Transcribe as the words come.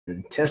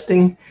and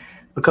testing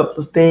a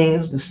couple of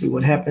things. Let's see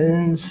what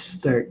happens.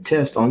 Start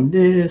test on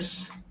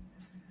this.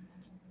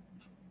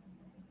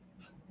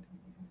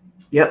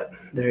 Yep,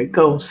 there it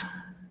goes.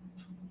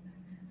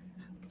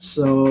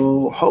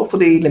 So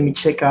hopefully, let me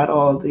check out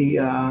all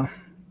the.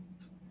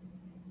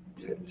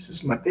 This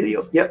is my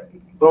video. Yep,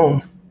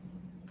 boom,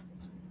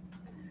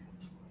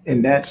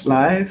 and that's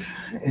live.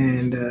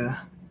 And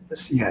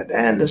let's see how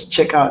that. Let's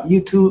check out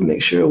YouTube.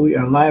 Make sure we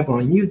are live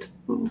on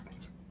YouTube.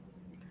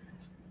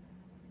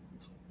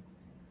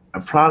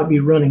 I'll probably be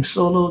running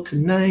solo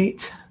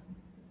tonight.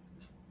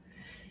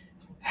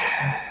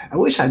 I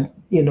wish I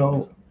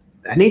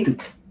need to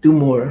do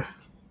more.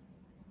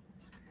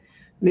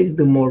 I need to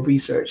do more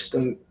research.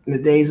 The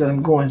days that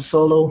I'm going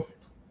solo.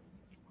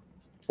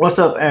 What's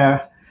up,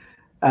 Air?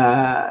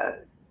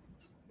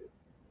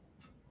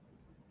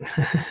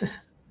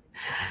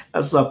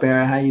 What's up,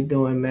 Air? How you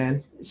doing,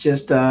 man? It's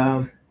just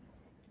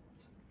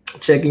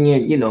checking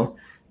in.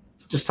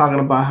 Just talking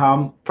about how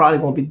I'm probably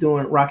gonna be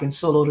doing rocking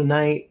solo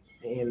tonight,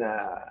 and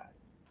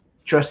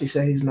Trusty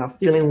said he's not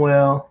feeling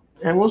well,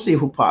 and we'll see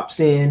who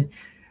pops in.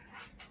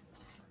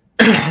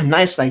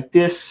 Nights like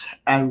this,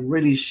 I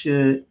really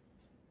should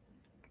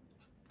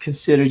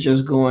consider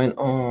just going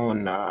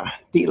on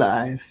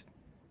DLive.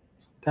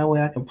 That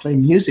way I can play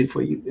music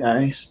for you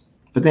guys.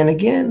 But then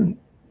again,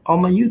 all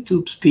my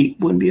YouTube speak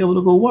wouldn't be able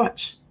to go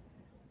watch.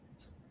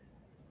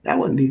 That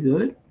wouldn't be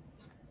good.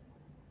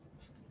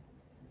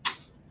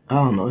 I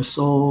don't know. It's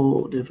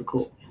so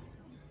difficult.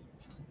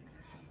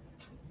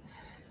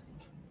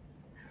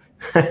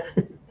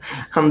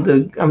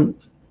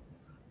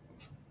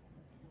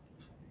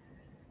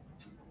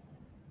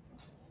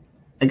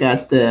 I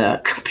got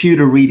the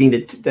computer reading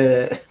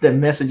the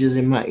messages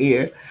in my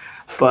ear.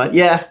 But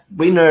yeah,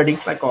 we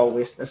nerdy like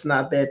always. That's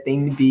not a bad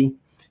thing to be.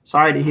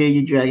 Sorry to hear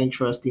you, Dragon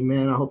Trusty,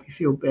 man. I hope you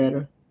feel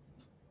better.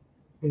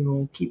 We're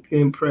gonna keep you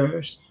in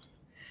prayers.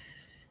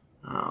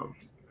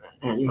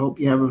 And you hope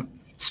you have a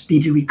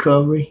speedy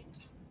recovery.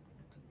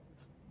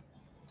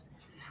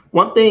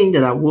 One thing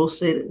that I will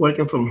say that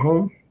working from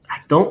home, I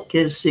don't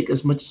get sick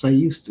as much as I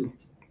used to.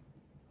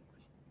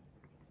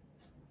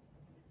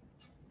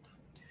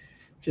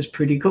 Just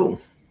pretty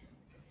cool.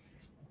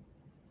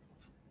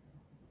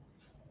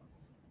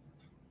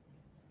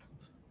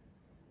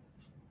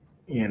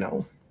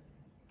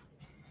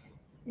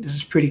 This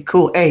is pretty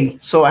cool. Hey,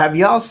 so have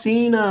y'all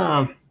seen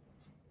the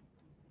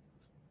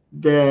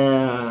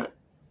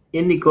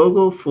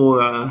Indiegogo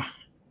for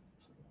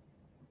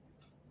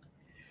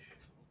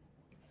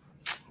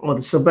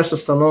the Sylvester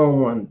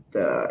Stallone one,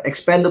 the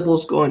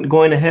Expendables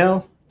going to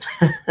hell?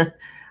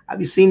 Have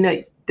you seen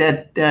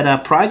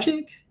that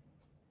project?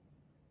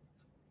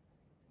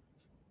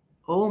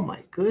 Oh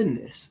my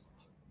goodness.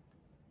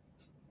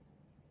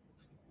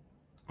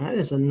 That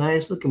is a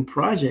nice looking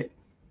project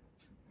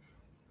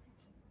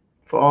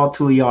for all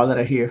two of y'all that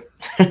are here.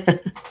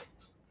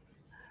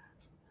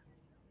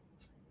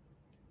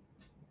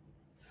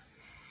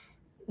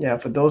 Yeah,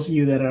 for those of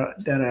you that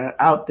are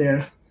out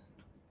there,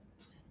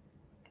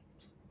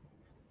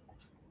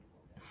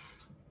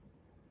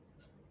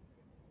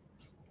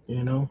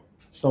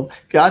 So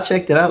if y'all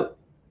checked it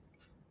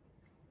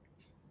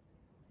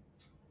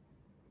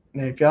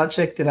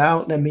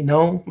out, let me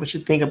know what you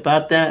think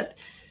about that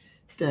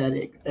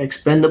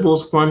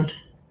Expendables one.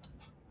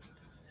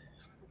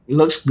 It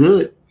looks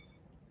good.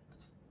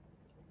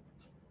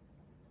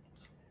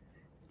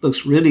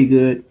 Looks really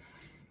good.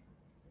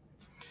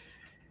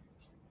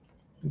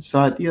 I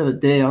saw it the other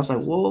day. I was like,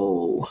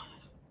 whoa.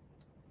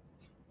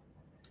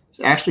 It's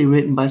actually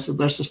written by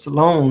Sylvester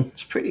Stallone.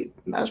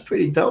 That's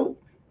pretty dope.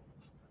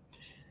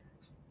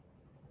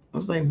 I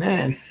was like,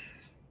 man.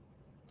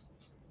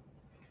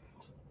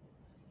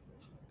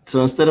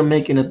 So instead of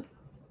making a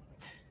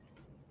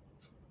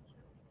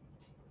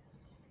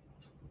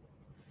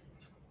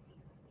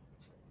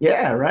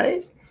yeah,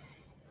 right?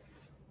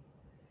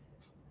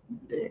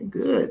 They're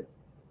good.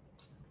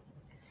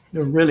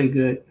 They're really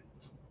good.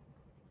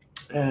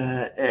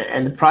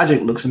 And the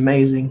project looks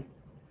amazing.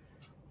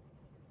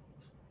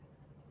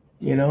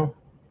 The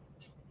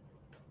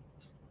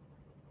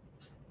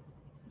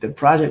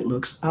project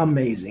looks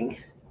amazing.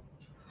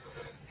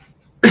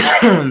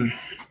 I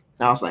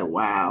was like,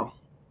 wow.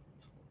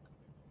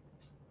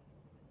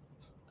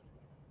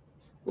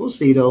 We'll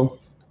see, though.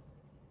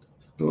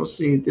 We'll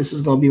see if this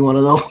is going to be one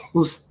of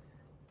those.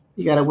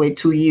 You got to wait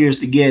 2 years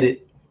to get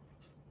it.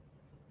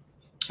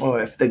 Or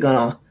if they're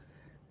going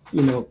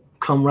to,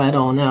 come right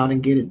on out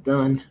and get it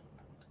done.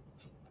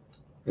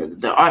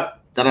 The art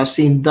that I've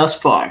seen thus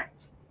far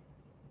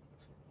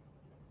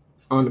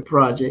on the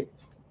project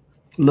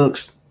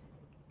looks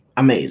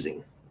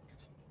amazing.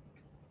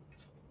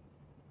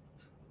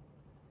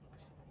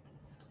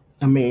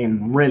 I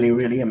mean, really,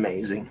 really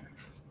amazing.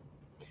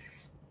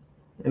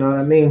 You know what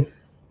I mean?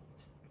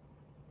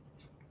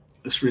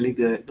 Looks really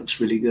good.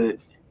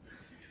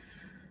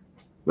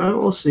 Well,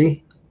 we'll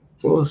see.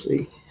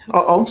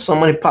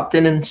 Somebody popped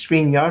in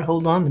StreamYard.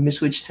 Hold on. Let me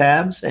switch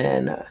tabs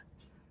and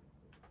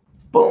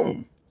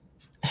boom.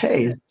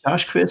 Hey, it's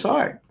Josh Chris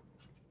Art.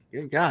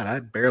 good God, I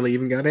barely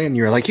even got in.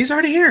 You were like, he's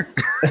already here.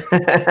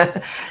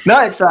 No,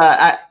 it's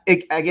I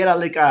get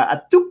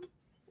a doop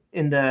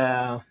in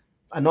the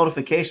a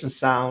notification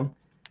sound,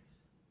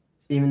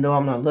 even though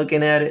I'm not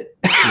looking at it.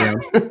 Yeah.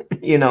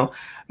 You know,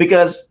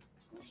 because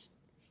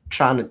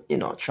trying to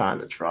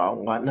draw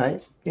and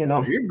whatnot. You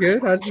know, You're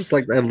good. I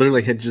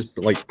literally had just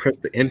like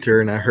pressed the enter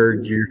and I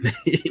heard you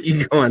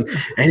going,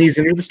 and he's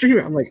into the stream.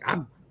 I'm like,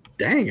 I'm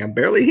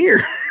barely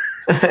here.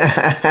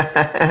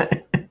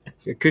 I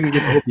couldn't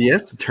get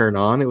OBS to turn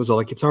on. It was all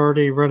like, it's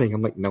already running.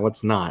 I'm like, no,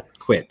 it's not.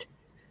 Quit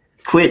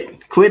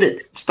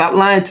it. Stop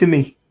lying to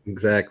me.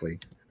 Exactly.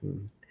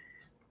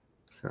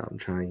 So I'm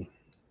trying to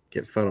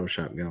get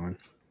Photoshop going.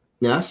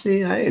 Yeah, I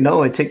see. I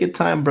know. Take your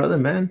time, brother,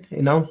 man.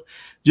 You know,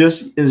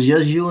 it's just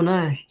you and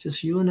I.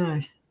 Just you and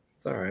I.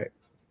 It's all right.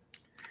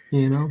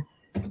 You know.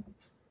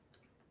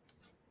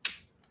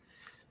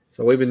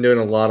 So we've been doing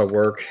a lot of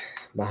work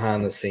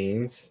behind the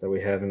scenes that we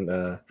haven't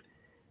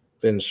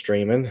been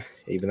streaming.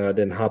 Even though I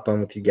didn't hop on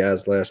with you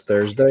guys last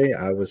Thursday,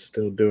 I was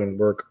still doing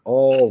work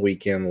all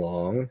weekend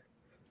long.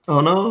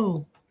 Oh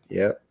no.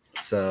 Yep.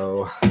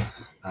 So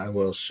I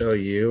will show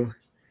you.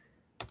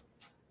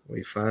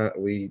 We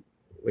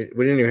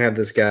didn't even have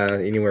this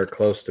guy anywhere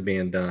close to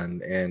being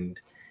done, and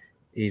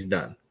he's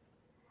done.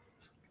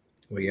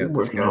 We got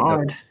this guy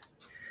hard.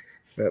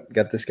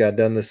 Got this guy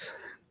done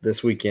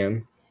this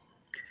weekend.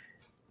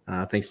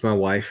 Thanks to my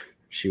wife.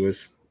 She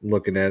was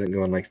looking at it and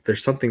going like,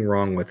 there's something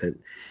wrong with it.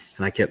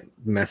 And I kept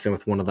messing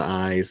with one of the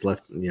eyes,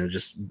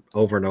 just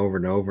over and over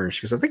and over. And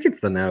she goes, I think it's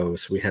the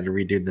nose. We had to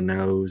redo the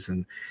nose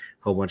and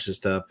a whole bunch of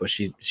stuff. But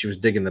she was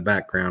digging the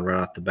background right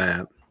off the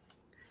bat.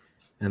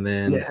 And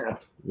then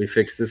we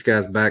fixed this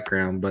guy's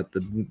background. But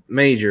the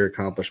major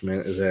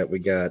accomplishment is that we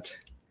got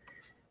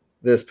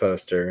this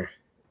poster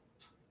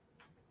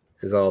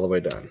is all the way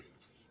done.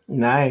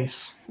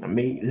 Nice. Let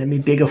me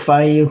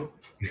bigify you.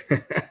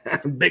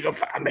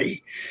 Bigify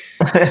me.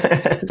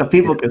 So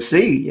people can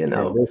see, you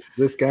know. Yeah,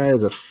 this guy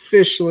is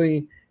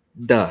officially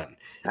done.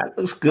 That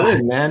looks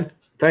good, man.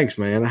 Thanks,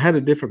 man. I had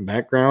a different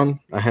background.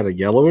 I had a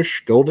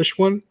yellowish, goldish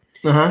one.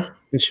 Uh-huh.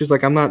 And she was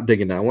like, I'm not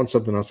digging that. I want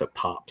something else that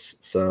pops.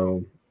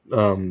 So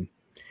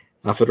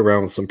I put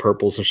around with some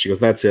purples and she goes,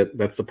 that's it.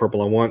 That's the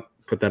purple I want.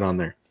 Put that on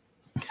there.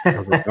 I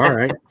was like, all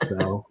right.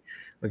 So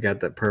we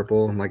got that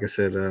purple. And like I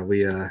said,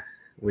 we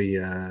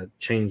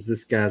changed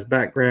this guy's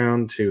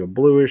background to a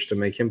bluish to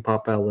make him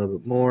pop out a little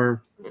bit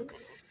more.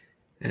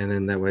 And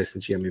then that way,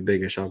 since you got me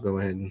biggish, I'll go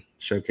ahead and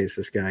showcase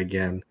this guy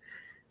again.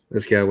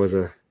 This guy was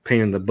a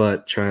pain in the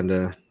butt trying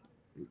to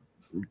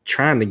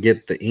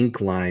get the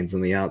ink lines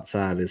on the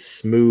outside as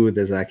smooth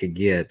as I could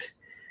get.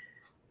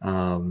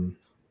 I'm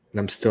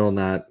still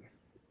not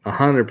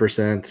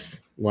 100%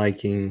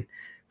 liking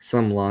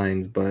some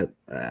lines, but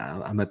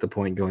I'm at the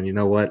point going, you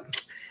know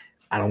what?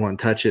 I don't want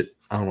to touch it.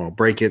 I don't want to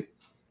break it.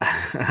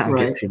 I'll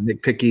get too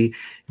nitpicky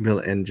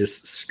and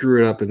just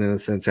screw it up and in a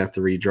sense have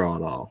to redraw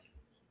it all.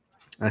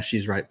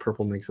 She's right.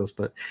 Purple makes us,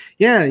 but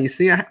yeah, you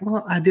see,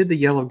 I did the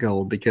yellow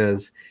gold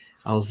because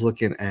I was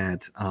looking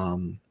at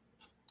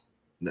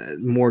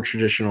more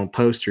traditional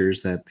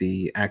posters that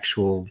the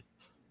actual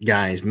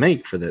guys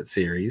make for that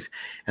series,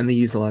 and they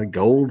use a lot of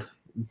gold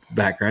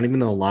background, even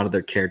though a lot of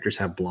their characters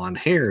have blonde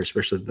hair,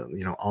 especially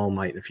All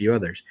Might and a few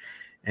others.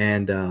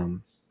 And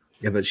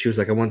but she was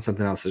like, I want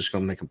something else that's just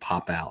gonna make them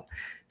pop out.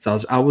 So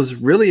I was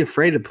really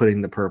afraid of putting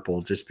the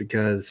purple just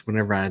because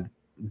whenever I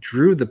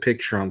drew the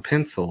picture on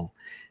pencil,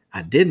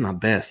 I did my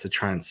best to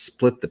try and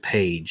split the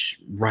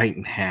page right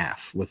in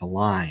half with a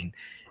line.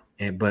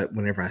 But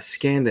whenever I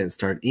scanned it and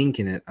started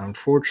inking it,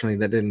 unfortunately,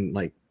 that didn't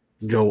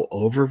go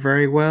over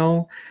very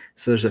well.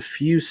 So there's a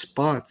few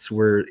spots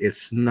where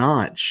it's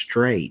not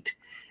straight.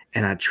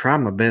 And I try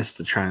my best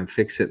to try and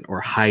fix it or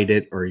hide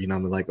it, or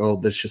like, oh,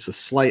 there's just a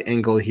slight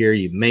angle here.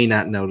 You may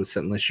not notice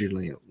it unless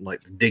you're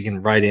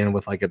digging right in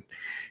with a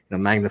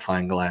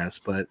magnifying glass.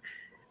 But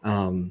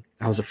I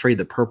was afraid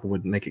the purple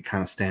would make it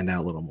kind of stand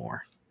out a little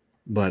more.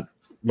 But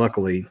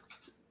luckily,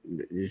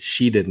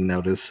 she didn't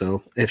notice.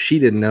 So if she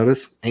didn't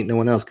notice, ain't no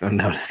one else gonna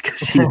notice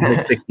because she's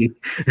nitpicky.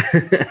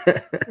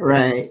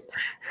 Right.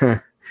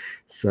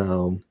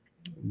 So,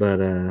 but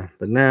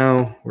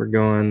now we're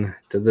going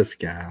to this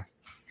guy.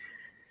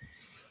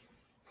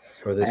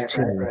 Or this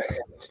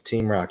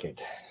Team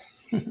Rocket.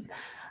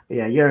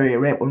 Yeah, you already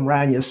read when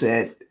Rania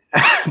said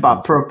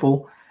about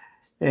purple.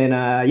 And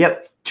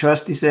yep,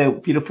 Trusty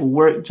said, beautiful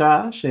work,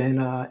 Josh. And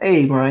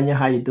hey, Maranya,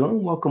 how you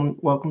doing?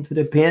 Welcome to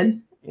the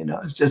pen.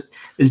 It's just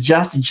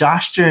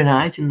Joshter and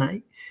I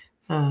tonight.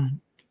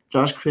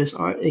 Josh Chris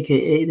Art,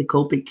 aka the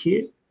Copic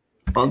Kid.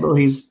 Although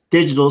he's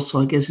digital,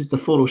 so I guess he's the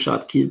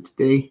Photoshop kid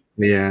today.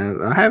 Yeah,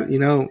 I have,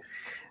 the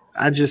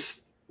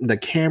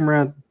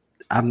camera.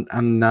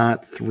 I'm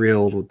not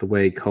thrilled with the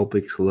way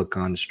Copics look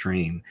on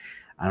stream.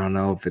 I don't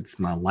know if it's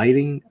my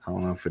lighting. I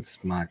don't know if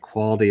it's my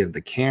quality of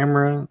the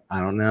camera. I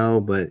don't know,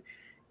 but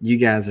you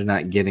guys are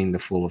not getting the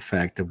full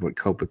effect of what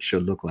Copics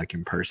should look like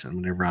in person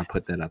whenever I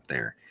put that up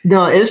there.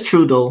 No, it's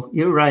true, though.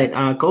 You're right.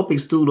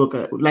 Copics do look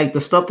like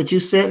the stuff that you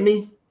sent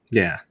me.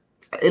 Yeah.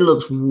 It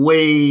looks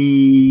way.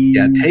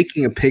 Yeah,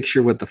 taking a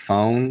picture with the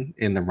phone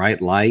in the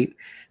right light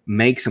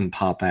makes them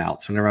pop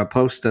out. So whenever I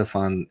post stuff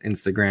on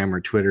Instagram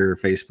or Twitter or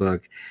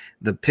Facebook,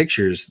 the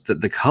pictures,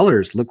 the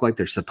colors look like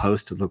they're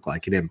supposed to look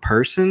like it in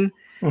person.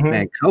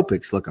 Man,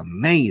 Copics look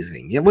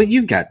amazing. Yeah, well,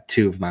 you've got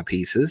two of my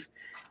pieces.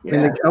 Yeah. I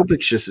mean, the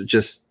Copics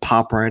just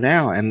pop right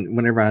out. And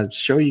whenever I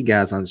show you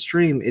guys on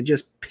stream, it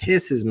just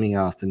pisses me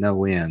off to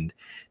no end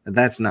that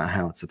that's not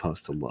how it's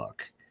supposed to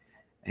look.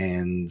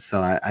 And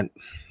so I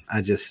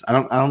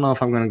don't know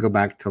if I'm going to go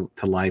back to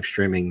live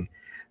streaming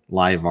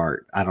live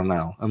art. I don't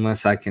know,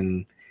 unless I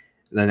can.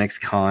 The next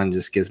con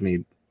just gives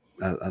me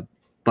a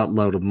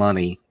buttload of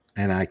money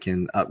and I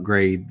can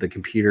upgrade the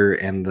computer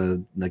and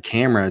the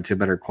camera to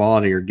better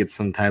quality or get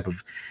some type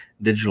of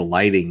digital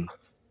lighting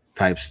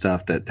type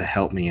stuff to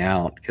help me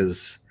out.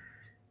 Because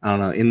I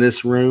don't know, in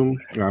this room,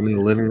 or I'm in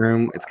the living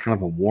room, it's kind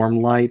of a warm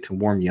light, a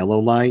warm yellow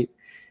light,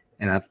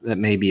 and that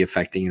may be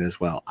affecting it as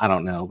well. I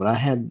don't know, but I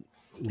had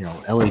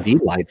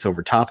LED lights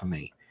over top of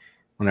me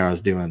when I was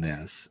doing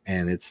this,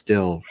 and it's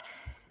still,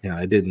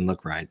 it didn't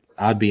look right.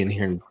 I'd be in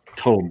here in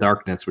total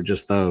darkness with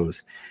just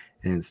those,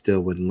 and it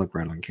still wouldn't look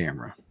right on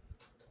camera.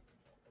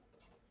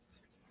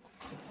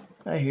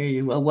 I hear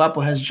you. Well,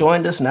 Wapo has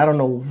joined us, and I don't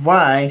know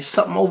why.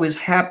 Something always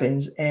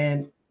happens,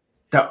 and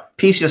the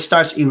piece just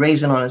starts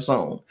erasing on its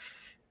own.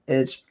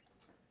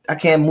 I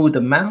can't move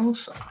the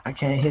mouse. I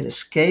can't hit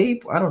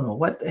escape. I don't know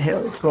what the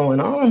hell is going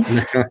on.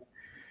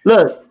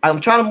 Look, I'm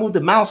trying to move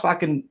the mouse so I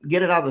can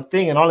get it out of the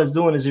thing, and all it's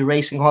doing is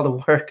erasing all the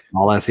work.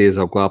 All I see is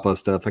El Guapo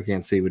stuff. I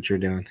can't see what you're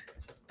doing.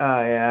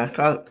 Oh,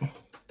 yeah.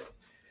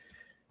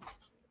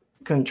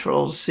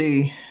 Control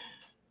C.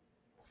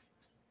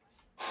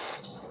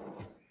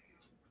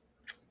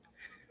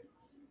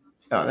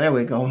 Oh, there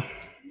we go.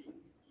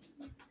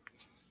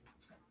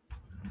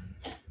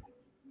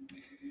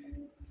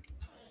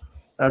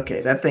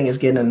 Okay, that thing is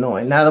getting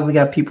annoying. Now that we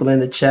got people in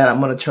the chat, I'm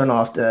going to turn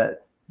off the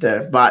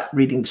bot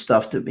reading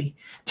stuff to me.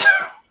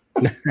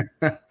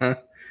 All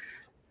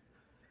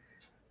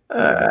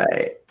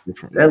right.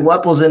 El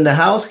Guapo's in the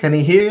house. Can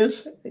he hear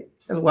us?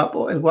 El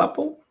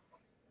Guapo.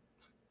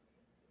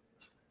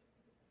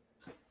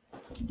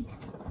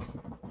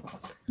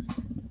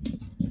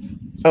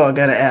 Oh, I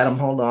got to add him.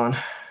 Hold on.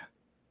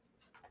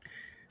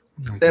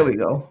 There we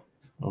go.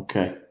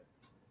 Okay.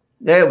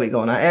 There we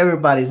go. Now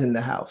everybody's in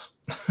the house.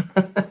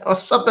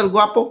 What's up, El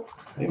Guapo?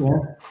 Hey,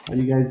 man. How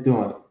you guys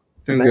doing?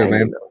 Doing good,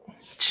 man.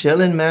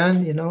 Chilling,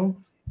 man.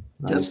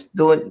 Nice. Just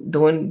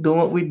doing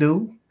what we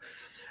do.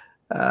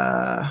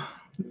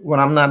 When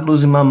I'm not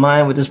losing my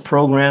mind with this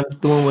program,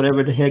 doing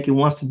whatever the heck it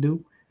wants to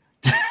do.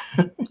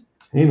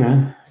 Hey,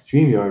 man.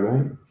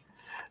 StreamYard,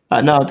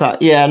 right? No, I'm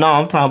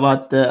talking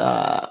about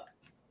the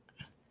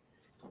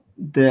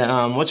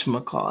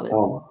whatchamacallit.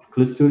 Oh,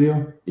 Clip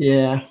Studio?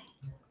 Yeah.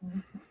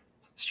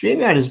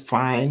 StreamYard is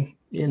fine.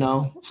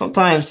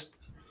 Sometimes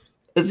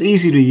it's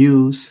easy to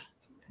use.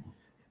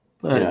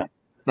 But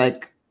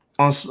like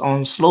on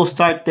slow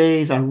start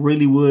days, I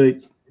really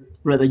would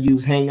rather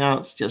use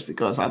Hangouts just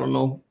because I don't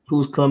know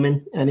who's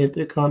coming and if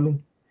they're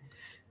coming.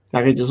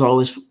 I could just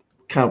always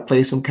kind of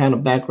play some kind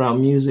of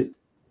background music.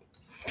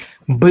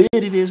 But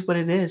it is what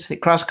it is.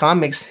 Cross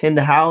Comics in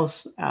the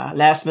house,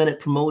 last minute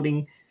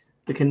promoting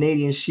the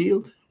Canadian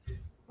Shield.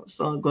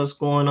 What's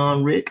going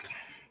on, Rick?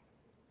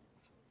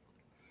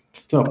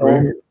 What's up,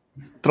 Rick?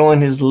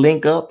 Throwing his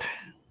link up.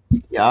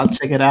 Y'all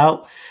check it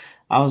out.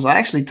 I was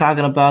actually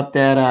talking about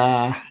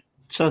that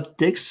Chuck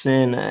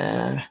Dixon,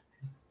 The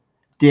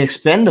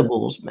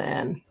Expendables,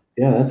 man.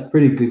 Yeah, that's a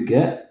pretty good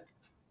get.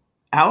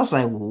 I was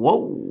like,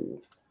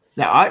 whoa,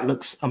 the art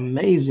looks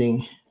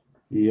amazing.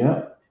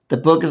 Yeah. The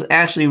book is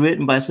actually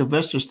written by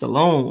Sylvester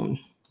Stallone.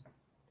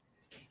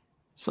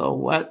 So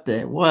what?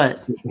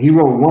 He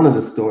wrote one of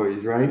the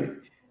stories, right?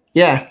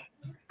 Yeah.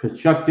 Because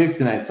Chuck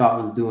Dixon, I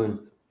thought, was doing.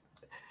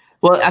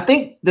 Well, I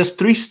think there's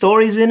 3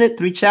 stories in it,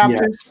 3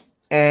 chapters. Yeah.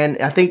 And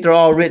I think they're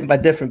all written by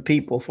different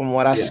people from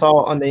what I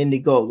saw on the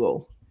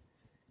Indiegogo.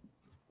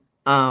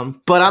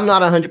 But I'm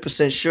not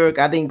 100% sure.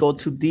 I didn't go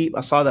too deep.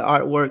 I saw the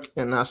artwork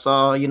and I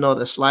saw,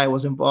 the slide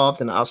was involved,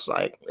 and I was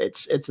like,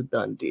 it's a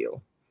done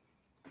deal.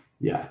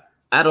 Yeah.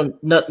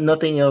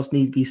 Nothing else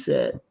needs to be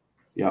said.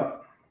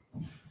 Yep.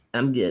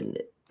 I'm getting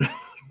it.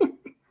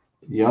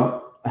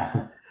 Yep.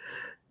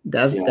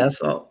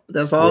 That's all.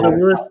 That's all there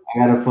was. I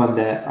gotta fund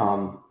that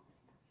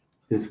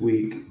this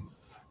week.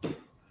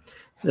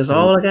 That's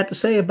all I got to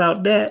say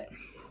about that.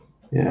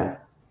 Yeah.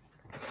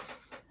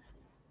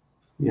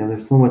 Yeah,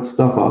 there's so much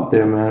stuff out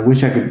there, man. I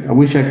wish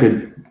I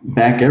could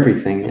back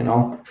everything,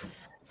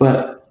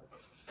 But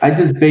I've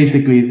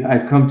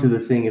come to the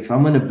thing, if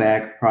I'm gonna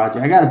back a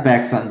project, I gotta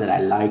back something that I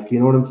like, you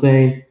know what I'm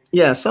saying?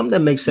 Yeah, something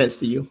that makes sense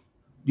to you.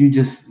 You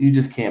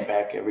just can't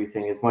back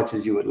everything as much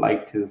as you would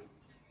like to.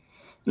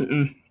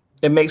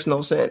 It makes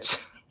no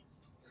sense.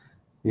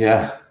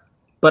 Yeah.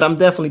 But I'm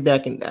definitely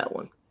backing that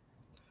one.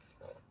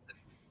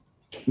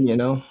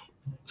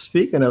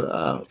 Speaking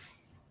of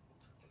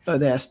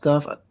that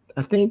stuff,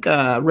 I think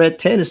Red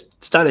 10 has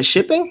started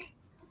shipping.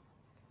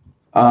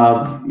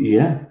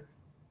 Yeah.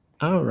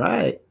 All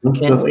right. Some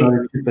Can't stuff wait.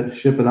 started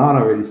shipping out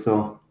already.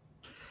 So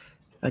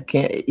I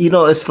can't.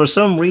 It's for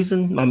some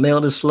reason my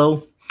mail is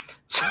slow,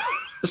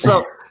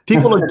 so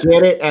people will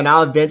get it, and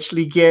I'll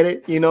eventually get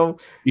it. yeah,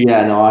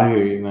 no, I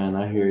hear you, man.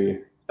 I hear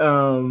you.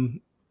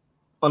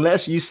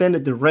 Unless you send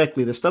it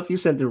directly, the stuff you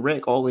send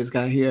direct always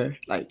got here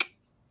like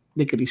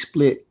lickety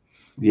split.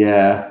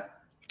 Yeah.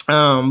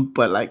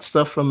 But like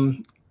stuff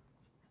from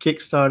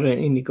Kickstarter and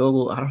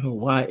Indiegogo, I don't know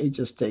why it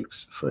just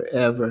takes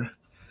forever.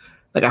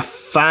 Like I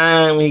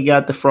finally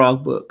got the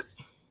Frog book.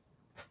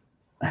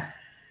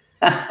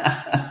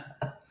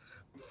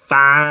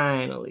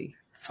 Finally,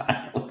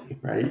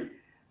 right?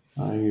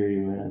 I hear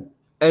you, man.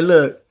 Hey,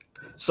 look.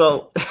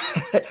 So,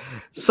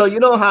 so you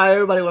know how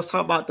everybody was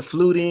talking about the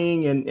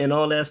fluting and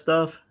all that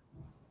stuff?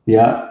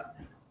 Yeah.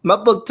 My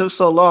book took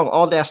so long,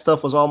 all that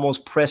stuff was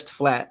almost pressed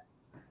flat.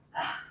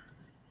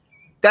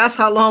 That's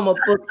how long my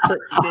book took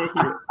to get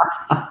here.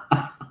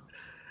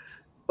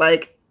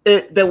 Like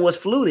there was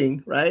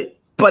fluting, right?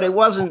 But it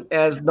wasn't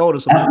as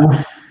noticeable.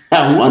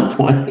 At one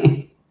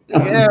point.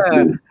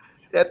 Yeah.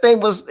 That thing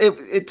was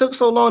it took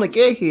so long to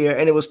get here,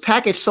 and it was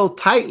packaged so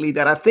tightly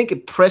that I think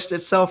it pressed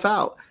itself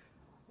out.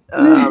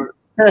 I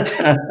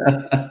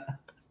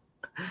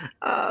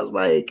was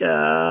like,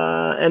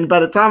 and by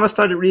the time I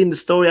started reading the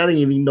story, I didn't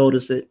even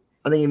notice it.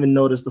 I didn't even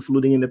notice the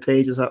fluting in the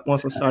pages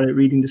once I started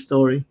reading the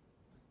story.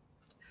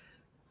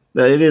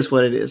 But it is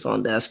what it is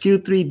on that.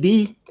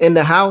 Skew3D in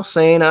the house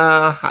saying,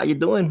 how you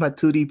doing, my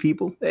 2D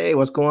people? Hey,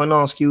 what's going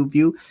on, Skew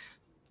View?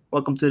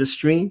 Welcome to the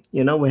stream.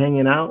 We're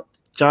hanging out.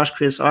 Josh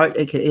Chris Art,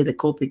 aka the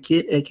Copic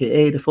Kid,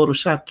 aka the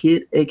Photoshop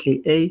Kid,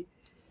 aka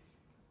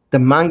the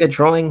Manga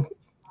Drawing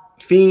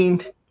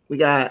Fiend. We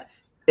got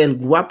El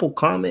Guapo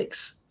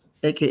Comics,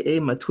 aka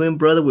my twin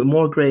brother with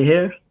more gray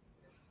hair.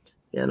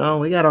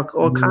 We got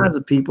all kinds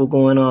of people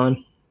going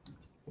on.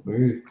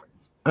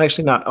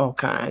 Actually, not all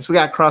kinds. We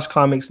got Cross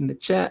Comics in the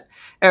chat,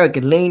 Eric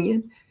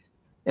Elanian,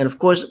 and of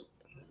course,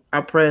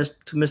 our prayers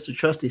to Mr.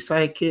 Trusty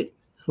Sidekick,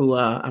 who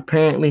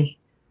apparently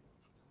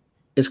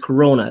is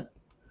Corona.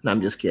 No,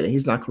 I'm just kidding.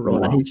 He's not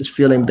Corona. He's just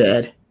feeling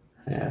bad.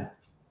 Yeah.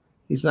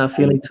 He's not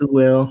feeling too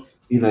well.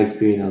 He likes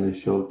being on the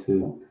show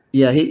too.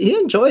 Yeah, he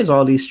enjoys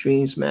all these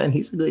streams, man.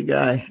 He's a good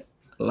guy.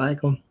 I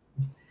like him.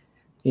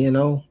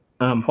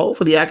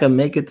 Hopefully I can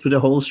make it through the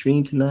whole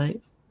stream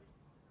tonight.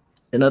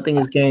 And nothing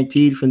is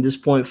guaranteed from this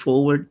point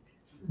forward.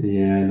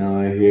 Yeah, no,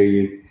 I hear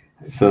you.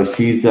 So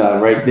she's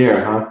right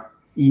there, huh?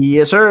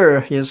 Yes,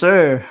 sir. Yes,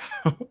 sir.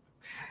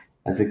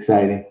 That's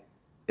exciting.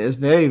 It's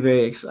very,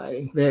 very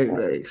exciting. Very,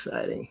 very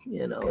exciting.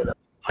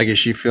 Like, is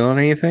she feeling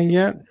anything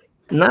yet?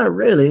 Not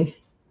really.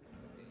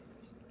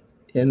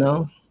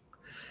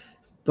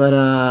 But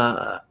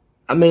I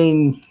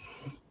mean,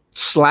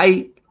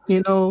 slight,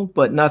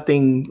 but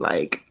nothing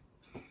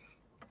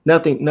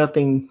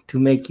to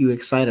make you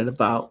excited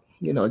about,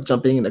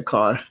 jumping in the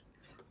car,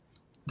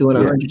 doing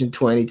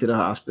 120 to the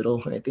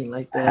hospital, anything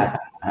like that.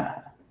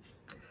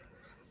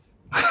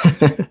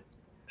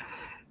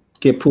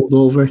 Get pulled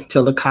over,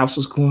 tell the cops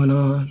what's going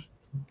on.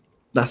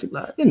 That's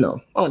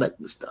all that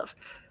good stuff.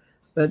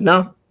 But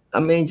no, I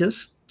mean,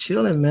 just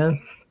chilling,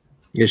 man.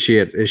 Is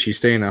she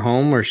staying at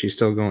home or is she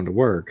still going to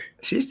work?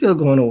 She's still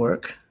going to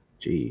work.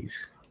 Jeez.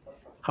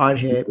 Hard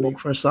head make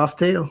for a soft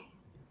tail.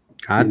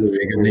 I'd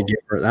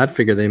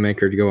figure they make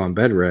her go on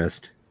bed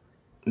rest.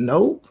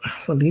 Nope.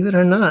 Believe it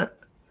or not.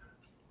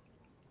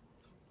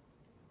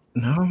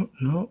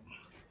 No.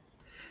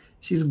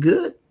 She's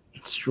good.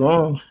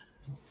 Strong.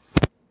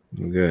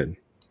 Good.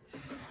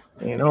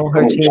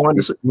 Her team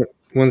wants.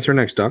 When's her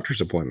next doctor's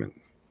appointment?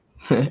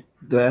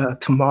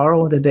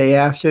 Tomorrow, the day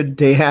after, the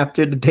day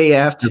after, the day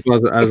after.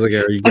 I was like,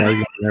 are you guys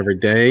going every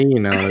day?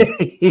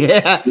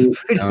 Yeah.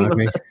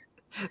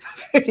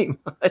 Pretty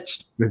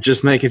much.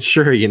 Just making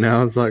sure,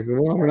 it's like,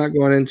 well, we're not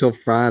going in until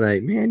Friday.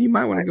 Man, you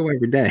might want to go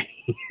every day.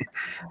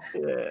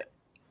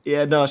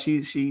 Yeah. No,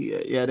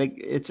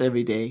 it's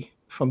every day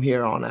from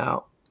here on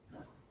out.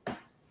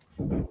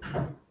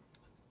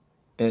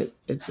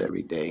 It's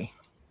every day.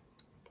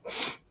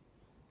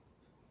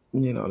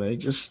 They're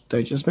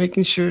just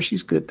making sure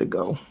she's good to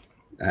go.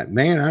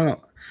 Man,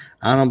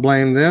 I don't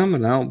blame them,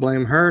 and I don't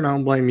blame her, and I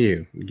don't blame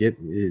you. Get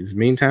as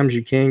many times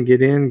you can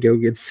get in, go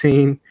get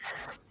seen.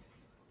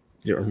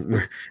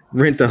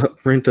 Rent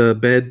a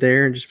bed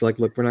there, and just be like,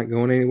 look, we're not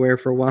going anywhere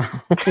for a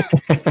while.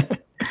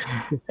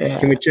 Yeah.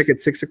 Can we check at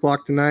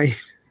 6:00 tonight?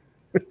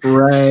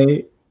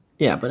 Right.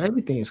 Yeah, but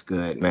everything's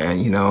good, man.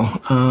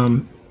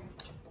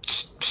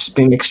 It's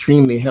been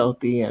extremely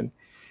healthy, and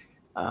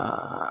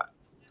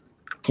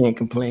can't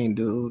complain,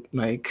 dude.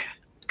 Like,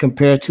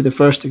 compared to the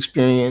first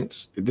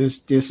experience,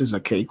 this is a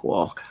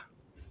cakewalk.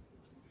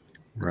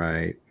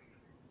 Right.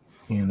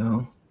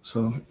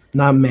 So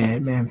not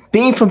mad, man.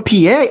 Being from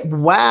PA,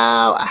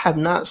 wow, I have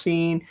not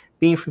seen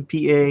Being from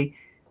PA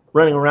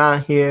running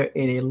around here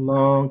in a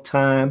long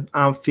time.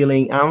 I'm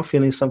feeling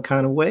some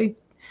kind of way.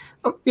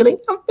 I'm feeling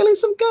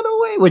some kind of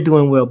way. We're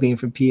doing well, Being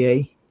from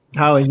PA.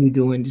 How are you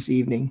doing this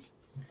evening?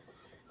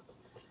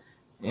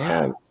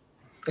 Yeah.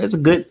 It's a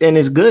good, and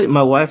it's good.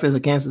 My wife is a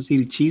Kansas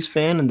City Chiefs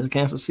fan, and the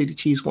Kansas City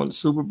Chiefs won the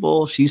Super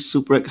Bowl. She's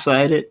super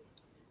excited.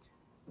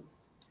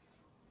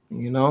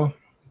 You know,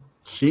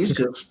 she's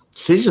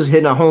just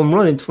hitting a home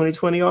run in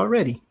 2020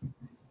 already.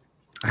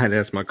 I had to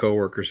ask my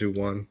coworkers who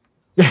won.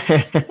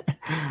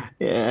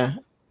 Yeah,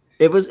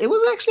 it was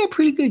actually a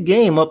pretty good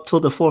game up till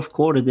the fourth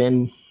quarter.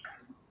 Then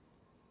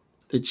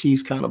the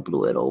Chiefs kind of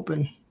blew it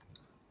open.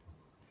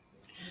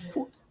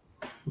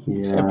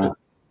 Yeah.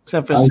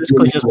 San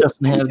Francisco just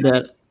doesn't have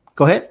that.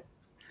 Go ahead.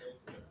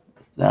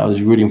 I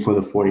was rooting for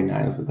the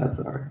 49ers, but that's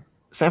all right.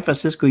 San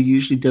Francisco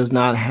usually does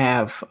not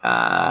have.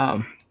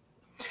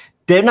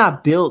 They're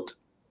not built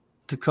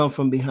to come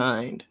from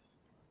behind,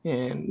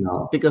 and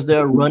because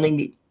they're a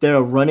running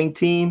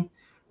team.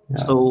 Yeah.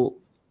 So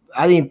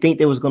I didn't think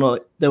they were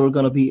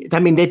gonna be. I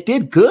mean, they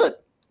did good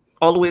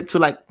all the way up to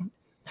like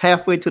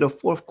halfway to the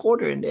fourth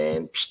quarter, and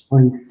then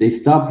they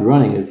stopped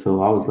running it.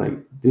 So I was like,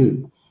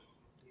 dude,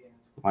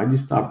 why'd you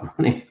stop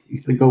running?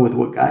 You gotta go with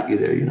what got you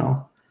there, you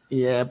know?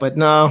 Yeah, but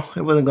no,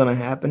 it wasn't gonna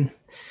happen.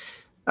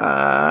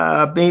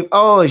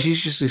 She's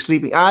just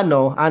sleeping. I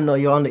know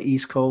you're on the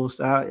East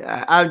Coast.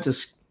 I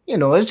just,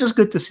 it's just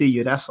good to see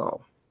you. That's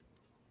all.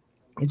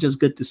 It's just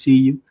good to see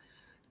you.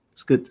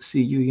 It's good to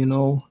see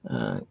you.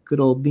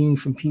 Good old Bean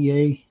from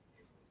PA.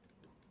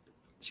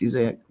 She's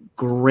a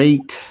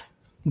great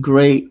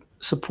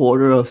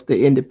supporter of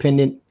the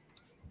independent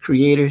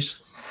creators.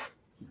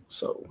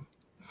 So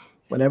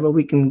whenever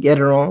we can get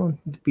her on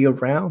to be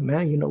around,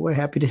 man, we're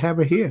happy to have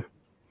her here.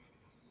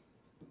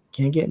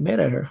 Can't get mad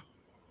at her.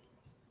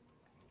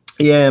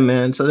 Yeah,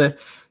 man. So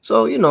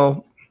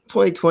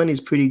 2020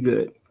 is pretty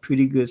good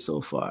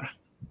so far.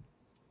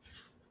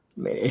 I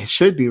mean, it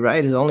should be,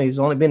 right? It's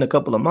only been a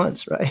couple of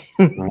months, right?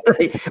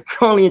 Like,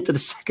 we're only into the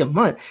second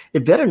month.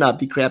 It better not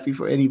be crappy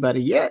for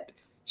anybody yet.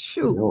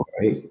 Shoot. No,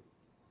 right?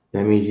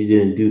 That means you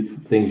didn't do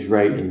things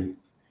right in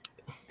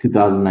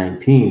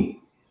 2019.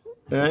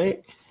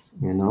 Right?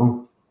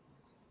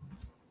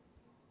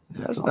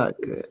 That's not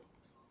good.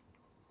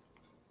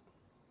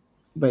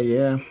 But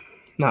yeah,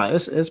 no,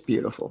 it's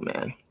beautiful,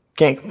 man.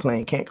 Can't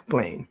complain.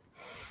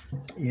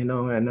 And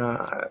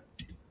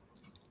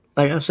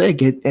like I said, I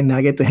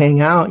get to hang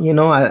out.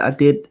 I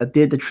did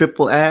the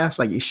triple ask.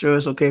 Like, you sure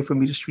it's okay for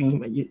me to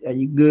stream? Are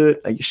you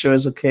good? Are you sure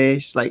it's okay?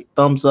 She's like,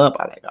 thumbs up.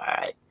 I'm like,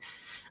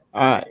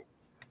 all right.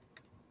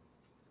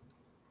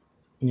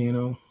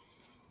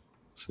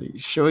 So you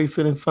sure you're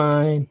feeling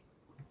fine?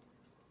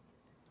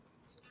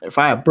 If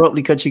I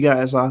abruptly cut you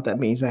guys off, that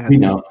means I have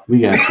to.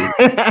 We got you.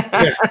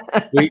 Yeah,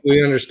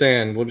 we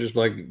understand. We'll just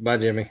like, bye,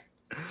 Jimmy.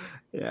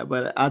 Yeah,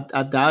 but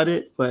I doubt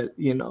it. But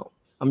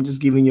I'm just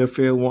giving you a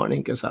fair warning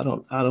because I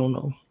don't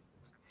know.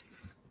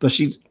 But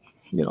she's,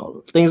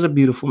 things are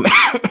beautiful, man.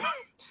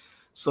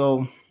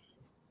 So,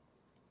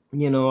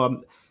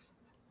 I'm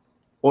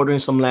ordering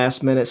some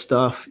last minute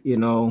stuff.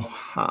 Little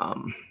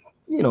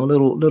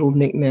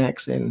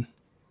knickknacks and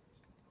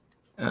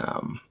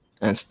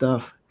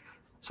stuff.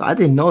 So I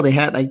didn't know they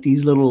had like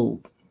these little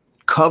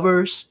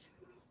covers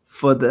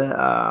for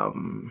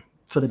the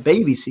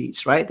baby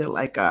seats, right? They're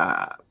like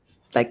a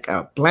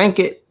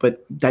blanket,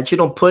 but that you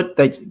don't put,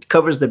 that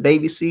covers the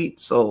baby seat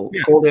so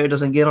cold air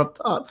doesn't get on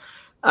top.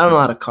 I don't know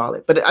how to call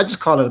it, but I just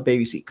call it a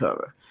baby seat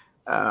cover.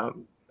 I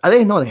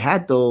didn't know they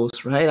had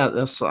those, right?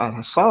 I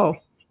saw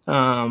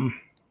one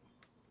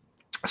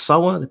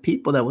of the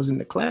people that was in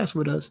the class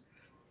with us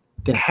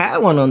that had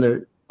one on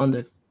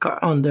their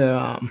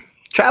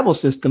travel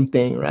system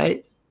thing,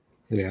 right?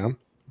 Yeah.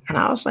 And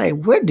I was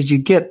like, where did you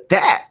get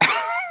that?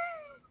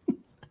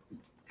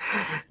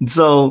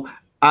 So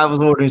I was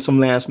ordering some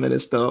last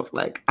minute stuff.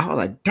 Like, I was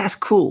like, that's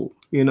cool,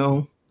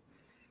 Yeah.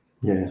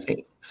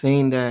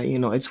 Saying that,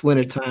 it's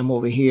wintertime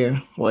over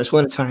here. Well, it's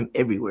wintertime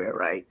everywhere,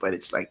 right? But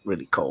it's like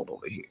really cold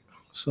over here.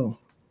 So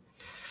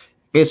I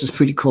guess it's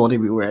pretty cold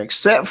everywhere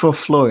except for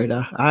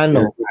Florida. I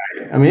know. Yeah,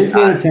 right. I mean, it's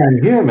wintertime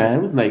here, man.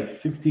 It was like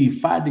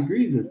 65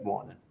 degrees this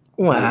morning.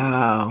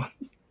 Wow.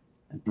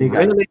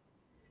 Really?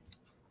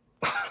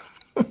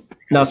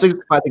 No,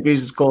 65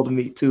 degrees is cold to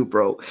me too,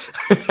 bro.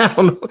 I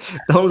don't know.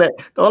 Don't let.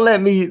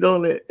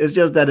 It's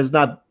just that it's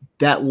not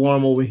that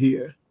warm over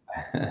here.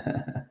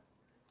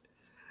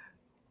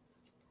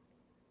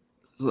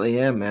 So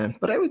yeah, man.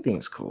 But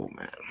everything's cool,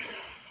 man.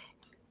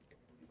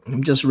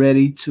 I'm just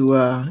ready to,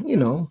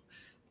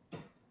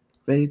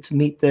 ready to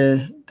meet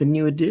the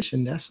new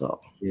edition. That's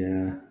all.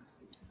 Yeah,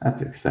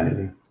 that's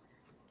exciting.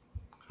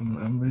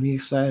 I'm really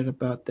excited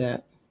about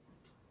that.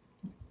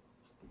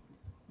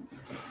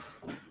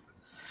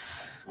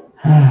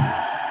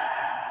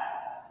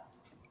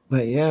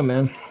 But yeah,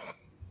 man,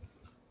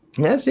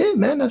 that's it,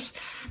 man. That's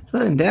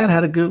other than that,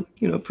 had a good,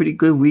 pretty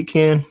good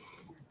weekend,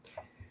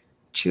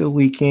 chill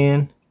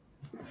weekend.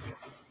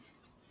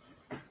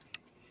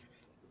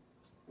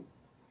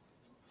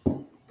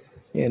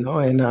 And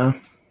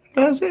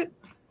that's it.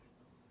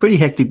 Pretty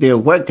hectic day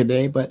of work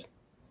today, but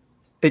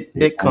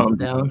it calmed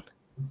down.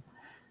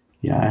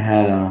 Yeah, I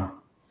had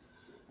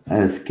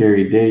a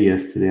scary day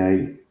yesterday.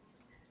 I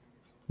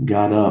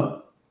got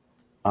up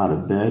out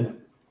of bed.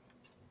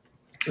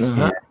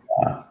 Uh-huh.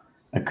 And,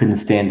 I couldn't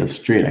stand up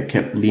straight. I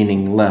kept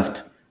leaning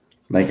left,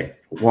 like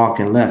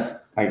walking left.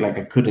 Like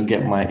I couldn't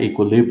get my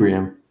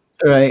equilibrium.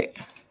 Right.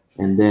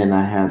 And then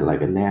I had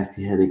like a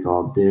nasty headache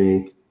all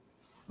day.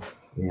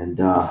 And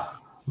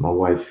my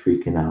wife's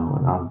freaking out,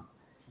 and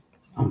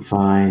I'm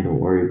fine. Don't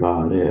worry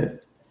about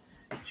it.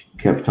 She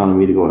kept telling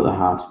me to go to the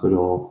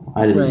hospital.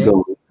 I didn't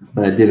go,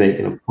 but I did make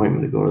an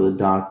appointment to go to the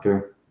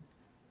doctor.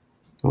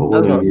 But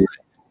whatever,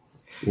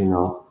 you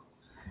know,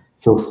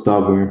 so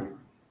stubborn.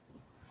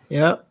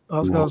 Yeah, I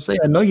was gonna say,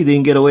 I know you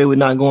didn't get away with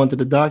not going to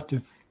the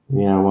doctor.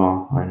 Yeah,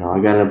 well, I know.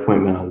 I got an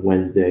appointment on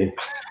Wednesday,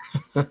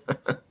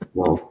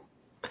 so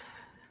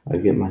I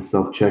get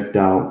myself checked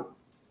out.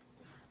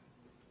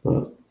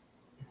 But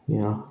you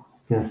know,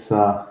 I guess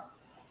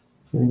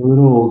getting a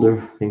little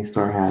older, things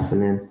start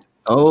happening.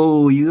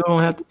 Oh, you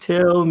don't have to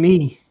tell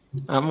me.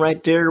 I'm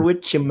right there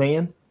with you,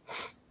 man.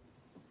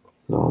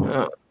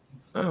 So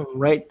I'm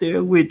right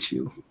there with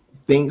you.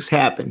 Things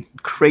happen.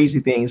 Crazy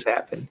things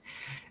happen.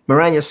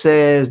 Maranya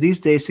says,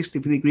 these days,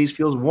 65 degrees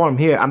feels warm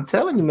here. I'm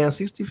telling you, man,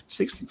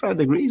 65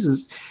 degrees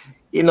is,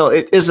 you know,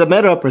 it's a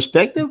matter of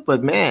perspective,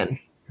 but man,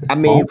 I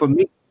mean, for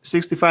me,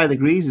 65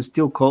 degrees is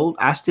still cold.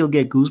 I still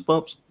get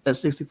goosebumps at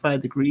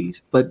 65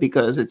 degrees, but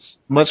because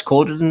it's much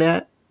colder than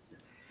that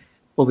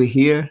over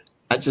here,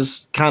 I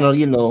just kind of,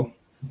 you know,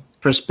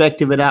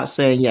 perspective it out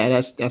saying, yeah,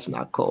 that's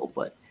not cold,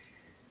 but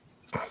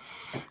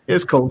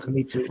it's cold to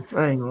me too.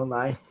 I ain't gonna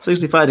lie.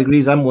 65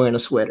 degrees, I'm wearing a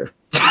sweater.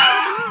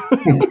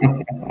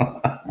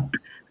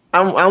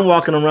 I'm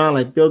walking around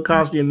like Bill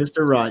Cosby and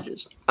Mr.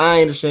 Rogers. I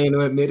ain't ashamed to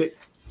admit it.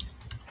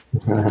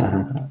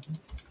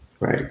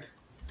 Right.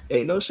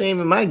 Ain't no shame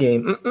in my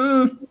game.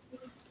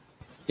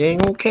 You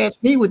ain't gonna catch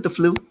me with the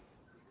flu.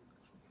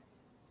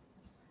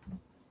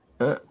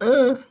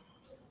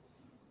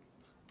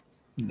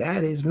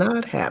 That is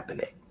not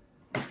happening.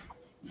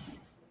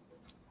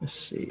 Let's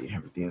see.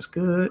 Everything's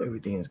good.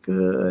 Everything's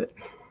good.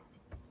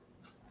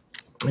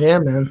 Yeah,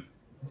 man.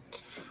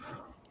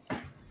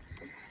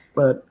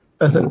 But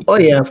oh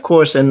yeah, of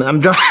course. And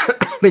I've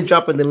been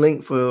dropping the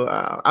link for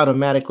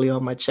automatically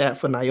on my chat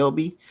for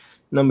Niobe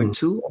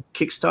 #2 on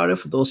Kickstarter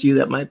for those of you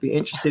that might be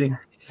interested in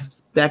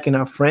backing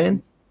our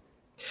friend.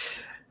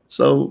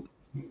 So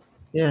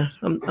yeah,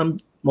 I'm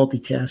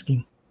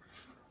multitasking.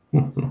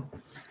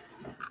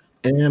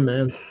 Yeah,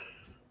 man.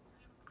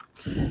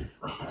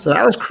 So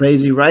that was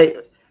crazy, right?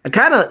 I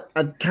kind of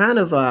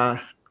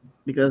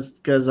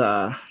because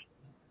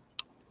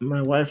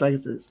my wife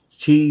likes the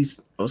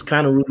Chiefs. I was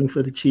kind of rooting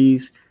for the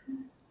Chiefs,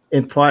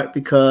 in part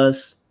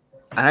because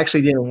I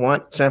actually didn't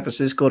want San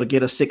Francisco to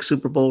get a 6th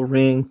Super Bowl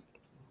ring.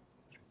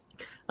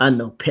 I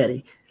know,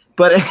 petty,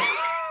 but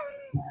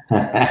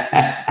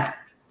I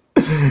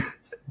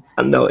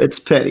know it's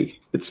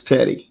petty. It's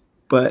petty,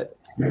 but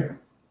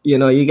you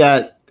know, you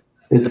got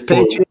the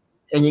Patriots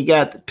and you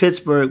got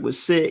Pittsburgh with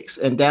 6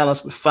 and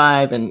Dallas with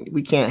 5, and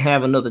we can't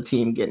have another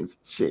team getting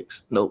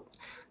 6. Nope.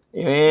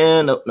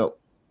 Yeah, nope.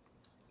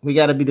 We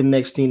got to be the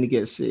next team to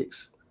get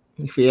 6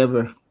 if we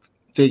ever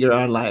figure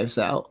our lives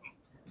out.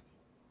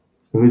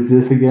 Who is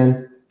this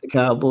again? The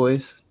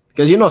Cowboys.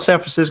 Because you know San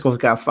Francisco's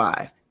got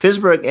 5.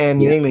 Pittsburgh and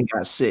New England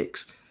got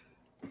 6.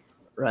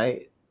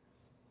 Right?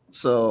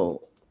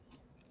 So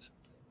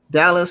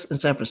Dallas and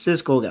San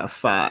Francisco got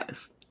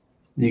 5.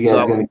 You guys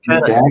gonna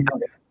keep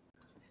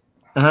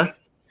Dak?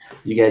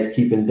 You guys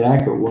keeping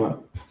Dak or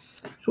what?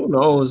 Who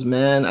knows,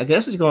 man? I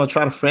guess he's gonna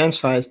try to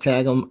franchise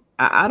tag him.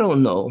 I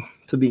don't know,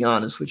 to be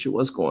honest with you,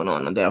 what's going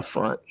on that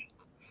front.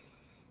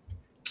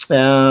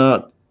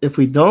 If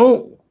we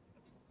don't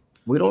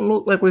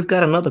look like we've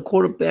got another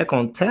quarterback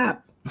on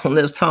tap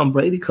unless Tom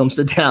Brady comes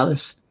to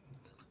Dallas.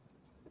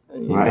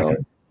 Right.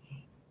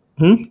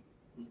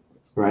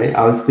 Right.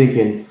 I was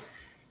thinking,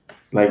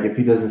 like, if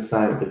he doesn't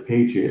sign with the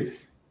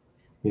Patriots,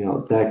 you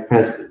know, Dak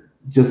Prescott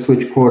just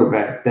switch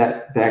quarterback.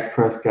 That Dak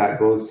Prescott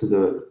goes to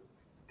the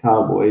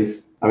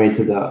Cowboys. I mean,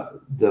 to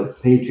the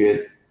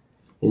Patriots,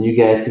 and you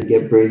guys can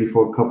get Brady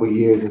for a couple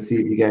years and see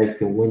if you guys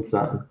can win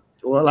something.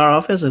 Well, our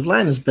offensive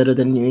line is better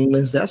than New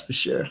England's, that's for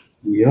sure.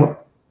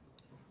 Yep.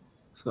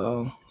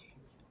 So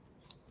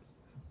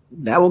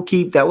that will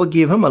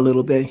give him a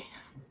little bit.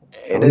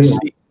 And let's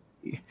see.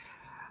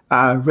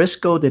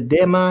 Risco de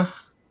Dema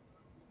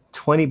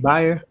 20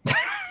 buyer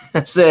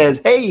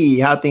says, hey,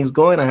 how things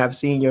going? I have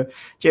seen your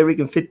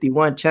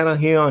JRican51 channel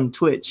here on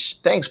Twitch.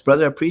 Thanks,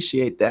 brother. I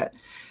appreciate that.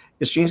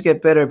 Your streams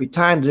get better every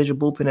time. The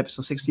Digital Bullpen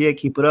episode 68.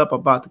 Keep it up.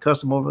 About the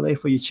custom overlay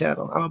for your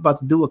channel. I'm about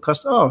to do a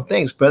custom. Oh,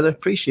 thanks, brother.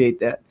 Appreciate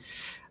that.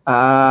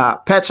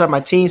 Pets are my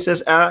team,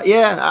 says Ara.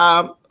 Yeah,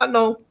 I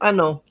know. I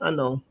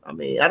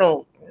mean, I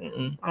don't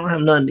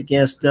have nothing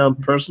against them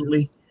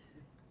personally.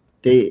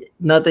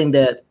 Nothing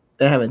that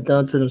they haven't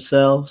done to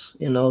themselves.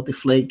 You know,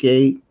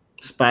 Deflategate,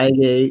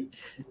 Spygate,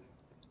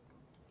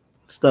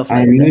 stuff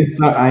like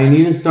that. I ain't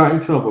even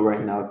starting trouble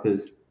right now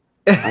because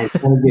I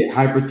don't get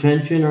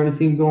hypertension or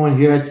anything going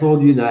here. I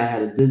told you that I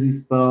had a dizzy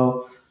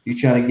spell. You're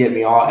trying to get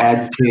me all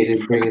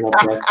agitated, bringing up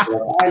that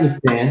stuff. I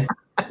understand.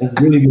 That's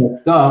really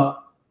messed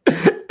up.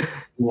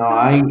 You know,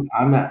 I ain't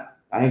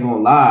gonna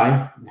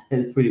lie.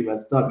 It's pretty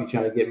messed up. You're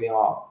trying to get me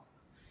all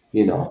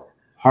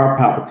heart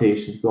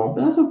palpitations going,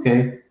 but that's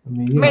okay. I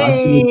mean,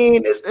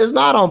 Man, it's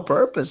not on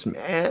purpose, I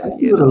man.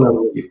 see what the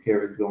level of your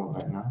care is going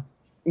right now.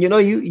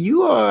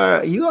 You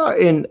are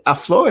in a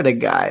Florida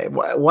guy.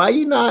 Why are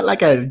you not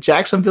like a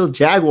Jacksonville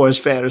Jaguars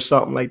fan or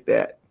something like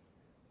that?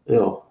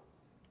 Ew.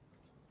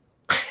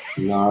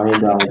 No, I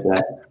ain't down with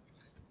that.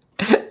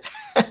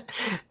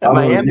 The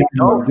Miami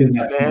Dolphins,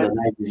 have man. the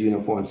nicest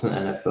uniforms in the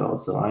NFL,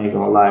 so I ain't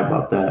gonna lie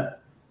about that.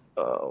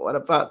 What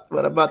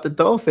about the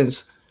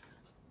Dolphins?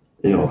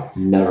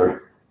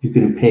 Never. You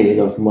couldn't pay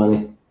enough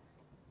money.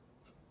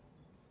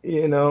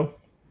 Some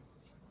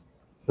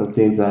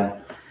things I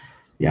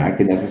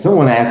could never.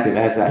 Someone asked me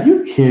that. Are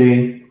you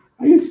kidding?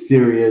 Are you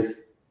serious?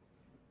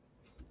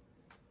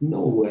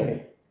 No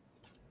way.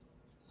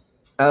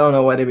 I don't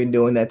know why they've been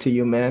doing that to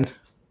you, man.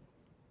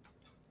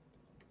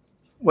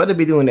 Why they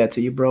be doing that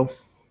to you, bro?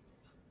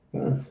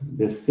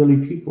 They're silly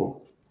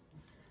people.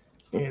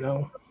 I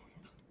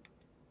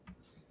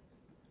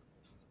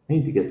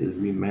need to get this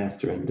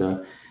remastering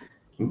done.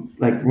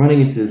 Like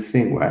running into this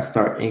thing where I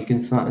start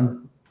inking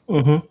something,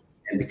 and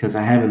because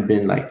I haven't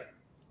been like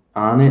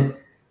on it,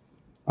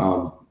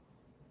 I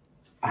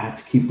have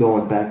to keep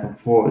going back and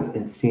forth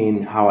and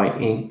seeing how I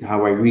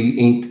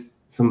re-inked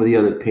some of the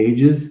other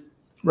pages.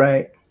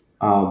 Right.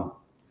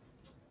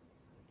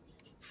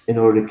 In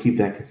order to keep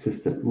that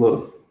consistent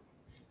look,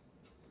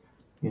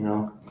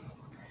 and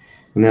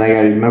then I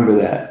gotta remember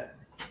that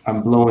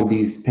I'm blowing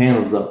these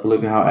panels up.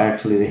 Look at how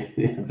actually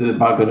they're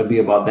about going to be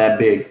about that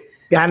big.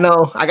 Yeah, I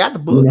know. I got the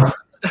book.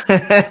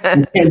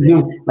 You can't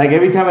zoom. Like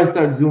every time I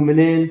start zooming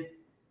in,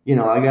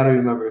 I got to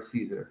remember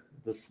Caesar.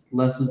 Just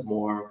less is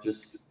more.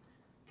 Just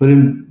put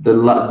in the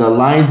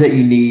lines that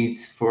you need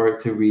for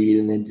it to read,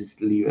 and then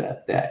just leave it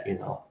at that.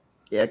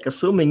 Yeah, because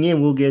zooming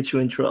in will get you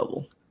in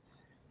trouble.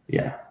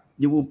 Yeah.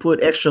 You will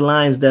put extra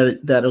lines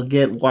that'll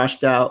get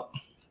washed out.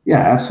 Yeah,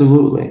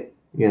 absolutely.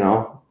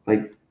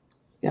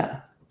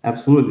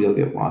 Absolutely, they'll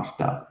get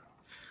washed out.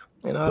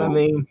 You know what I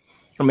mean?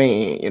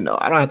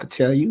 I don't have to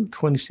tell you,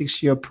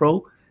 26-year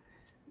pro.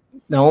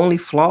 The only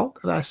flaw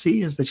that I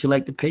see is that you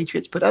like the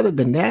Patriots. But other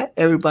than that,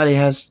 everybody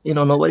has,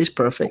 nobody's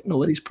perfect.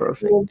 Nobody's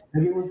perfect.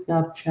 Everyone's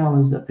got a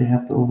challenge that they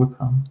have to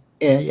overcome.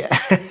 Yeah.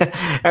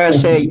 I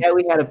say,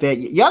 we had a bad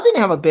year. Y'all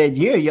didn't have a bad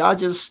year. Y'all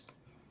just,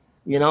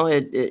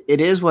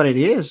 it is what it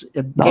is.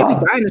 Every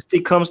dynasty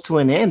comes to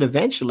an end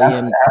eventually.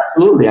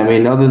 Absolutely. I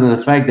mean, other than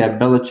the fact that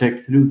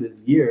Belichick threw this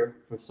year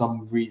for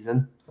some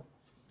reason.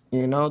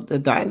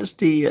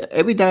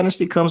 Every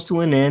dynasty comes to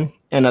an end,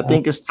 and I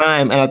think it's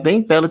time. And I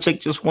think Belichick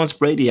just wants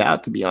Brady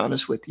out, to be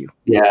honest with you.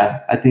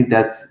 Yeah, I think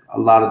that's a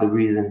lot of the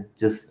reason,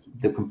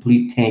 just the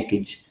complete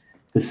tankage.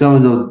 Because some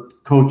of those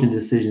coaching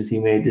decisions he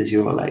made this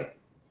year were like,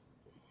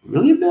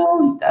 really,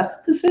 Bill?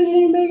 That's the decision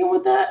you're making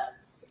with that?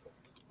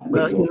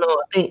 Well, I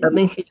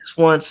think he just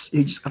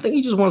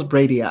wants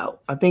Brady out.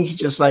 I think he's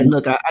just like,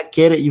 look, I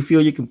get it. You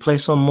feel you can play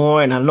some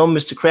more, and I know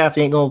Mr. Kraft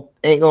ain't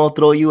gonna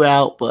throw you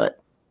out,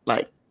 but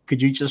like,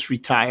 could you just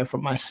retire for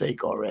my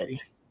sake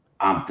already?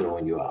 I'm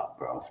throwing you out,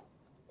 bro.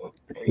 I'll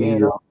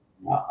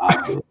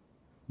do it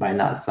by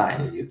not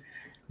signing you,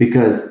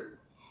 because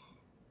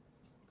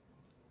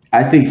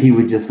I think he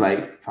would just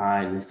like,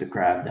 fine, Mr.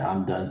 Kraft,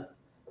 I'm done.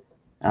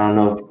 I don't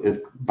know if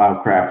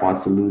Bob Kraft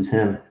wants to lose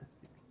him.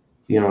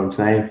 You know what I'm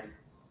saying?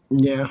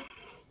 Yeah.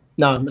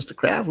 No, Mr.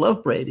 Kraft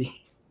loved Brady.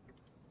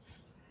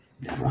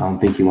 Yeah, I don't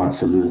think he wants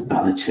to lose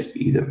Belichick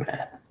either,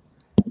 man.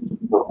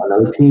 But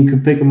another team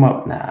could pick him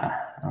up. Nah,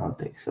 I don't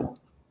think so.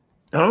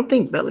 I don't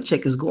think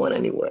Belichick is going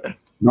anywhere.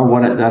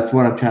 No, that's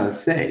what I'm trying to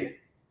say.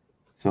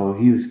 So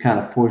he was kind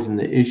of forcing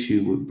the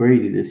issue with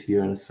Brady this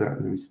year in a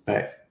certain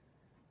respect.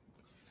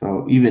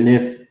 So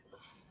even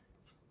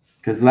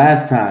because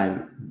last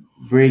time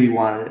Belichick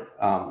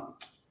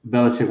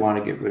wanted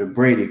to get rid of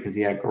Brady because he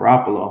had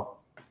Garoppolo.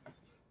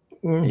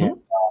 And,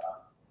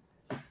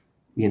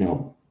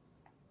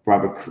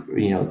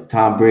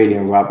 Tom Brady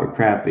and Robert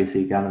Kraft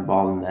basically got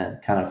involved in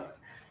that, kind of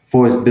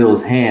forced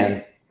Bill's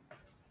hand.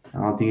 I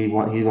don't think he's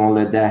going to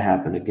let that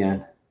happen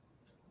again.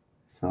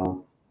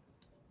 So.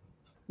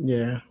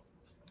 Yeah.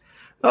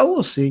 Oh,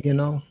 we'll see,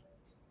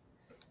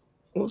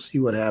 We'll see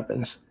what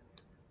happens.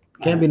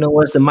 Can't be no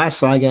worse than my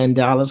saga in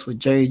Dallas with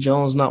Jerry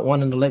Jones not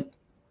wanting to let,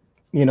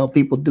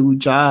 people do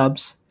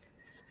jobs.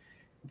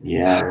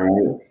 Yeah,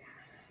 right.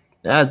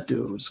 That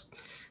dude's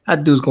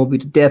gonna be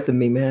the death of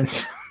me, man.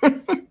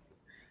 That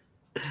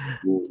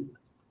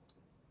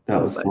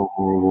was so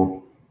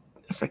horrible.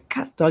 It's like,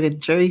 God dog it,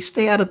 Jerry,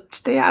 stay out of it.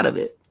 Stay out of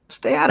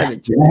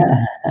it, Jerry.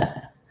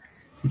 Yeah.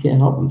 He can't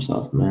help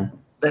himself, man.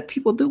 Let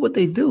people do what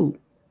they do.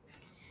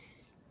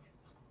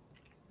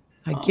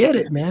 I get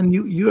it, man.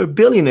 You're a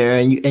billionaire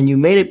and you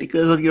made it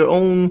because of your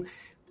own,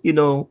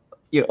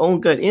 your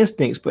own gut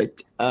instincts.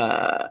 But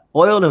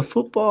oil and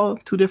football,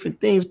 two different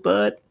things,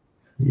 bud.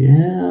 Yeah,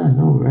 I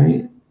know,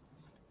 right?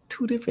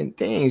 Two different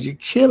things. You're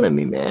killing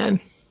me, man.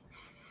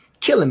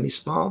 Killing me,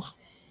 Smalls.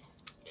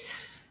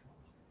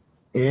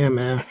 Yeah,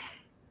 man.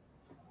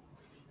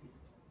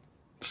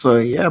 So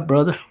yeah,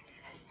 brother.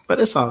 But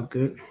it's all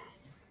good.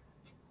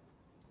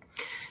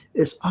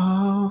 It's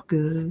all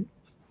good.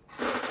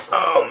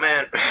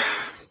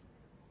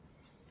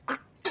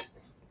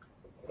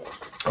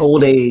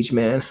 Old age,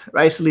 man.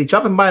 Ricey Lee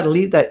dropping by to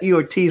leave that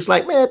Ortiz.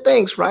 Like, man,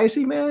 thanks,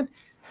 Ricey, man.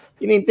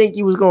 You didn't think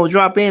you was gonna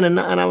drop in and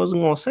I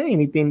wasn't gonna say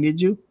anything, did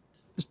you,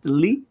 Mr.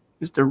 Lee,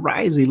 Mr.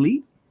 Ricey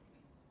Lee?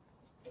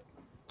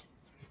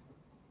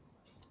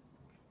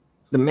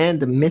 The man,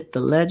 the myth, the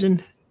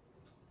legend.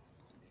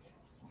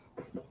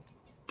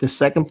 The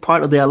second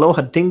part of the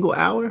Aloha Dingo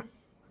Hour.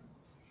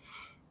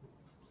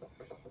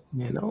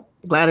 You know,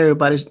 glad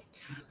everybody's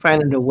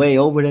finding their way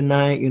over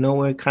tonight. You know,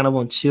 we're kind of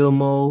on chill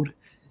mode.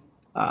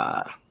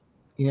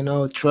 You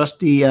know,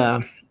 Trusty,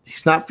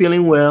 he's not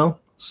feeling well,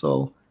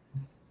 so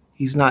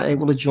he's not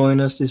able to join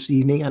us this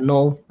evening. I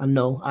know.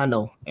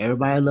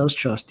 Everybody loves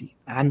Trusty.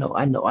 I know.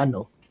 I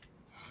know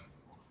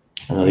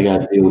they got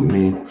to deal with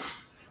me.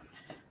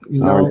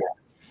 You know,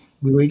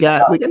 we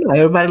got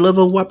everybody love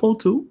a Wapo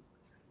too,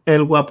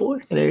 and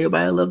Wapo, and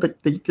everybody love the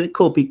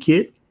Kopi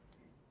kid.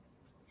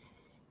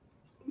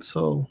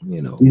 So,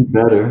 you know, he's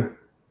better,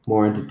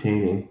 more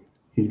entertaining.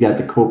 He's got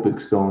the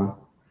Copics going.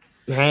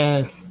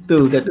 Man,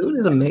 dude, that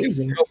dude is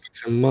amazing.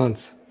 Copics in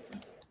months.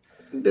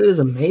 Dude is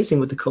amazing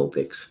with the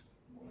Copics.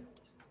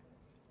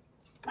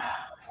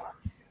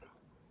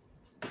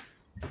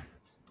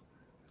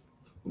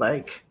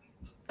 Like,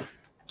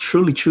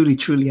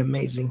 truly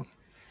amazing.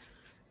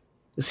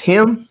 It's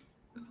him,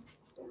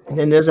 and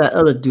then there's that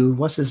other dude.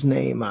 What's his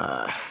name?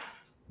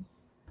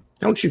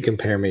 Don't you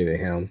compare me to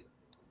him.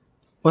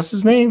 What's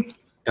his name?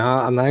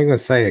 I'm not even gonna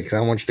say it because I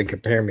want you to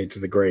compare me to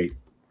the great.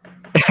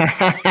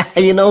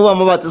 You know who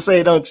I'm about to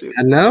say, don't you?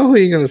 I know who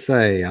you're gonna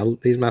say.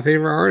 He's my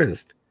favorite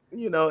artist.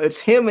 You know, it's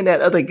him and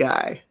that other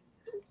guy.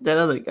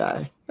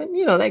 And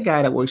you know, that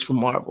guy that works for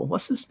Marvel.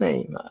 What's his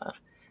name?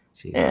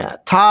 Yeah,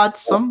 Todd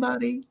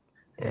somebody.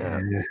 Yeah.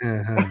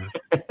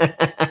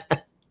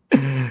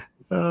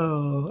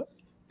 Oh.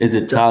 Is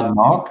it Todd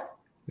Mock?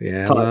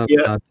 Yeah, Todd, I love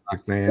yeah. Todd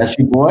Mock, man. That's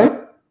your boy?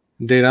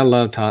 Dude, I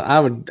love Todd.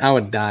 I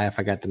would die if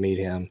I got to meet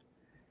him.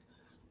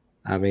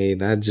 I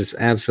mean, I just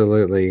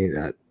absolutely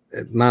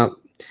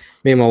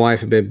me and my wife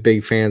have been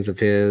big fans of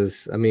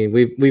his. I mean,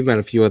 we've met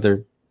a few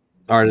other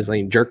artists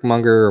like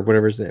Jerkmonger or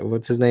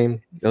what's his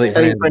name? Elliot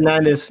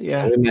Fernandez,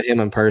 yeah. We met him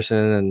in person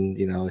and,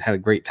 you know, had a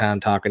great time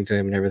talking to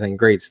him and everything.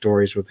 Great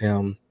stories with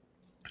him.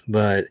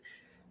 But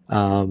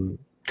Todd,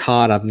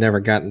 I've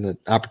never gotten the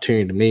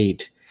opportunity to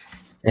meet.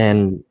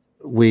 And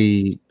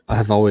I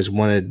have always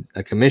wanted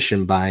a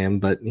commission by him,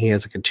 but he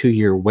has like a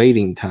 2-year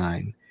waiting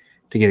time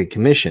to get a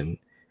commission,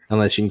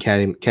 unless you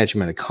can catch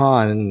him at a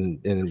con, and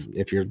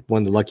if you're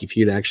one of the lucky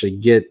few to actually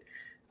get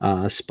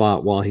a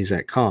spot while he's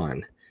at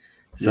con.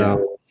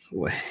 So,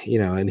 you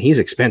know, and he's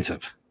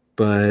expensive,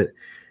 but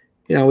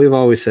you know, we've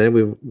always said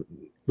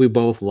we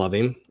both love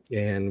him,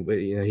 and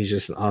you know, he's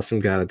just an awesome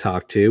guy to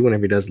talk to.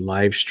 Whenever he does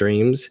live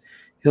streams,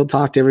 he'll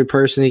talk to every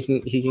person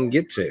he can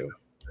get to.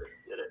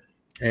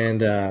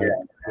 And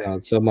you know,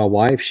 so my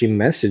wife, she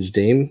messaged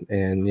him,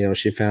 and you know,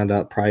 she found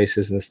out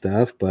prices and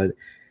stuff, but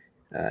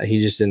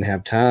he just didn't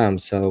have time.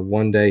 So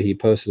one day he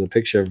posted a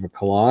picture of a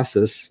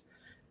Colossus,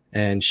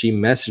 and she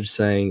messaged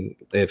saying,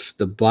 if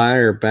the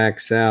buyer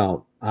backs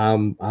out, I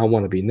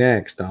want to be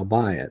next. I'll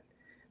buy it.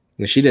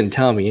 And she didn't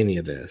tell me any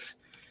of this.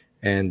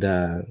 And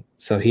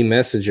so he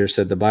messaged her,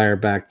 said the buyer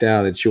backed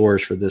out. It's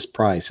yours for this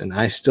price. And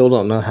I still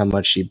don't know how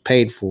much she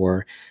paid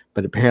for,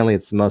 but apparently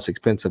it's the most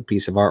expensive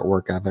piece of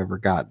artwork I've ever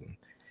gotten.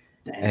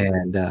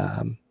 Dang.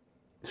 And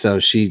so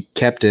she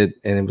kept it,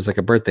 and it was like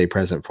a birthday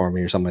present for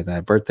me or something like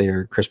that. Birthday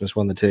or Christmas,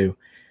 one of the two.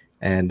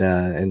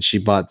 And she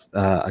bought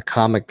a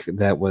comic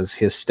that was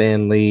his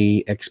Stan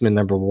Lee X-Men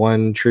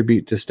 #1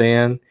 tribute to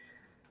Stan.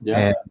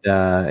 Yeah.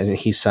 And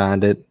he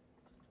signed it.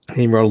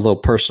 He wrote a little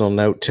personal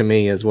note to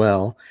me as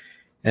well.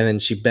 And then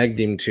she begged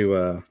him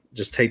to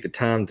just take the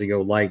time to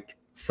go like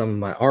some of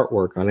my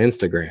artwork on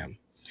Instagram.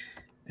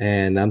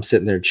 And I'm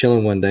sitting there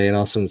chilling one day, and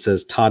all of a sudden it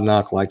says, Todd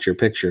Knock liked your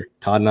picture.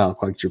 Todd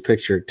Knock liked your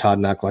picture. Todd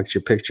Knock liked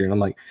your picture. And I'm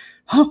like,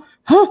 huh?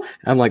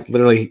 I'm like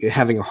literally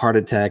having a heart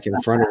attack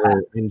in front of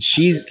her. And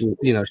she's,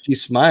 you know,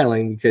 she's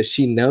smiling because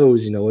she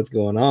knows, you know, what's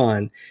going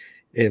on.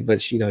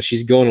 But, you know,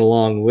 she's going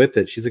along with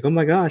it. She's like, oh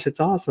my gosh, it's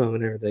awesome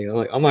and everything. I'm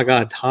like, oh my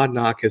God, Todd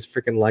Knock has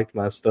freaking liked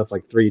my stuff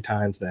like 3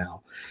 times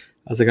now.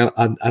 I was like,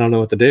 I don't know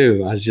what to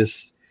do. I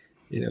just,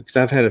 you know, because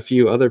I've had a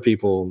few other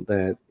people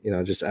that, you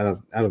know, just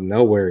out of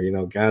nowhere, you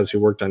know, guys who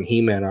worked on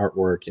He-Man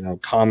artwork, you know,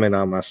 comment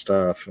on my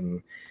stuff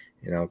and,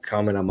 you know,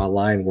 comment on my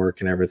line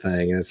work and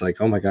everything. And it's like,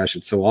 oh my gosh,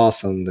 it's so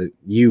awesome that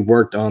you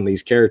worked on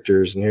these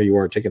characters and here you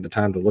are taking the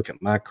time to look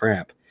at my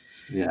crap.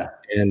 Yeah.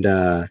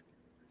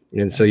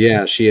 And so,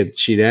 yeah,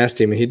 she'd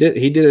asked him, and he did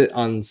it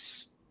on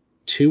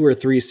 2 or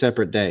 3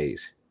 separate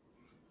days.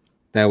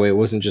 That way it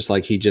wasn't just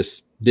like he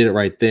just did it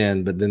right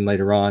then, but then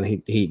later on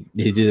he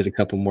did it a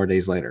couple more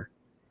days later.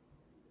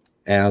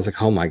 And I was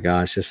like, oh my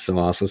gosh, this is so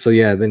awesome. So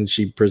yeah, then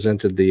she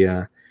presented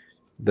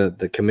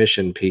the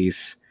commission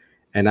piece,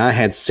 and I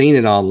had seen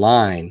it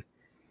online.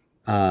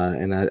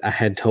 And I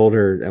had told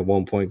her at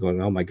one point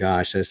going, oh my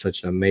gosh, that's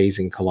such an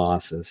amazing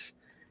Colossus.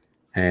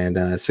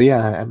 And so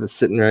yeah, I was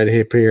sitting right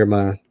here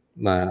at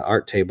my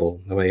art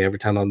table. The way every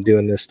time I'm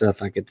doing this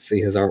stuff, I get to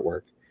see his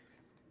artwork.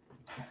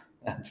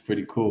 That's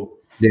pretty cool.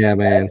 Yeah,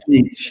 man.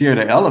 Actually shared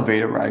an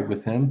elevator ride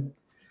with him.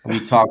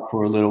 We talked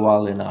for a little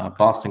while in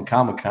Boston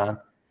Comic Con.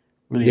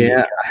 Really neat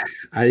Yeah,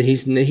 guy.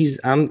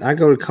 I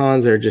go to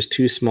cons that are just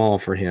too small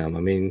for him. I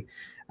mean,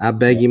 I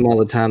beg him all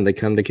the time to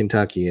come to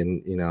Kentucky,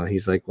 and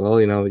he's like,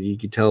 well, you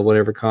could tell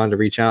whatever con to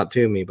reach out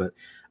to me, but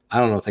I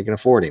don't know if they can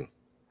afford him.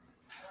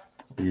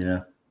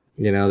 Yeah.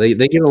 They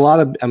get a lot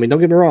of. I mean,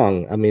 don't get me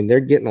wrong. I mean, they're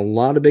getting a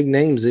lot of big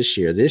names this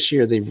year. This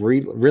year, they've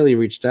really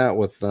reached out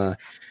with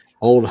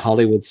old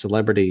Hollywood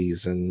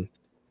celebrities, and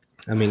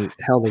I mean,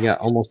 hell, they got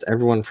almost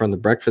everyone from the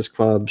Breakfast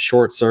Club,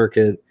 Short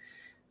Circuit.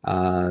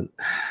 Of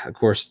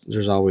course,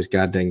 there's always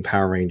goddamn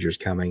Power Rangers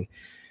coming.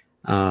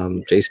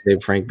 Jason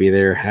Dave Frank be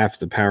there. Half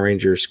the Power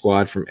Ranger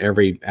squad from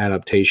every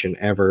adaptation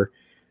ever.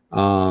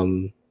 A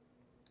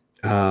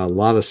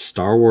lot of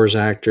Star Wars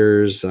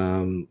actors.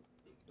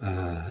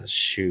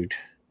 Shoot,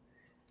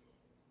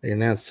 they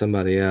announced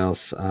somebody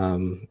else.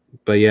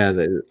 But yeah,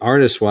 the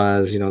artist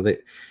wise, he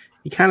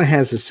kind of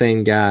has the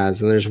same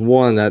guys, and there's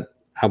one that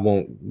I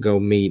won't go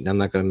meet, and I'm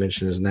not going to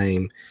mention his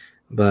name.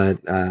 But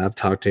I've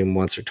talked to him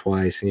once or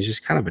twice, and he's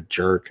just kind of a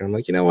jerk. And I'm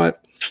like, you know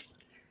what?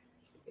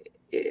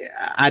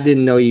 I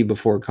didn't know you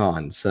before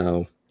con,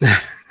 so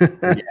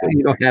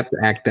you don't have to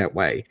act that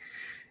way.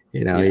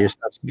 Your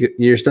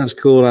stuff's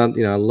cool. I'd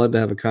love to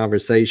have a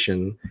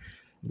conversation,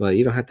 but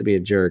you don't have to be a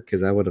jerk,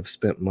 because I would have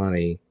spent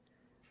money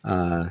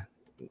at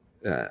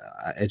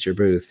your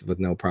booth with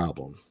no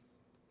problem.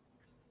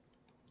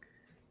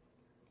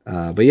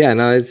 But yeah,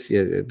 no, it's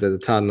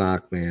the Todd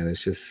Knock, man.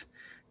 It's just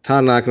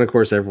Todd Knock, and of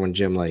course everyone,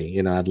 Jim Lee.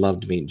 I'd love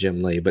to meet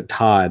Jim Lee, but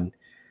Todd,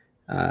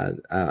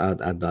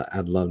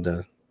 I'd love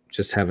to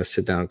just have a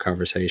sit down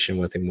conversation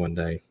with him one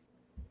day.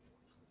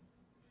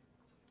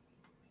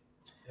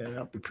 Yeah,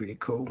 that'd be pretty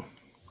cool.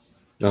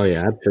 Oh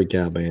yeah, I'd freak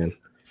out, man.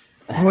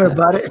 Don't worry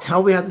about it.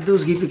 All we have to do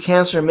is give you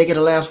cancer and make it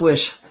a last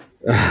wish.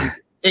 There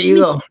you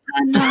go.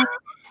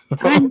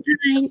 I'm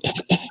dying.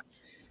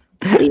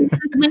 Please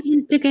look at my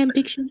Instagram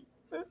picture.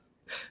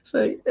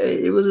 Say,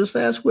 hey, it was his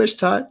last wish,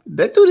 Todd.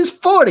 That dude is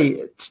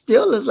 40.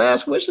 Still, his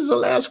last wish is a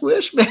last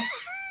wish, man.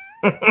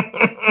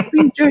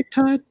 Be a jerk,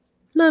 Todd.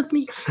 Love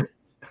me.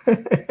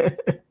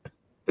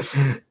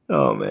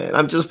 Oh, man.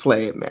 I'm just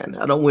playing, man.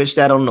 I don't wish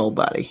that on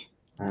nobody.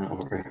 I know,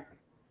 right?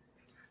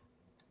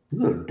 It's a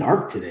little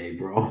dark today,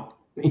 bro.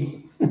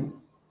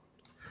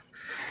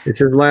 It's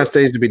his last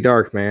days to be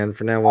dark, man.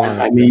 From now on.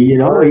 I mean,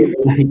 they're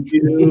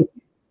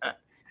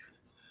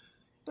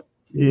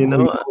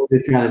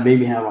trying to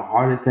maybe have a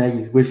heart attack.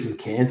 He's wishing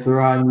cancer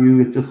on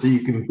you just so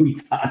you can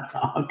meet Todd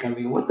Knock. I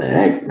mean, what the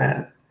heck,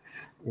 man?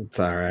 It's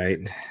all right.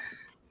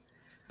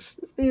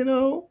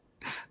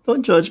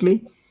 Don't judge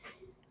me.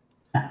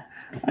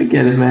 I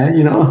get it, man.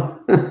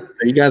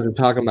 You guys were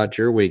talking about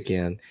your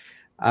weekend.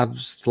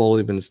 I've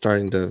slowly been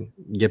starting to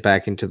get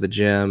back into the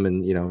gym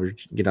and,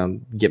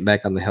 get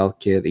back on the health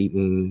kit,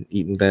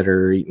 eating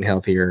better, eating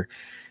healthier.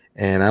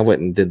 And I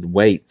went and did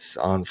weights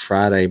on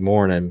Friday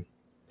morning,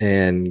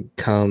 and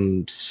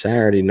come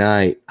Saturday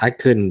night, I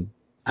couldn't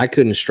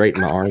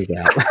straighten my arms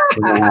out.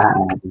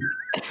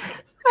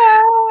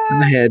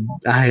 I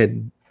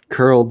had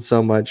curled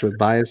so much with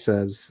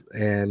biceps,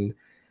 and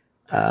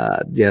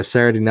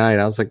Saturday night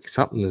I was like,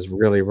 something is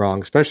really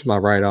wrong, especially my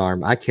right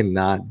arm. I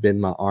cannot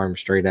bend my arm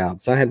straight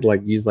out, so I had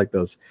to use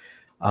those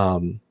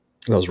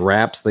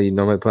wraps that you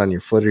normally put on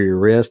your foot or your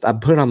wrist. I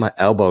put it on my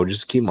elbow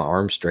just to keep my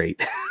arm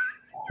straight.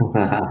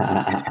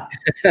 I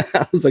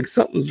was like,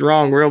 something's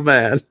wrong real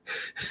bad.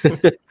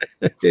 It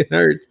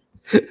hurts.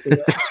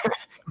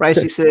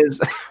 Ricey says,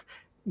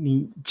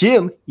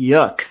 Jim,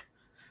 yuck.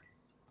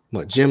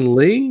 What, Jim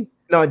Lee?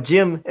 No,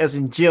 Jim as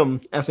in gym,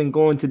 as in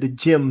going to the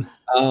gym.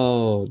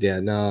 Oh, yeah,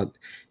 no.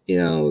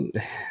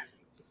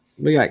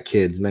 We got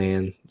kids,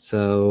 man.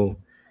 So,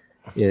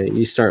 yeah,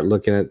 you start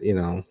looking at,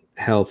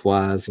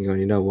 health-wise and going,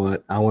 you know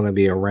what? I want to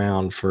be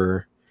around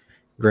for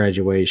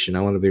graduation.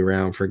 I want to be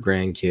around for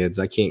grandkids.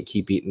 I can't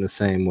keep eating the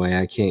same way.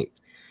 I can't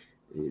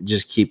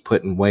just keep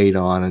putting weight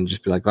on and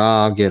just be like, oh,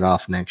 I'll get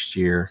off next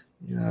year.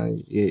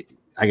 I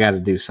got to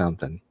do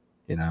something.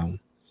 I'm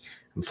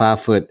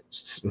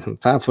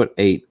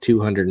 5'8",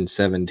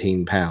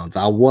 217 pounds.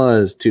 I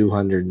was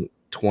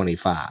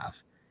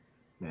 225.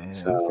 Man,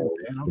 so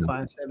I'm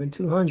 5'7",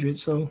 200.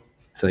 So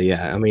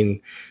yeah, I mean,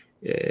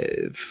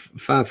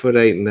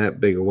 5'8" and that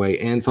big a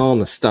weight, and it's all in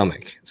the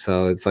stomach.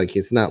 So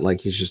it's not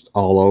like he's just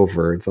all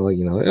over. It's like,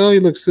 oh, he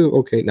looks so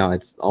okay. No,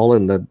 it's all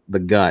in the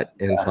gut,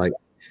 and it's like,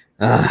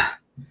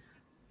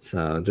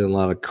 So doing a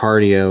lot of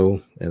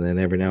cardio, and then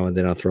every now and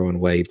then I'll throw in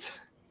weights.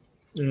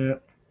 Yeah.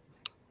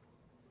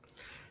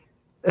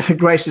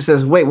 Gracie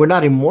says, wait, we're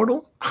not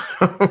immortal?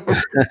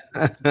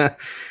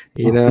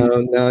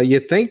 No, you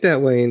think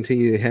that way until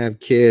you have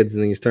kids,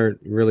 and then you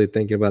start really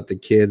thinking about the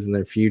kids and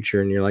their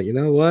future, and you're like, you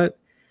know what?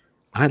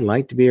 I'd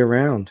like to be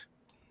around.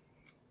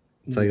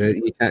 It's like,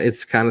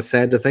 it's kind of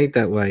sad to think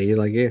that way. You're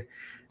like, yeah,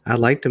 I'd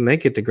like to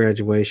make it to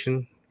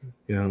graduation.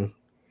 I'd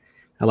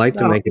like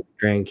to make it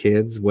to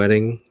grandkids,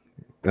 wedding,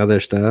 other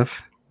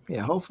stuff.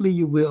 Yeah, hopefully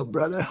you will,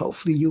 brother.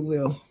 Hopefully you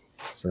will.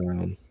 So,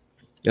 and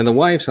the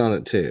wife's on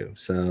it too.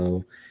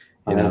 So,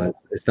 You know,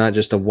 it's not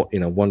just a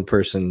one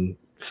person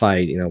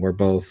fight. You know, we're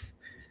both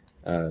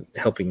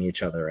helping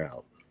each other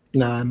out.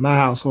 Nah, in my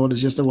household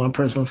is just a one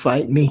person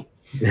fight. Me.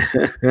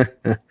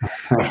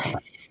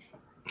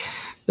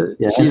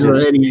 Yeah, she's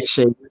already in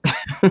shape.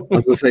 I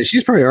was gonna say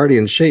she's probably already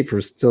in shape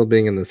for still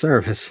being in the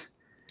service.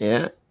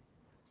 Yeah,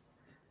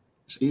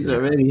 she's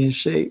already in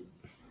shape.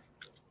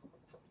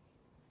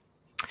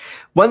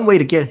 One way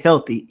to get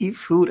healthy: eat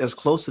food as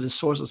close to the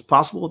source as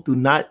possible. Do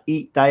not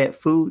eat diet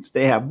foods;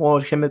 they have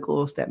more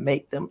chemicals that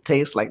make them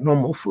taste like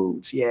normal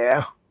foods.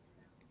 Yeah.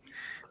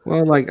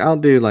 Well, like I'll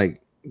do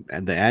like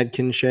the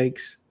Adkin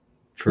shakes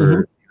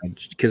for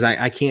because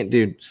I can't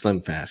do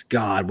Slim Fast.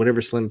 God,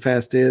 whatever Slim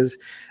Fast is,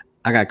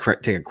 I got to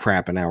take a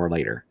crap an hour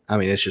later. I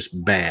mean, it's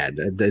just bad.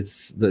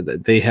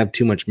 They have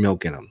too much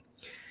milk in them,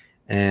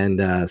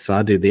 and so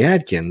I do the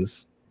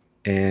Atkins,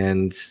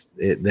 and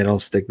that'll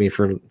stick me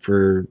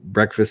for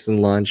breakfast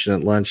and lunch.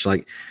 And at lunch,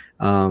 like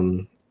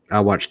I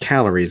watch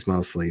calories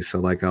mostly, so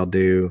like I'll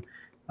do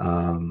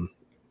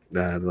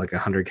like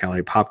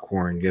 100-calorie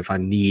popcorn. If I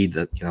need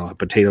a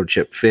potato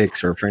chip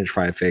fix or a French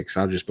fry fix,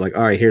 I'll just be like,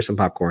 all right, here's some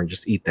popcorn,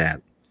 just eat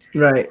that.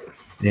 Right.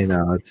 And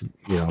it's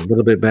a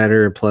little bit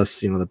better.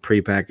 Plus, the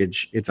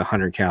prepackaged, it's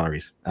 100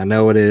 calories. I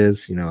know it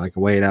is. I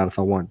can weigh it out if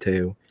I want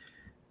to.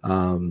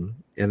 And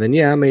then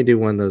I may do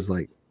one of those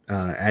like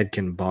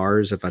Adkin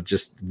bars if I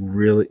just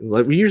really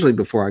like. Usually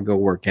before I go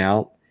work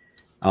out,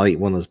 I'll eat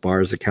one of those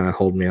bars that kind of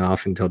hold me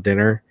off until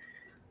dinner.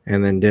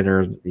 And then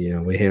dinner,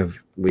 we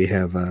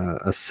have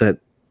a set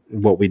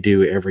what we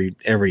do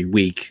every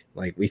week.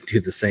 Like we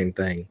do the same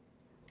thing.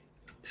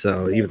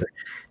 So either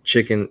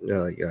chicken,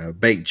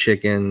 baked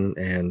chicken,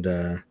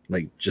 and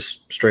like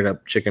just straight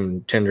up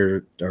chicken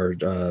tender or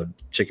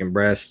chicken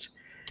breast,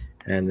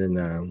 and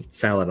then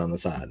salad on the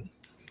side.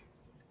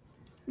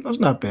 That's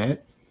not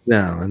bad.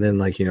 No, and then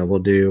we'll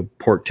do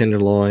pork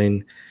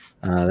tenderloin.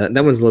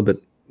 That one's a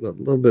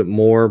little bit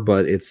more,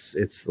 but it's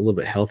a little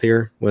bit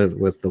healthier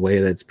with the way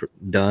that's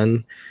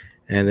done.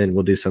 And then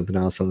we'll do something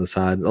else on the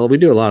side. Well, we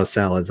do a lot of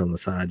salads on the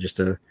side just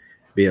to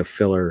be a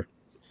filler.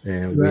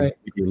 And we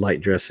do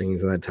light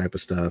dressings and that type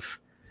of stuff.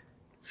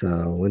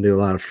 So we do a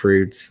lot of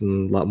fruits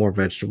and a lot more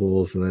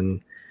vegetables.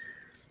 And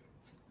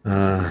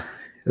then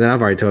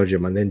I've already told you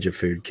my ninja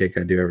food kick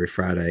I do every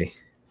Friday.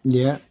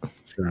 Yeah.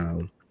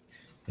 So,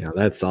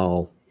 that's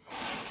all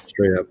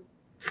straight up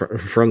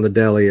from the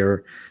deli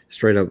or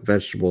straight up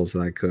vegetables that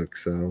I cook.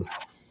 So,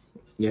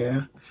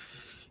 yeah.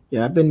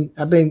 Yeah,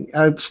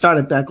 I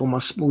started back on my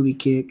smoothie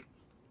kick.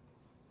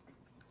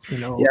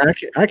 Yeah,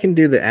 I can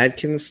do the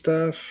Atkins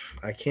stuff.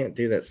 I can't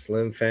do that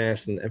Slim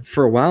Fast. And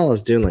for a while, I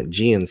was doing like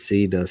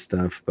GNC does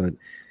stuff, but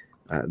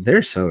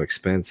they're so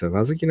expensive. I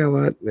was like, you know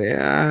what?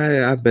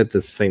 Yeah, I bet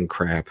this same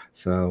crap.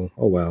 So,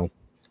 oh well.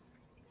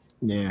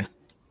 Yeah.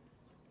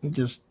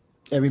 Just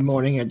every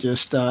morning, I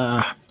just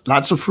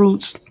lots of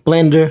fruits,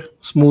 blender,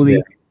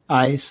 smoothie,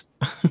 ice.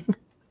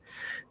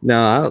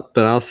 No,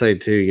 but I'll say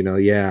too,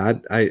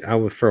 I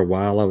was for a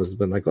while I was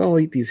been like, oh, I'll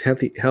eat these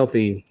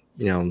healthy,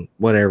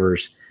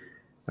 whatever's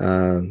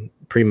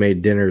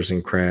pre-made dinners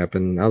and crap,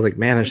 and I was like,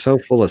 man, they're so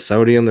full of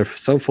sodium, they're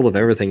so full of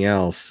everything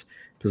else,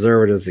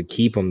 preservatives to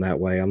keep them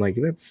that way. I'm like,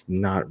 that's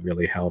not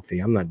really healthy.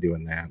 I'm not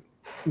doing that.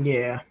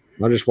 Yeah,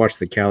 I'll just watch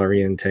the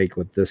calorie intake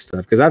with this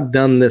stuff because I've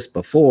done this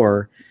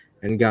before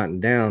and gotten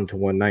down to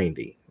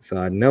 190, so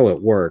I know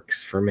it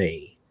works for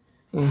me.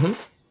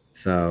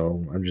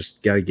 So I've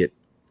just got to get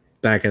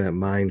back in that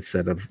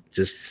mindset of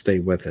just stay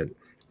with it.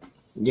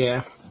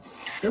 Yeah.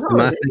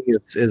 My thing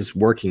is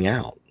working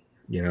out.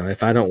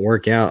 If I don't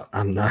work out,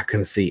 I'm not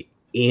going to see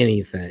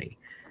anything.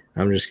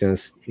 I'm just going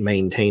to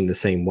maintain the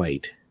same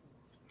weight.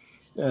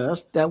 Yeah,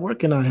 that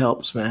working out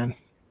helps, man.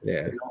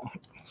 Yeah.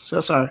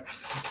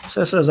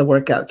 Cesar's a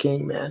workout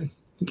king, man.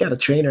 He got a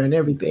trainer and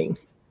everything.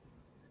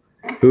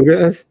 Who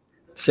does?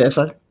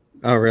 Cesar.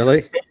 Oh,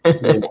 really?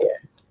 Yeah.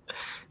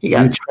 He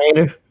got a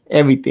trainer.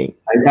 Everything.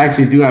 I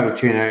actually do have a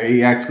trainer.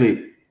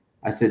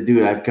 I said,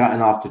 dude, I've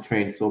gotten off the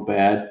train so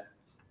bad,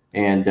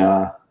 and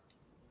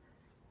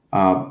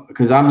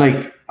because I'm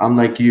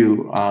like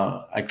you,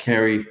 I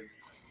carry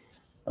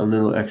a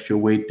little extra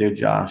weight there,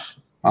 Josh.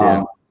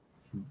 But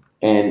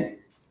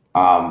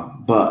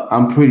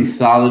I'm pretty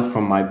solid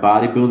from my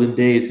bodybuilding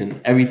days, and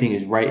everything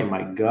is right in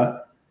my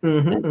gut.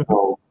 And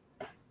so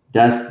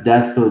that's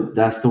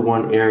the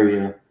one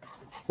area.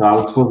 So I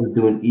was supposed to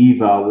do an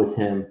eval with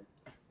him.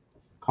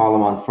 Call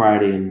him on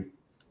Friday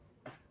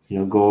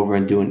and go over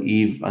and do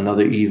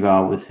another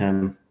eval with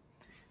him,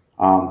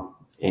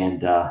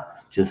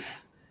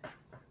 just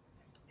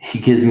he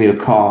gives me a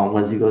call and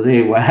once he goes,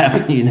 hey, what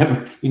happened? You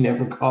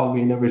never called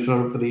me, you never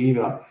showed up for the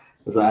eval. I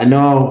was like, I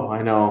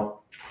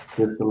know,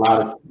 just a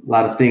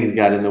lot of things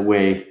got in the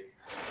way.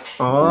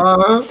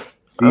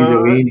 We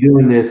ain't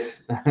doing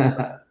this.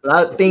 A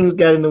lot of things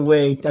got in the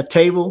way. A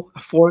table, a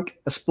fork,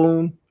 a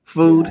spoon,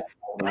 food.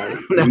 Yeah,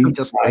 right.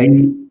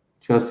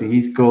 Trust me,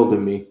 he scolded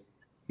me.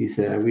 He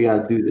said, we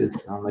gotta do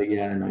this. I'm like,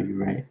 yeah, I know,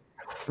 you're right.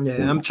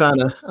 Yeah, I'm trying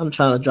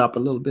to drop a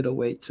little bit of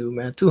weight too,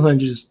 man.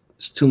 200 is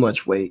too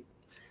much weight.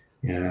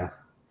 Yeah.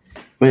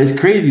 But it's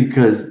crazy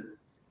because,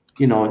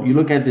 you know, you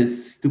look at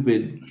this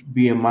stupid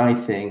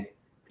BMI thing,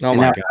 Oh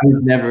and my I god.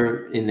 was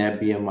never in that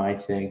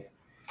BMI thing.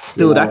 You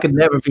Dude, know? I could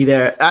never be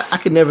there. I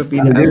could never be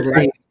I mean, there. they're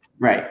saying,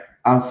 right.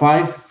 I'm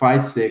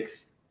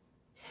 5'6",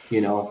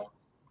 you know,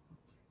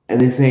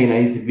 and they're saying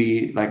I need to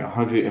be like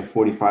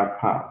 145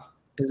 pounds.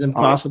 It's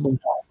impossible.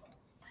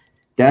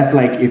 That's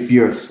like if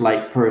you're a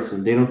slight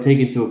person. They don't take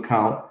into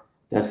account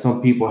that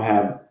some people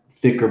have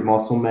thicker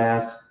muscle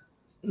mass,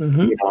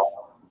 Mm-hmm. you know.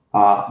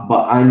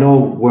 But I know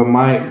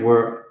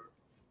where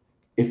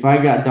if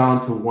I got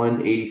down to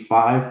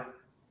 185,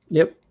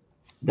 Yep.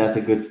 that's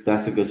a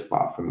good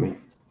spot for me.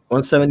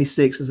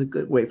 176 is a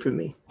good weight for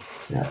me.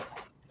 Yeah.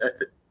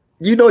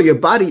 You know, your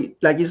body,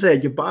 like you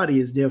said, your body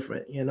is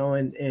different, you know,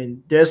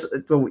 and there's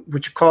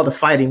what you call the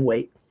fighting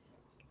weight,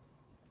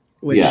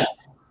 which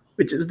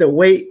is the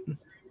weight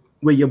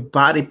where your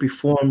body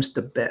performs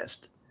the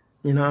best.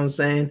 You know what I'm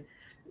saying?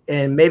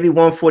 And maybe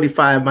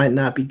 145 might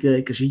not be good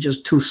because you're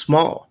just too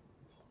small,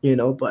 you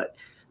know. But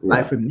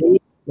like for me,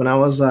 when I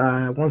was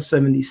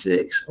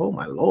 176, oh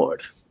my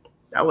Lord,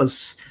 that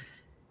was,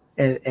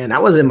 and I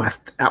was in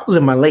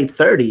my late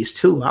 30s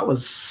too. I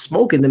was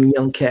smoking them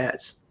young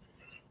cats.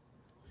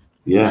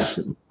 Yeah.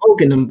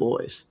 Smoking them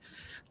boys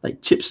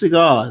like chip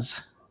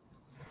cigars.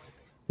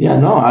 Yeah,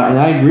 no,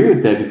 I agree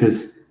with that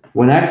because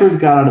when I first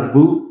got out of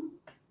boot,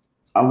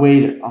 I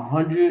weighed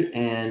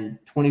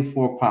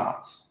 124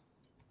 pounds,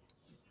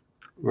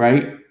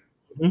 right?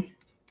 Mm-hmm.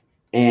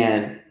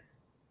 And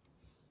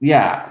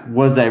yeah,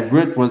 was I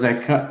ripped? Was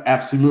I cut?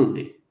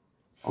 Absolutely.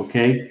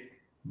 Okay.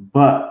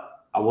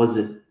 But I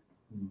wasn't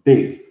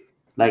big.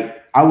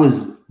 Like I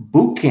was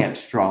boot camp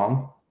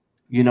strong,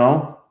 you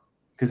know,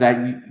 because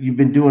you've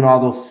been doing all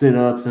those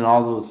sit-ups and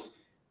all those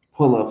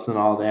pull-ups and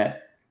all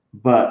that.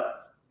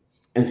 But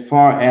as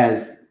far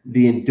as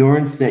the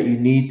endurance that you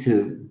need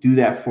to do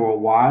that for a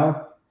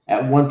while,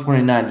 at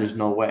 129, there's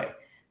no way.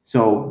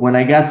 So when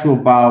I got to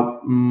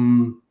about,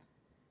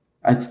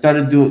 I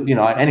started doing, you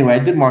know, anyway, I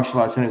did martial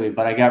arts anyway,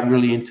 but I got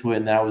really into it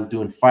and then I was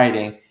doing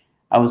fighting.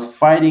 I was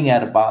fighting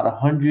at about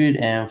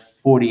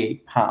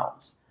 148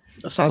 pounds.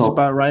 That sounds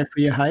about right for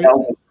your height. That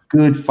was a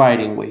good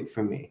fighting weight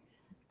for me.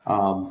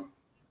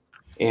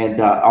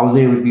 And I was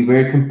able to be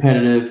very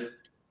competitive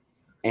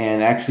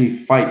and actually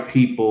fight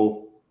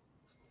people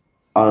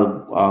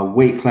a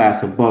weight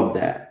class above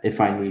that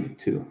if I needed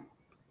to.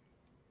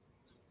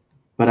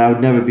 But I would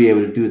never be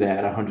able to do that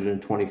at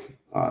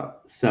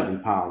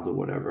 127 pounds or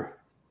whatever.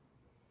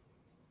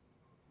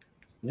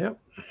 Yep.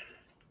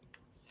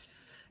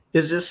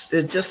 It's just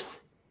there's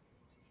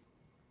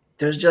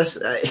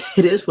just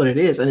it is what it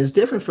is, and it's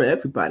different for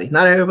everybody.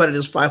 Not everybody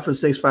that's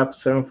 5'6",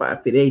 5'7",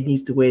 5'8"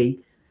 needs to weigh,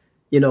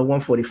 you know,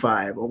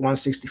 145 or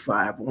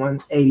 165 or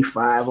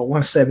 185 or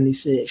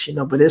 176, you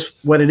know, but it's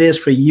what it is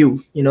for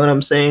you. You know what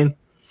I'm saying?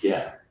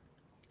 Yeah.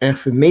 And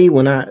for me,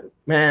 when I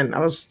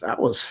was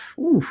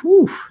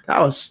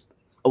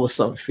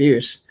something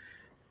fierce.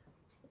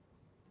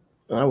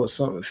 I was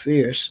something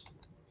fierce.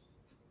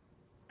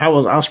 I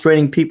was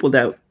outsprinting people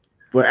that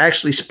were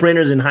actually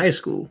sprinters in high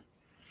school.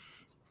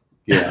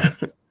 Yeah.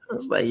 I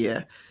was like,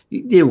 yeah,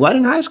 you did what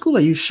in high school?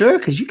 Are you sure?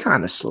 Because you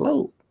kind of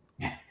slow.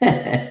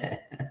 Yeah.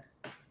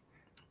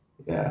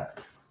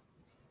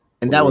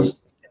 And that was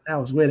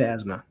with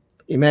asthma.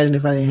 Imagine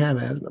if I didn't have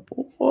asthma.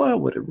 Boy, I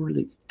would have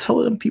really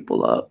tore them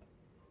people up.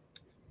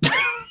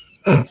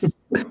 I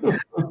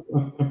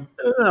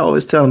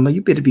always tell them,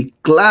 you better be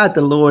glad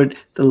the Lord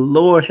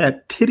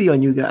had pity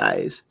on you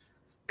guys.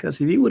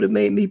 Because if he would have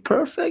made me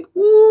perfect,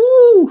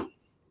 woo,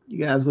 you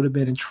guys would have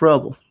been in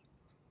trouble.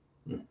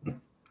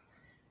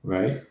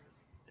 Right.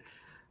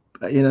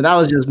 But, you know, that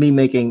was just me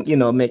making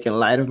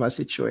light of my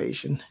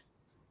situation.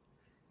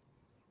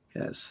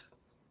 Because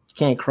you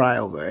can't cry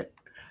over it.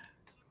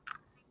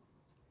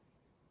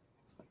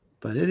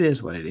 But it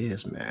is what it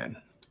is, man.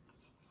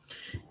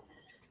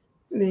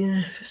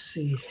 Yeah, let's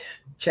see.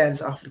 Chat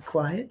is awfully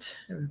quiet.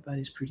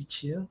 Everybody's pretty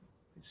chill.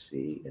 Let's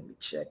see. Let me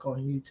check on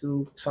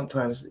YouTube.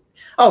 Sometimes.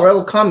 Oh,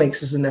 Rebel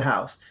Comics is in the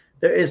house.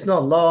 There is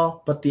no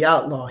law but the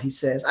outlaw, he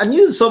says. I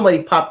knew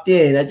somebody popped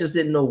in. I just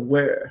didn't know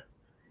where.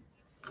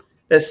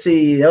 Let's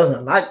see. There was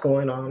a lot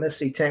going on. Let's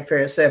see. Tank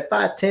Ferris said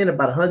 5'10",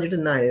 about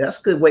 190. That's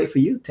a good weight for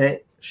you,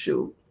 Tank.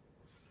 Shoot.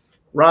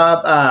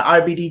 Rob,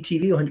 RBD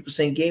TV,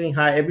 100% gaming.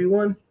 Hi,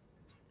 everyone.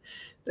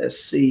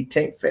 Let's see.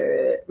 Tank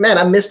Ferret. Man,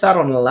 I missed out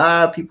on a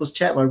lot of people's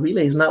chat. My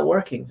relay is not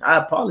working. I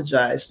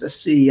apologize. Let's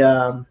see.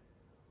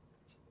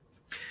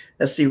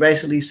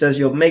 Rice Lee says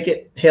you'll make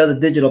it. Hail the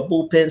digital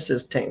bullpen,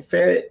 says Tank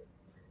Ferret.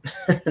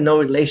 No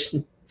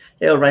relation.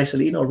 Hail Rice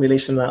Lee, no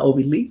relation to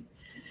Obi Lee.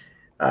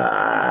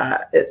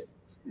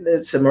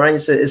 It's Marine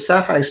said it's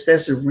not how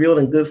expensive real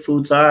and good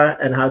foods are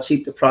and how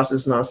cheap the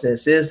processed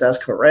nonsense is. That's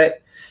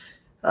correct.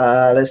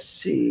 Let's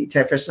see.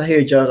 Tank Ferret says,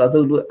 here, Jones. I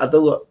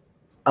do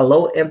a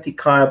low empty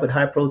carb but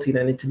high protein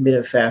and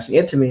intermittent fasting.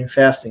 Intermittent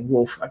fasting,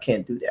 wolf, I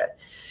can't do that.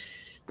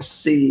 Let's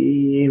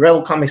see.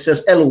 Rebel Comics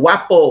says El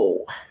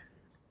Guapo.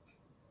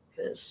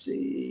 Let's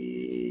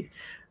see.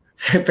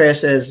 Fair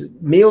says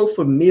meal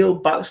for meal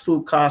box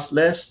food costs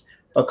less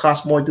but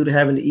costs more due to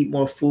having to eat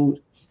more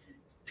food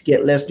to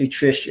get less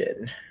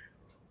nutrition.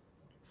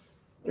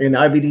 And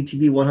RBD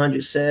TV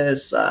 100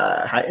 says,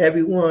 hi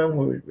everyone,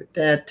 we're with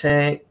that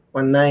tank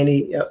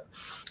 190. Yep.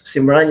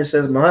 Simranya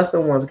says, my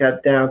husband once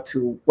got down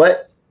to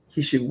what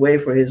he should weigh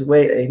for his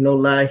weight. Ain't no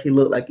lie, he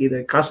looked like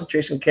either a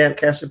concentration camp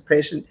cancer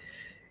patient.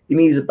 He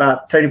needs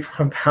about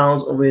 34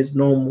 pounds over his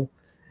normal.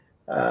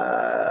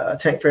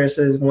 Tank Fair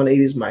says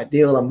 180 is my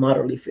ideal. I'm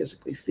moderately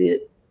physically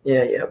fit.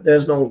 Yeah.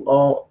 There's no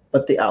law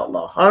but the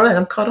outlaw. All right,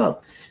 I'm caught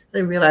up. I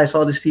didn't realize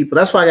all these people.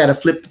 That's why I got to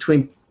flip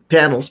between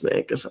panels, man,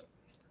 because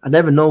I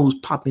never know who's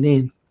popping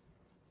in.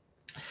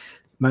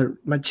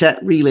 My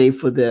chat relay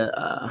for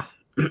the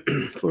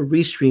for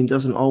Restream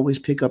doesn't always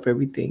pick up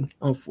everything,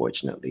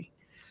 unfortunately.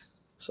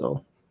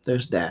 So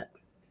there's that.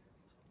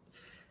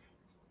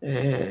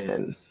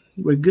 And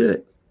we're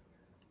good.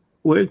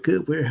 We're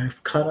good. We're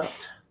caught up.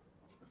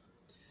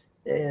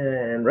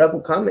 And Rebel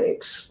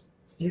Comics,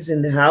 he's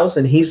in the house,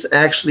 and he's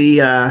actually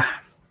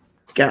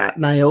got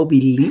Niobe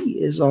Lee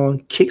is on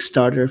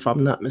Kickstarter, if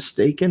I'm not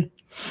mistaken.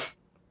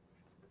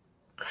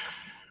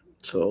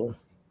 So,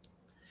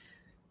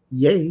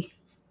 yay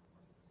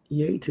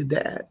to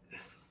that.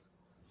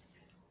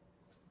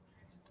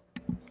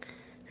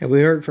 Have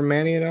we heard from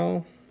Manny at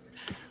all?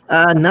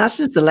 Not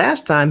since the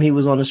last time he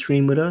was on the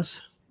stream with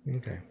us.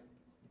 Okay.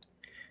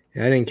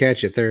 Yeah, I didn't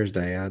catch it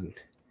Thursday. I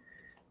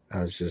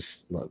was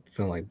just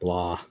feeling like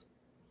blah.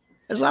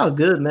 It's all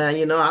good, man.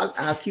 You know,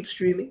 I'll keep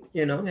streaming,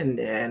 you know,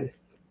 and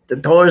the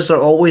doors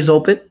are always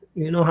open.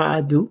 You know how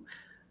I do.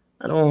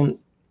 I don't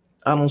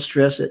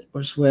stress it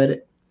or sweat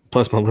it.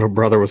 Plus, my little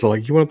brother was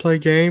like, "You want to play a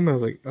game?" I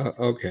was like,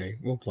 "Okay,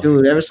 we'll play."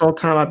 Dude, every single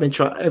time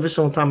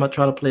I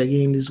try to play a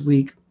game this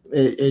week,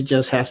 it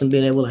just hasn't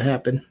been able to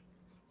happen.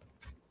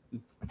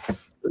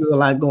 There's a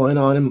lot going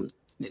on,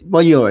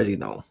 well, you already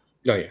know.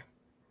 Oh yeah,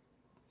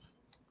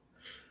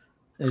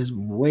 there's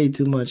way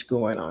too much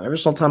going on. Every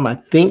single time I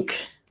think,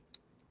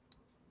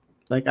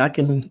 like I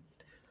can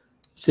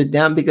sit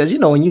down, because you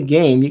know when you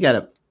game, you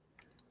gotta.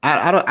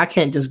 I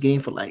can't just game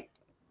for like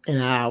an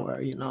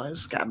hour. You know,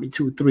 it's got to be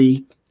 2,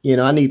 3. You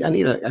know, I need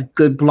a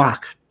good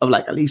block of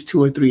like at least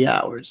 2 or 3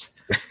 hours.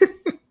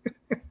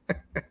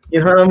 You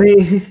know what I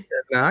mean?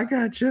 No, I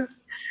got you.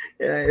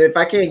 If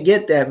I can't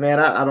get that, man,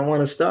 I don't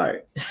want to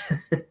start.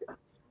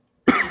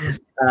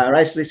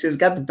 Ricely says,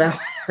 got the balance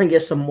and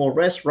get some more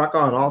rest. Rock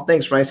on. All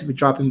thanks, Rice, for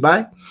dropping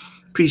by.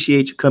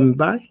 Appreciate you coming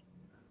by.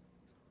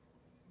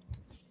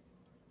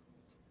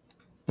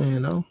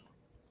 You know.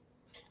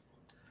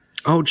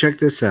 Oh, check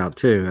this out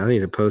too. I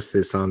need to post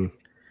this on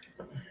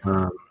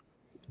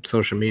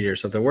social media or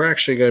something. We're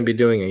actually going to be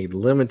doing a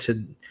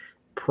limited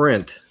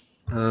print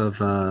of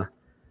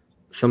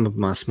some of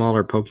my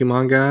smaller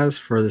Pokemon guys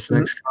for this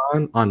next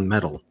con on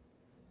metal.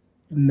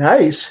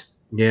 Nice.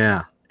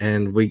 Yeah,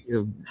 and one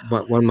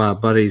of my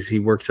buddies, he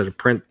works at a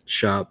print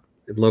shop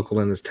local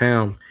in this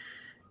town,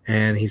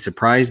 and he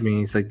surprised me.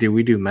 He's like, "Dude,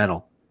 we do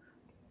metal,"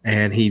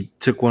 and he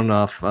took one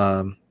off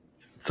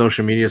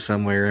social media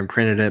somewhere and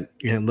printed it,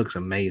 and it looks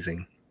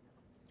amazing.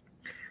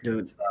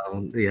 Dude,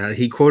 so yeah,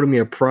 he quoted me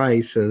a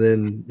price, and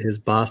then his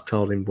boss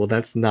told him, "Well,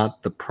 that's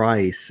not the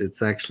price.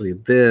 It's actually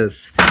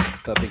this,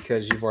 but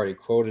because you've already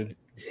quoted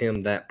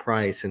him that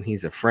price, and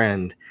he's a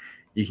friend,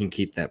 you can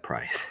keep that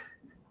price."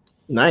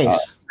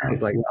 Nice. I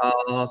was like,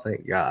 "Oh,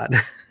 thank God."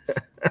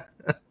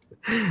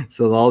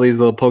 So all these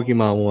little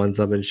Pokemon ones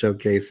I've been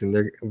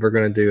showcasing, we're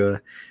going to do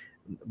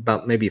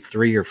about maybe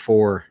 3 or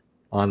 4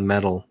 on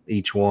metal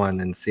each one,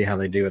 and see how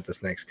they do at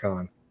this next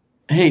con.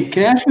 Hey,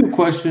 can I ask you a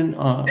question?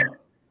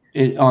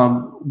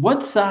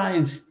 What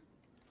size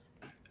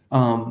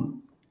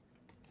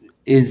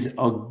is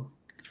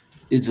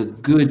a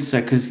good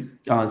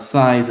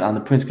size on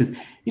the prints? Because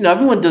you know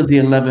everyone does the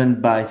 11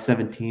 by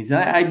 17s.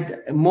 I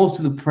most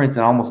of the prints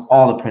and almost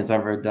all the prints I've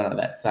ever done are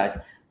that size.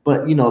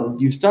 But you know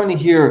you're starting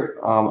to hear,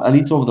 at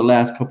least over the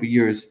last couple of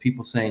years,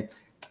 people saying,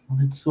 "Oh,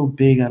 it's so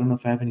big. I don't know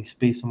if I have any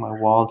space on my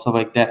wall," and stuff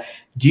like that.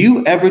 Do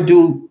you ever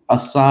do a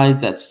size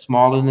that's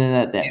smaller than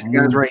that? These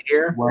guys right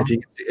here, well,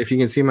 if you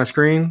can see my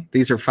screen,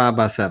 these are 5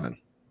 by 7.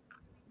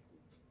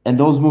 And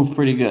those move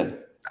pretty good.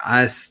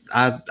 I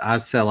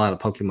sell out of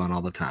Pokemon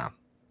all the time.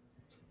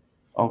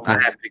 Okay. I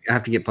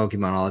have to get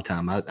Pokemon all the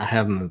time. I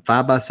have them in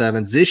 5 by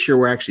 7s. This year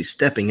we're actually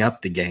stepping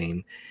up the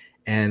game,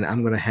 and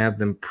I'm going to have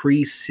them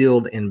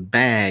pre-sealed in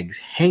bags,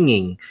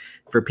 hanging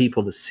for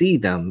people to see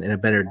them in a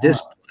better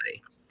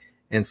display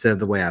instead of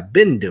the way I've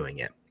been doing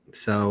it.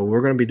 So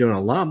we're going to be doing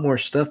a lot more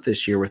stuff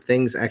this year with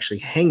things actually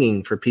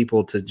hanging for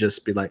people to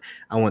just be like,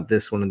 "I want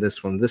this one and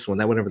this one and this one."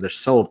 That whenever they're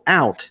sold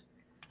out,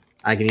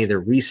 I can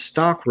either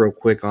restock real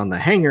quick on the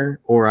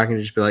hanger, or I can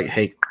just be like,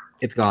 "Hey,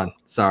 it's gone.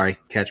 Sorry,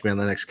 catch me on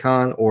the next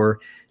con." Or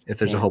if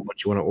there's a whole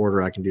bunch you want to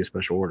order, I can do a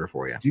special order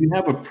for you. Do you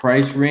have a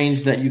price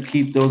range that you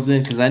keep those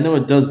in? Because I know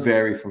it does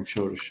vary from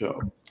show to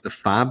show. The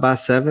 5 by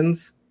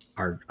 7s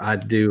I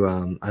do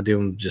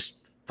them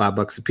just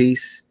 $5 a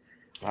piece,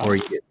 Wow.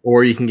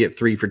 or you can get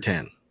 3 for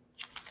 $10.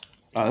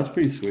 Oh, that's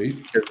pretty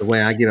sweet. Because the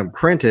way I get them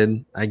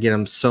printed, I get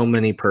them so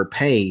many per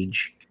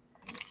page.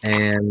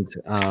 And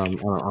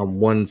on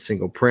one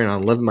single print,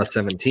 on 11 by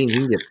 17,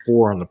 you can get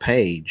 4 on the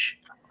page.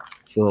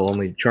 So they'll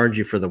only charge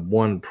you for the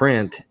one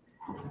print,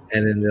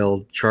 and then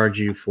they'll charge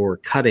you for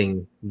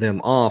cutting them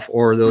off,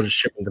 or they'll just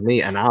ship them to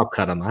me and I'll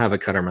cut them. I have a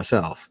cutter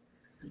myself.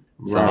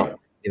 Right.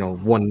 So,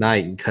 one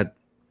night and cut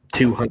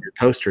 200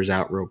 posters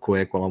out real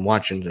quick while I'm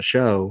watching the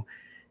show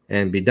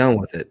and be done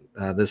with it.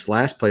 This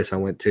last place I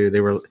went to,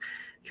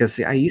 because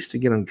I used to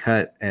get them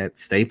cut at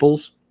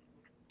Staples,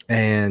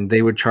 and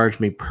they would charge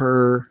me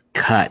per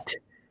cut.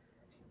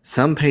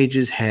 Some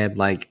pages had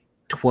like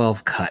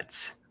 12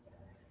 cuts.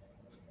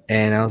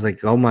 And I was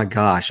like, oh my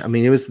gosh. I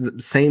mean, it was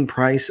the same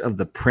price of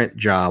the print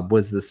job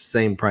was the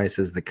same price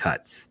as the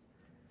cuts.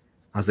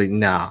 I was like,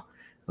 no.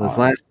 This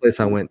last place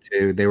I went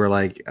to, they were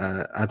like,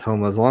 I told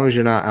them, as long as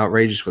you're not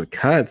outrageous with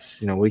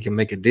cuts, we can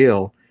make a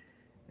deal.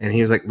 And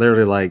he was like,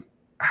 literally like,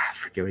 I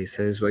forget what he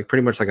said. It was like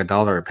pretty much like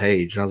 $1 a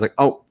page. And I was like,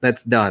 oh,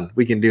 that's done.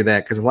 We can do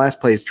that. Because the last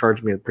place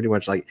charged me pretty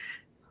much like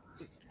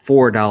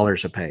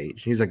 $4 a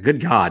page. He's like,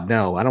 good God,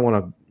 no, I don't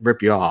want to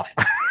rip you off.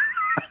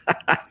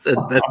 I said,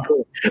 that's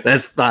cool.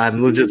 That's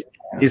fine.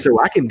 He said,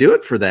 well, I can do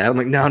it for that. I'm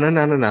like, no.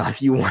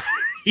 If you want,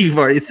 you've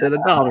already said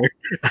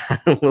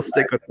 $1. We'll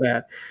stick with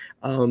that.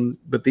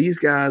 But these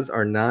guys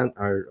are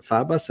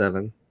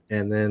 5x7.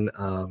 And then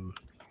I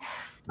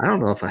don't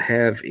know if I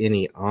have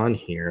any on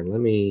here. Let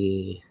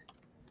me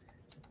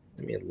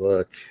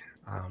look.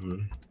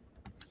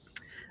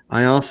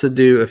 I also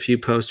do a few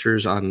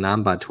posters on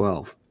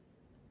 9x12.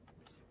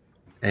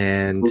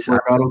 And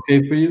work out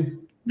okay for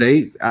you?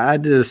 I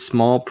did a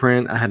small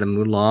print. I had a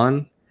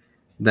Mulan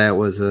that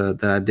was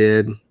that I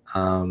did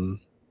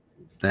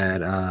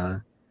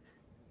that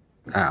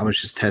I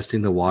was just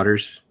testing the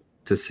waters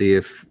to see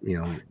if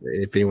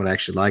if anyone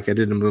actually liked. I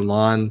did a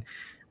Mulan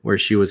where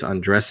she was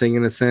undressing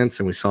in a sense,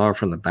 and we saw her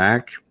from the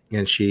back,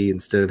 and she,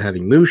 instead of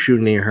having Mushu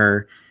near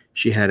her,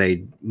 she had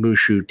a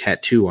Mushu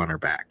tattoo on her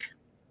back.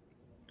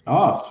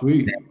 Oh,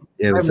 sweet.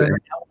 It was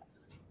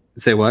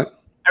say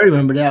what? I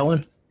remember that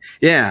one.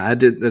 Yeah, I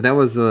did. That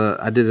was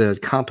I did a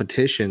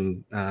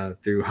competition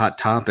through Hot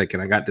Topic,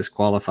 and I got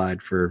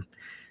disqualified for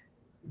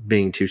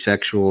being too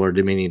sexual or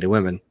demeaning to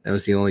women. That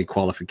was the only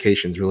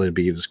qualifications really to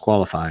be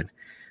disqualified.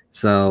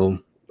 So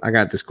I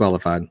got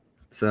disqualified.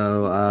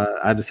 So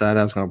I decided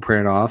I was going to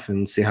print it off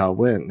and see how it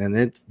went, and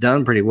it's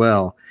done pretty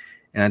well.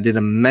 And I did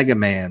a Mega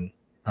Man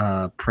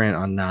print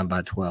on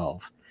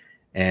 9x12,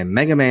 and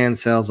Mega Man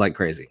sells like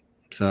crazy.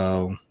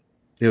 So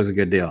it was a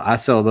good deal. I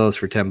sell those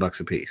for $10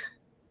 a piece.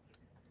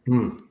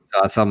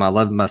 So I sell my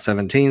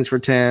 11x17s for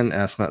 10,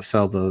 and I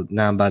sell the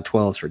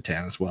 9x12s for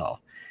 10 as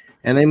well.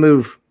 And they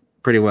move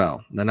pretty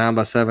well. The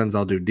 9x7s,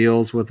 I'll do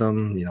deals with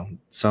them,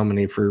 so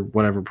many for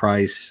whatever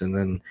price. And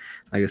then,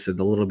 like I said,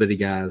 the little bitty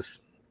guys,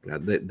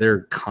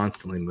 they're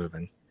constantly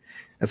moving.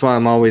 That's why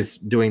I'm always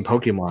doing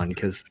Pokemon,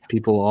 because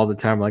people all the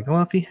time are like,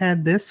 oh, if he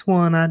had this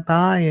one, I'd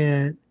buy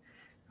it.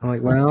 I'm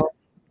like, well,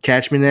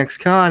 catch me next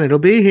con. It'll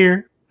be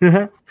here.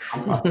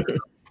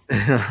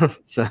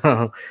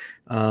 So,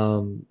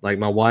 like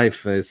my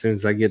wife, as soon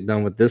as I get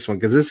done with this one,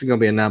 because this is going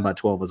to be a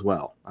 9x12 as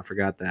well. I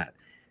forgot that.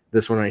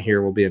 This one right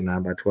here will be a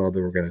 9x12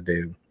 that we're going to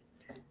do.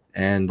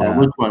 And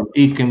which one?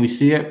 E, can we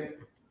see it?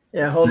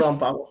 Yeah, hold on,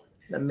 Pablo.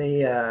 Let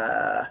me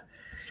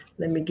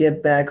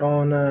get back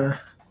on.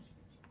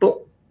 Boom.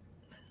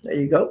 There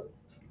you go.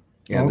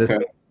 Yeah, okay.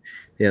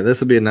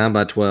 This will be a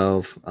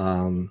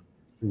 9x12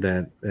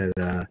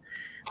 that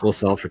we'll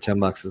sell for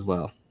 $10 as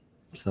well.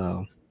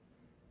 So,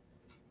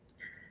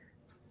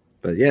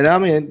 but yeah, I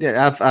mean,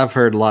 I've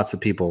heard lots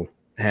of people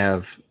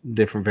have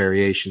different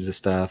variations of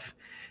stuff,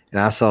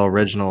 and I saw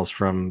originals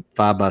from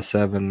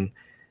 5x7,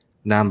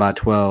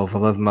 9x12,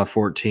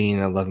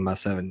 11x14, and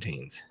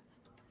 11x17s.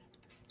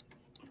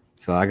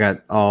 So I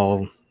got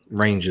all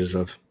ranges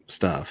of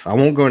stuff. I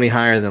won't go any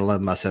higher than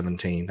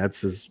 11x17.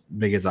 That's as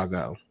big as I'll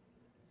go.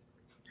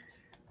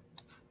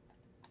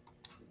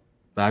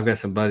 But I've got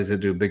some buddies that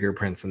do bigger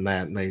prints than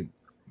that, and they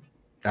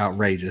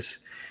outrageous.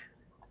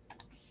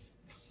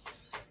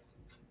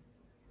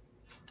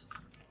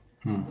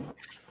 Do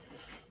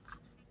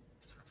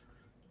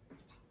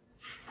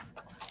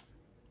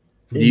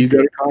you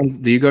go to cons?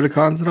 Do you go to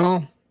cons at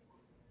all?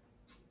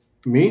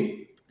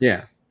 Me?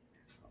 Yeah.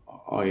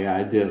 Oh yeah,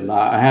 I did a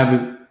lot. I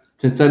haven't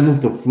since I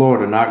moved to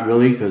Florida. Not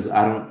really, because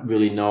I don't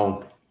really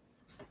know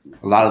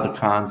a lot of the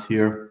cons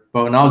here.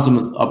 But when I was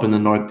up in the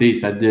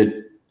Northeast, I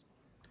did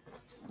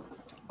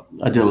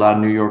a lot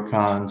of New York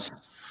cons,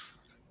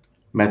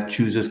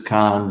 Massachusetts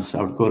cons.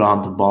 I would go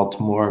down to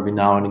Baltimore every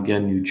now and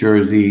again, New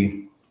Jersey.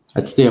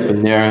 I'd stay up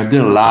in there. I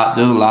did a lot.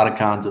 There's a lot of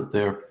cons up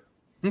there.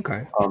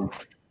 Okay.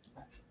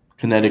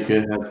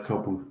 Connecticut has a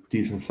couple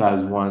decent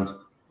sized ones,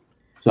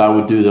 so I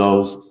would do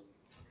those.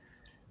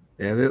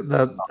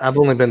 Yeah, I've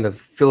only been to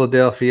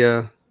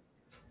Philadelphia,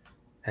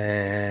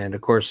 and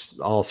of course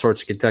all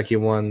sorts of Kentucky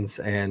ones,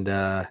 and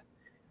I've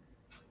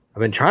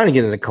been trying to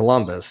get into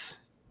Columbus.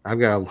 I've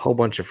got a whole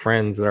bunch of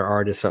friends that are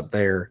artists up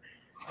there,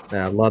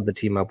 and I'd love to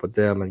team up with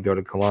them and go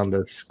to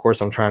Columbus. Of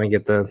course, I'm trying to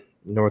get to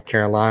North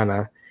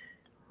Carolina.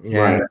 And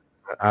right.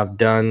 I've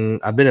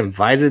been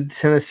invited to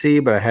Tennessee,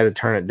 but I had to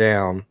turn it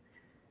down.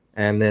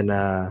 And then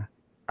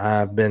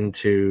I've been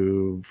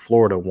to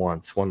Florida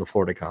once, one of the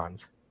Florida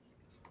cons.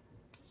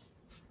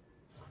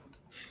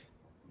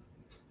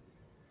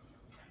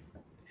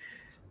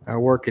 I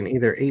work in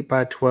either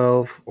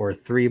 8x12 or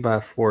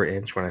 3x4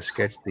 inch when I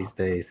sketch these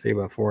days.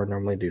 3x4 I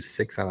normally do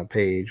 6 on a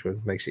page, which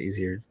makes it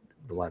easier.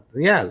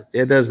 Yeah,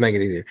 it does make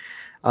it easier.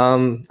 I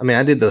mean,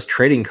 I did those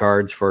trading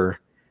cards for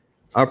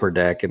Upper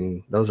Deck,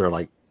 and those are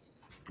like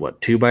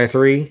what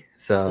 2x3.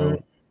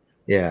 So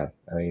yeah,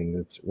 I mean,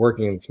 it's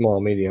working in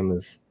small medium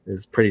is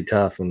pretty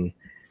tough, and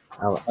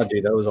I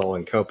do those all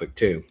in Copic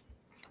too.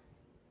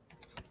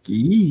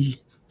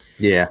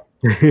 Yeah.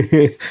 A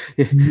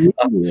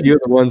few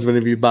of the ones,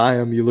 whenever you buy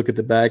them, you look at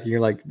the back and you're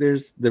like, there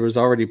was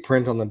already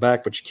print on the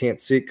back, but you can't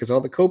see it because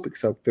all the Copic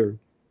soaked through.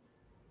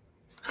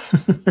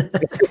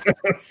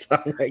 So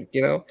I'm like,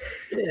 Yeah.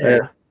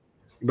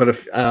 But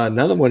if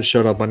another one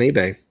showed up on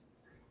eBay.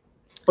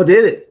 Oh,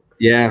 did it?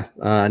 Yeah,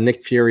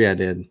 Nick Fury, I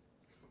did.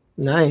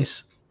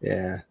 Nice.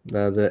 Yeah,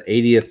 the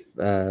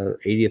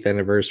 80th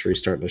anniversary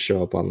starting to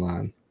show up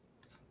online.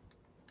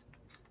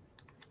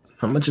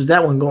 How much is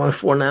that one going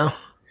for now?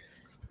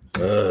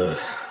 I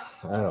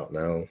don't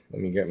know.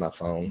 Let me get my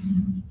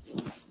phone.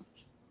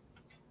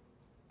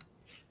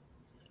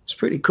 It's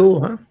pretty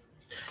cool, huh?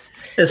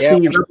 Let's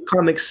see.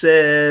 Comics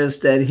says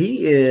that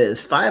he is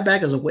 5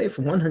 backers away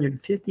from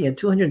 150 and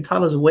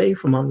 $200 away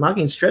from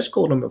unlocking stretch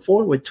goal number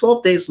 4 with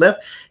 12 days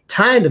left.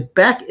 Time to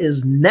back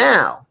is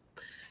now.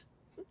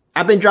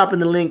 I've been dropping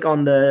the link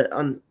on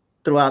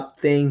throughout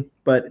the thing,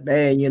 but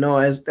man,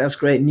 that's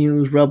great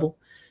news, Rebel.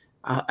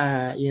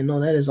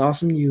 That is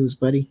awesome news,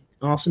 buddy.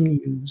 Awesome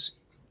news.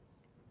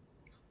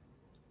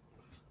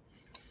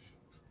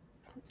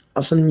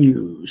 Awesome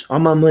news. All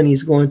my money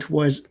is going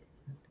towards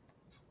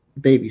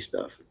baby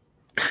stuff.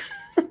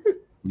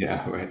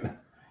 Yeah, right.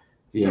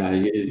 Yeah,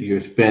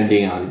 you're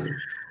spending on.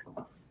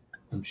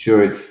 I'm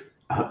sure it's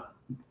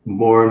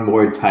more and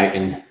more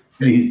tightened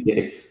these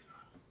days.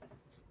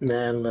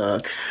 Man,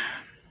 look.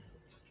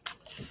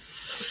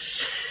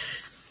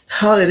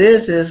 All it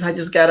is I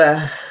just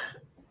gotta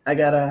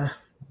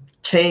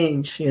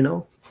change.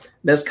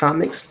 Less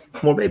comics,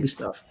 more baby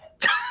stuff.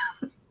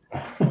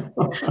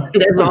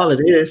 That's all it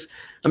is.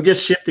 I'm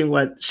just shifting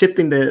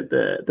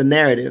the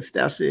narrative.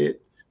 That's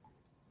it.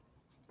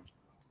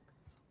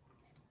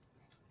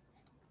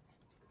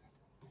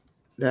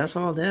 That's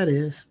all that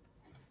is.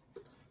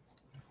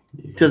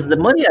 Because the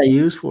money I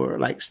use for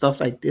like stuff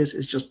like this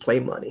is just play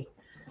money.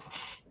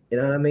 You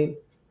know what I mean?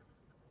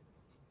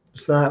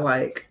 It's not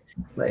like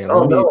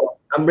no,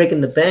 I'm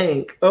breaking the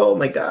bank. Oh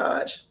my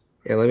gosh.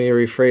 Yeah, let me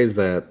rephrase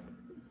that.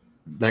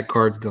 That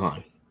card's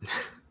gone.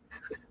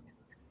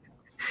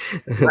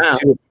 Wow.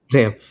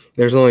 Damn,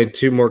 there's only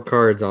 2 more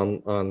cards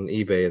on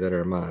eBay that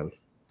are mine.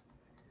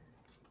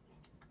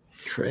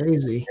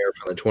 Crazy. They're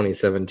from the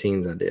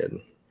 2017s I did.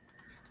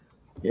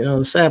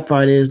 The sad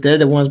part is they're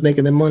the ones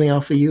making the money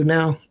off of you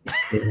now.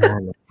 Yeah,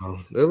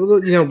 but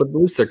at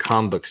least they're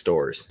comic book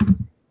stores.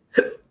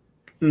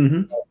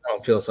 Mm-hmm. I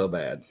don't feel so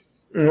bad.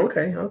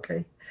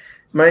 Okay.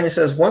 Marion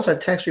says, once our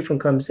tax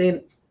refund comes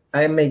in,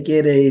 I may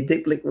get a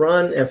Dick Blick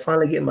run and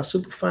finally get my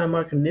super fine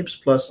marker nibs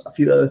plus a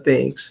few other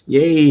things.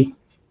 Yay.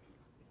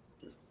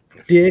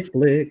 Dick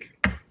Blick.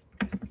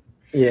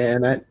 Yeah,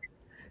 and that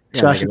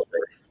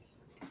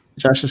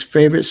Josh's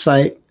favorite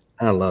site.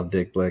 I love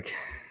Dick Blick.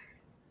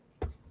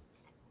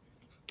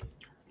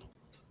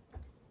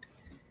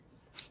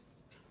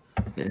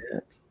 Yeah.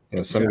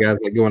 Some guys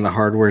like going to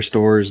hardware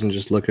stores and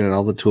just looking at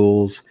all the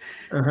tools.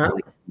 Like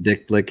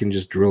Dick Blick and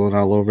just drilling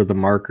all over the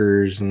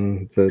markers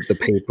and the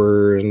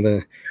paper and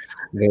the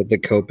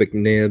Copic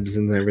nibs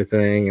and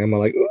everything. I'm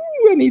like,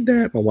 ooh, I need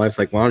that. My wife's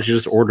like, why don't you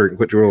just order it and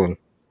quit drilling?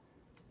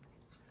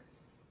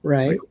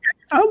 Right.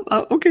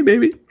 Like, okay,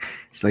 baby.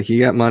 She's like,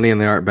 you got money in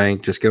the art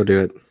bank. Just go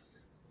do it.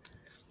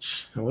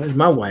 Where's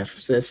my wife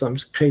says some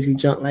crazy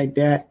junk like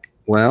that?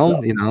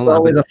 Well, it's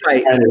always a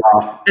fight.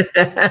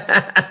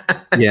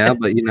 Yeah,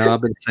 but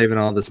I've been saving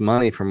all this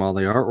money from all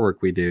the artwork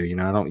we do.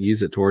 I don't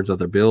use it towards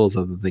other bills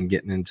other than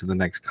getting into the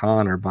next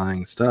con or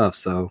buying stuff.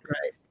 So,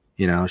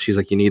 right. She's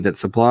like, you need that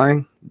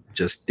supply?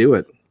 Just do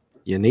it.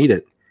 You need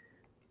it.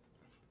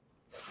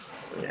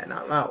 Yeah,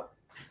 no.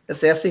 Let's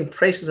say I've seen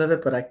prices of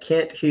it, but I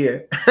can't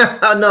hear.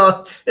 Oh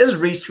no, it's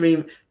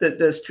Restream, the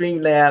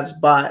Streamlabs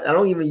bot. I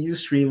don't even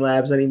use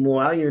Streamlabs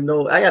anymore. I don't even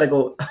know. I gotta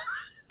go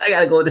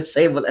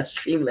disable that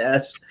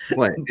Streamlabs.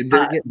 What? Did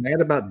they get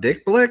mad about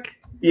Dick Blick?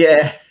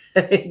 Yeah,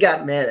 he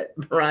got mad at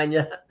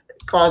Maranya.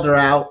 Called her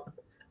out.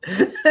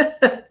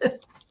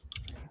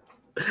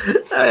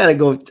 I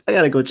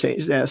gotta go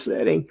change that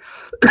setting.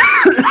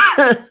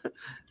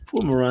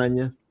 Poor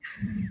Maranya.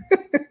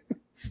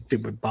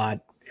 Stupid bot.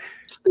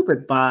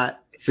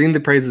 Seen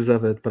the praises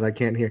of it, but I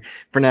can't hear.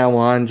 For now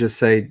on, just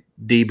say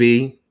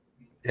DB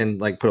and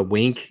put a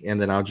wink, and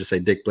then I'll just say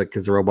Dick Blick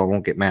because the robot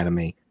won't get mad at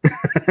me.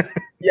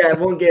 Yeah, it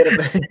won't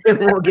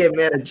get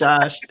mad at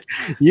Josh.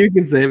 You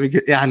can say it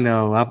because I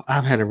know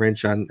I've had a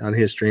wrench on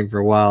his stream for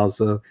a while,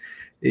 so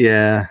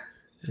yeah,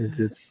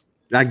 it's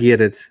I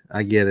get it.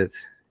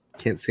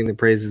 Can't sing the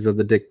praises of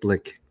the Dick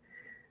Blick.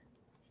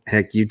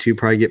 Heck, you two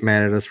probably get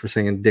mad at us for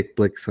saying Dick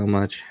Blick so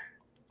much.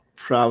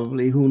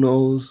 Probably, who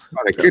knows?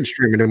 The kid's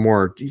streaming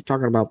anymore. He's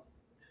talking about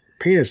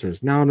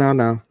penises. No,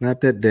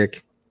 not that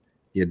dick.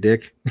 You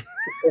dick.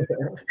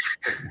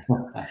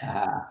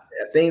 Yeah,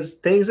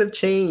 things have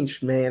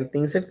changed, man.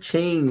 Things have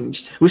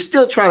changed. We're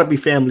still trying to be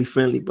family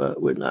friendly,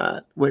 but we're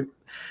not. We're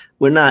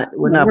not.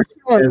 We're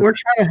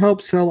trying to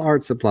help sell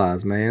art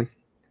supplies, man.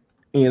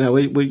 You know,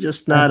 we're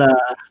just not.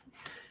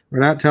 We're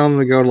not telling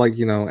them to go to like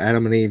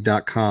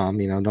adamandeve.com.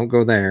 Don't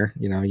go there.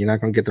 You're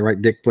not going to get the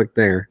right dick flick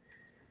there.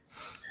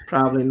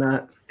 Probably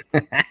not.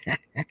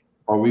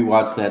 Or we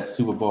watched that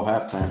Super Bowl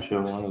halftime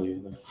show. One of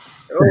you.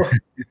 Oh,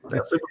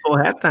 that Super Bowl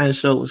halftime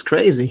show was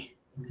crazy.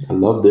 I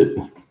loved it.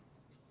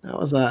 That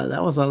was a lot.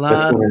 That's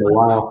been in a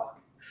while.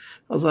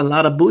 That was a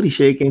lot of booty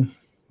shaking.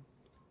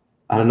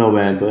 I don't know,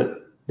 man,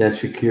 but that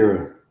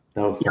Shakira,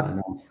 that was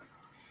something else.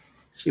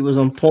 She was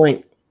on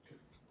point.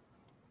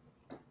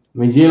 I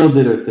mean, J-Lo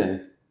did her thing.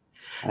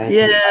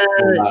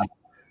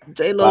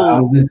 J-Lo. I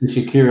was into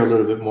Shakira a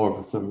little bit more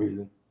for some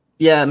reason.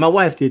 Yeah, my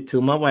wife did too.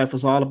 My wife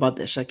was all about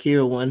that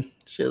Shakira one.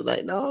 She was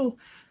like, no,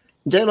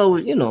 J-Lo,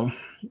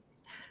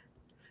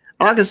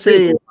 all I can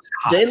say is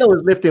J-Lo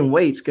is lifting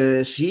weights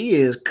because she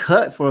is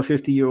cut for a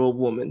 50-year-old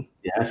woman.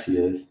 Yeah, she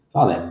is. It's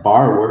all that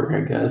bar work,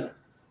 I guess.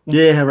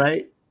 Yeah,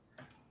 right.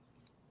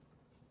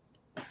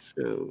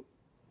 So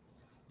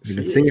you've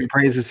been singing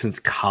praises since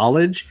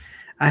college.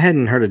 I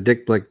hadn't heard a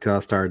dick flick till I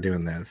started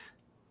doing this.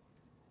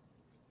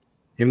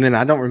 Even then,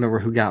 I don't remember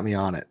who got me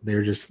on it.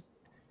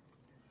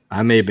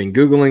 I may have been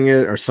Googling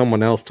it or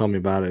someone else told me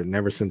about it. And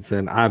ever since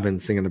then, I've been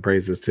singing the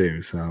praises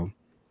too. So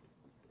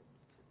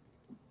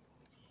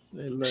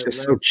it's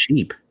just so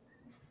cheap.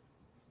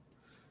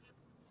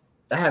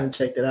 I haven't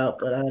checked it out,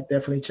 but I'll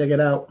definitely check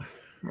it out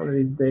one of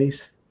these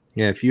days.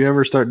 Yeah, if you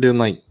ever start doing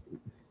like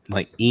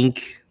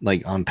ink,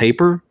 like on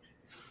paper,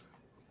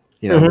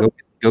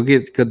 go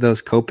get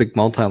those Copic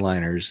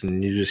multi-liners,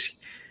 and you just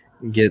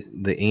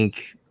get the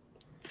ink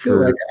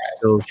for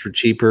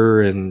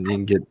cheaper, and you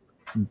can get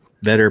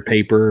better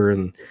paper,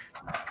 and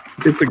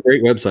it's a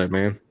great website,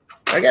 man.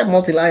 I got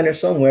multi-liners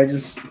somewhere.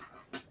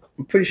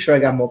 I'm pretty sure I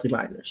got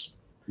multi-liners.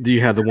 Do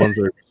you have the ones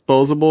that are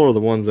disposable or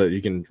the ones that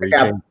you can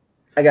rechange?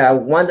 I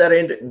got one that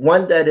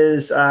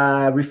is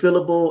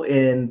refillable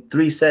and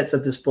 3 sets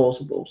of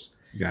disposables.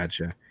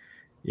 Gotcha.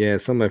 Yeah,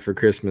 somebody for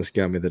Christmas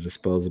got me the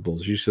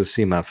disposables. You should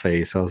see my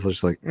face. I was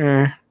just like,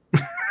 eh.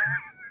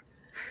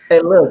 Hey,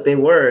 look, they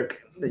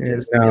work.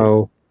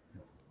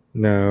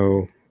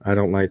 No, I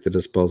don't like the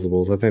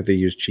disposables. I think they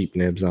use cheap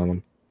nibs on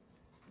them.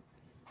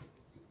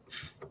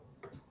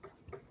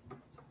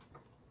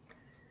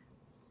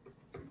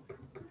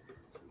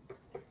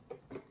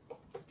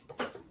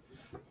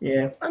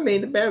 Yeah, I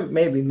mean,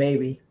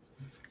 maybe.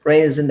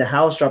 Rain is in the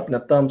house, dropping a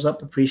thumbs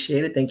up.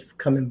 Appreciate it. Thank you for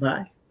coming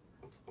by.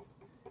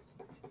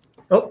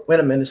 Oh, wait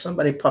a minute.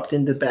 Somebody popped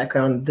in the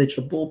background,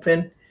 digital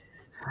bullpen.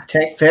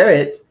 Tech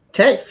Ferret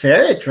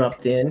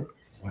dropped in.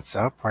 What's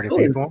up, party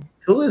people?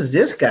 Who is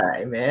this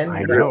guy, man?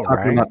 I know,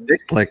 talking about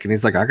dick flick, and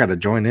he's like, I got to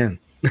join in.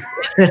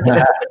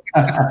 Who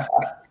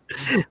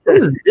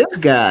is this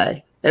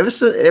guy? Ever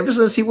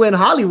since he went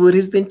Hollywood,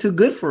 he's been too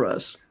good for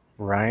us.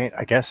 Right?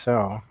 I guess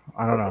so.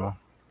 I don't know.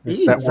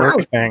 It's that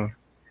work thing.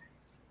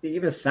 He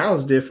even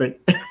sounds different.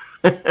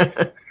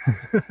 The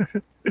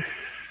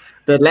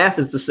laugh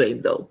is the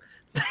same, though.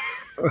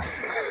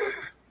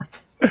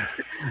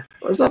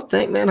 What's up,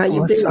 Tank, man? How you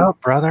been? What's up,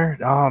 brother?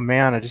 Oh,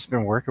 man, I just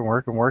been working.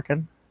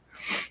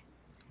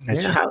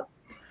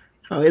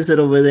 How is it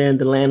over there in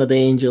the land of the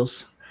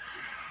angels?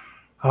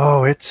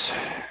 Oh, it's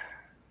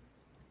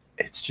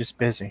just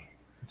busy.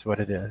 That's what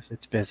it is.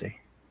 It's busy.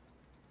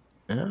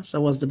 Yeah,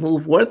 so was the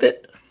move worth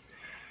it?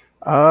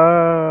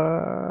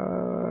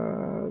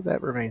 That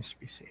remains to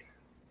be seen.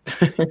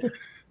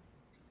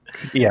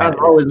 Yeah,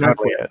 that's always my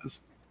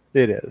question.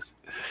 It is.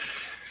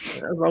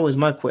 That's always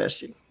my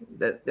question.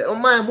 They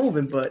don't mind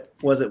moving, but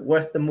was it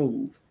worth the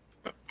move?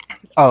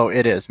 Oh,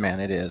 it is, man.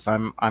 It is.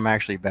 I'm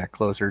actually back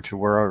closer to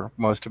where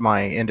most of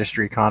my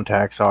industry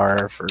contacts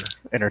are for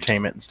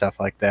entertainment and stuff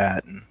like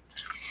that. And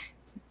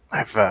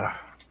I've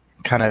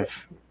kind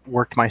of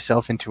worked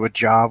myself into a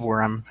job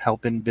where I'm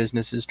helping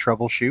businesses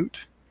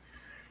troubleshoot.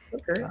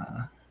 Okay.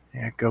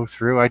 Go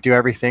through. I do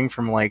everything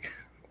from like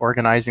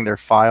organizing their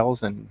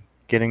files and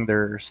getting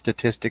their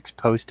statistics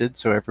posted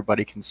so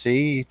everybody can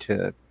see,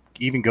 to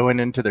even going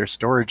into their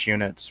storage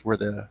units where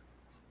the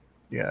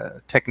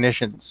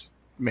technicians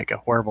make a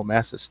horrible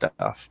mess of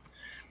stuff.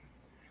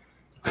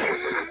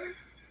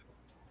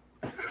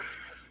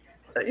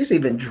 He's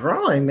even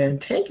drawing, man.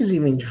 Tank is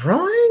even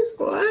drawing?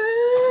 What?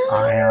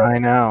 I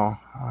know.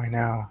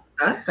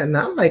 And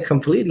I'm like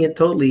completely and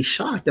totally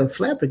shocked and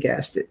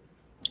flabbergasted.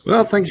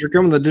 Well, thanks for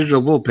coming to the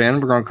digital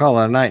bullpen. We're going to call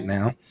it a night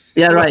now.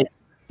 Yeah, right.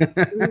 We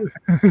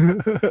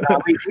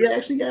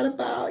actually got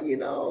about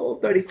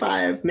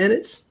 35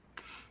 minutes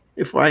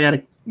before I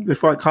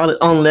call it,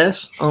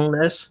 unless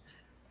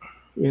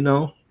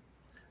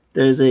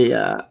there's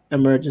a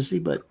emergency,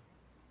 but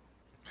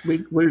we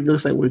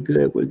looks like we're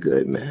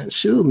good, man.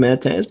 Shoot, man,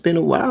 it's been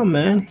a while,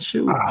 man.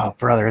 Shoot. Oh,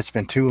 brother, it's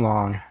been too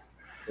long.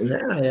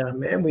 Yeah,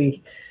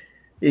 man.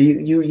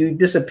 You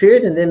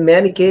disappeared, and then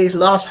Manny Gage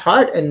lost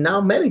heart, and now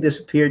Manny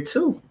disappeared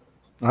too.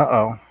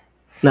 Uh-oh.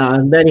 Now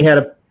Manny had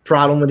a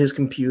problem with his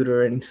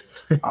computer, and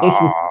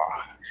Oh,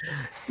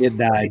 It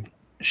died.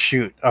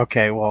 shoot.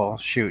 Okay, well,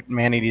 shoot.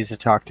 Manny needs to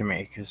talk to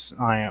me because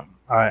I've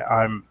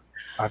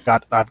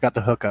got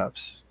the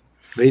hookups.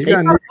 But he's got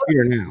a new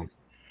computer now.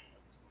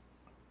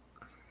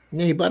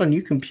 yeah, he bought a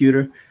new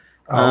computer.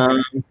 Oh,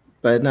 okay.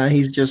 But now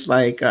he's just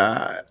like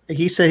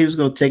he said he was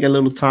going to take a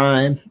little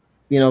time,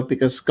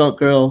 because Skunk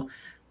Girl,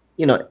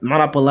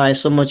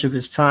 monopolized so much of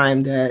his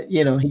time that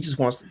he just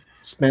wants to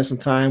spend some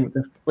time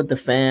with the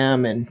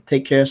fam and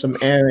take care of some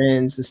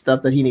errands and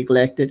stuff that he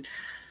neglected.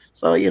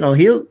 So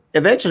he'll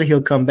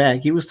eventually come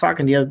back. He was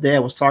talking the other day. I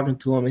was talking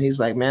to him, and he's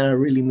like, "Man, I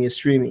really miss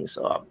streaming,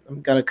 so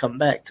I'm gonna come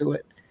back to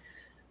it."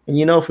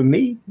 And for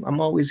me,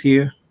 I'm always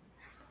here.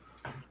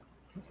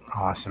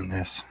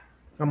 Awesomeness.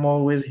 I'm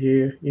always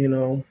here.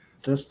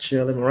 Just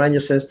chilling. Miranda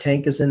says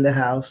Tank is in the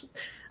house.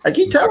 I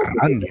keep telling you,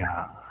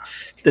 Anya.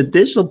 the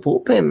digital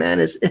bullpen, man,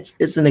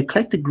 it's an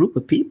eclectic group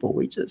of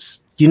people.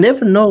 You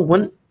never know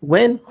when,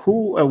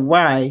 who, or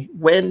why,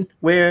 when,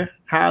 where,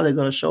 how they're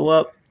gonna show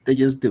up. They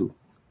just do.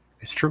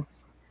 It's true.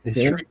 It's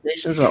The true.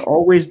 invitations are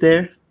always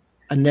there.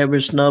 I never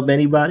snub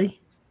anybody,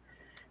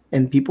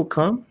 and people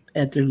come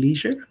at their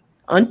leisure,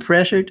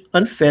 unpressured,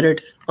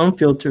 unfettered,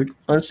 unfiltered,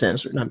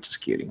 uncensored. No, I'm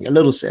just kidding. A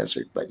little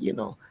censored, but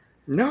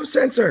No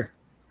censor.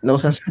 no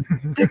censor.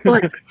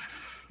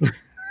 Yeah,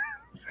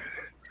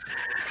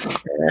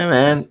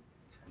 man.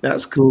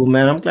 That's cool,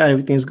 man. I'm glad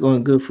everything's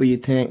going good for you,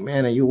 Tank,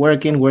 man. Are you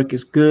working? Work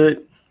is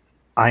good.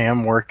 I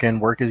am working.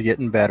 Work is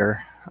getting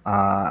better.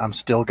 I'm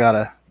still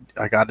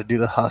I gotta do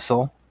the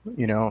hustle.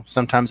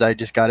 Sometimes I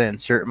just gotta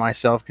insert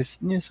myself because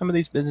some of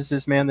these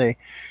businesses, man,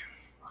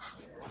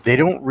 they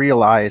don't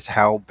realize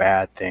how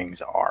bad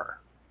things are.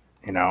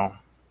 They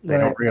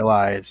don't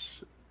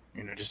realize,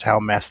 just how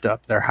messed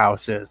up their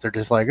house is. They're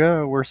just like,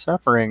 oh, we're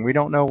suffering. We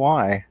don't know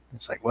why.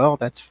 It's like, well,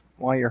 that's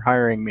why you're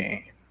hiring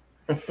me.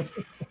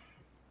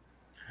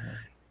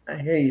 I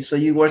hear you. So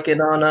you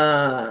working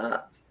on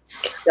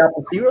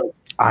Scalpel Zero?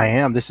 I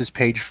am. This is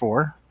page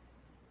 4.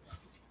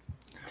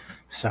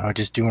 So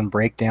just doing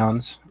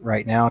breakdowns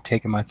right now,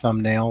 taking my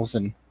thumbnails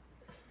and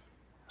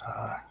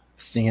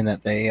seeing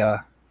that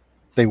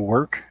they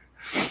work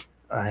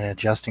and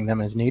adjusting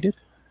them as needed.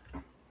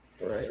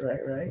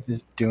 Right.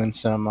 Just doing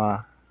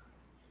some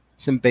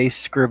base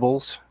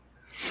scribbles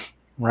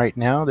right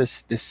now.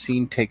 This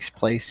scene takes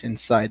place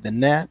inside the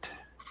net.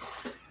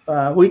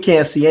 We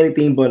can't see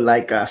anything but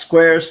like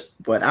squares,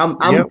 but I'm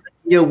Yep.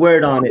 your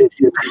word on it.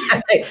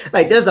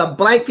 Like there's a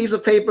blank piece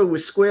of paper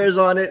with squares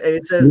on it, and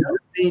it says the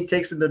scene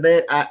takes in the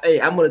net.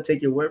 I'm gonna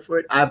take your word for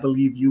it. I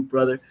believe you,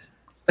 brother.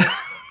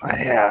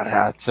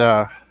 Yeah,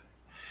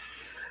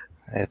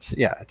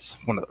 it's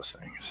one of those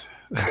things.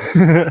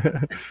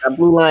 That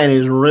blue line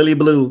is really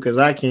blue because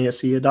I can't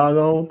see a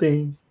doggone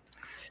thing.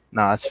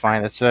 No, that's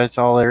fine. That's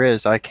all there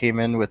is. I came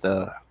in with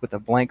a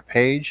blank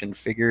page and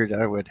figured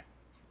I would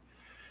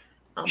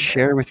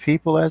share with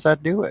people as I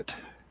do it.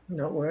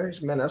 No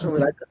worries, man. That's what we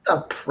like.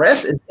 The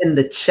press is in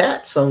the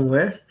chat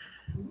somewhere.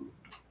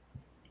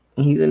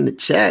 He's in the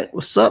chat.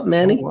 What's up,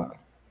 Manny?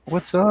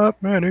 What's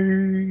up,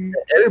 Manny?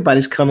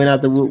 Everybody's coming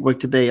out the woodwork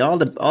today. All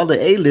the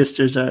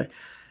A-listers are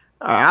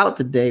out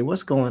today.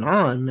 What's going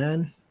on,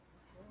 man?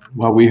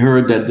 Well, we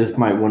heard that this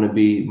might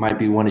be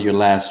one of your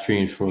last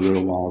streams for a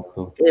little while.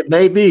 So It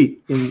may be.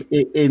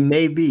 It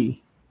may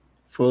be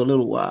for a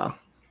little while.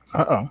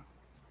 Uh-oh.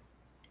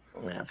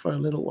 Yeah, for a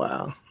little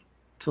while.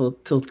 Till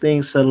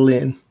things settle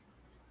in.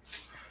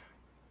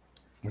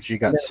 What you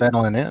got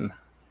settling in?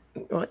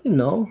 Well,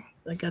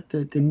 I got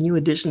the new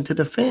addition to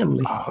the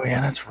family. Oh, yeah,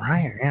 that's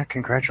right. Yeah,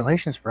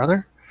 congratulations,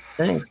 brother.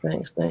 Thanks.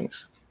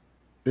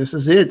 This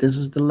is it. This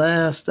is the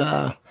last.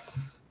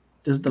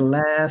 This is the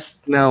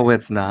last. No,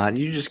 it's not.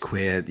 You just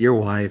quit. Your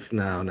wife.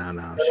 No.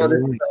 This is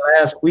the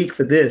last week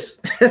for this.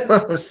 That's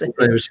what I'm saying.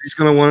 She's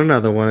gonna want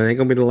another one. It ain't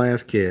gonna be the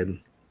last kid.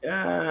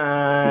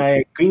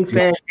 Green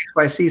Fang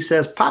XYC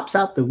says pops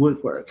out the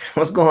woodwork.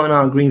 What's going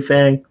on, Green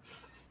Fang?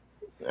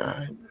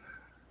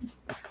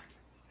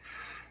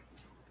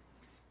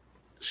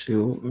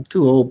 Shoot, I'm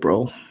too old,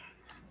 bro.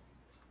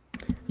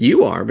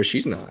 You are, but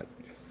she's not.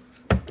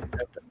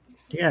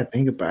 You gotta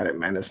think about it,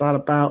 man. It's not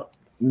about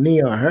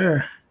me or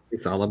her.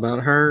 It's all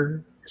about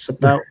her. It's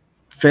about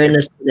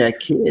fairness to that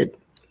kid,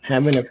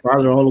 having a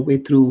father all the way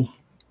through.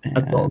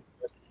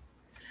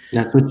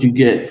 that's what you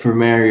get for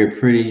marrying a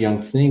pretty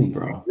young thing,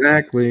 bro.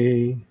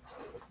 Exactly.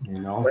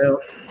 Well,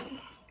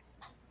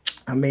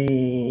 I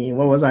mean,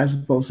 what was I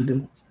supposed to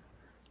do?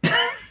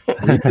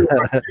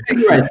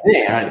 Right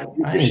there.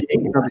 She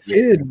ain't another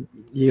kid.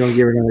 You gonna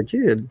give her another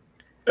kid?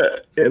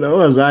 What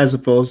was I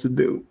supposed to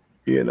do?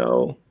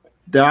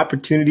 The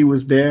opportunity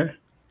was there.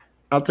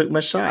 I took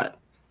my shot.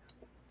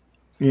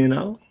 I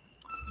mean,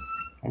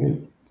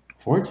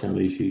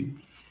 fortunately, she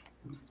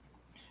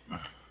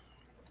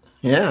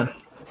was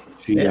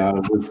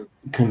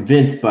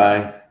convinced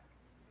by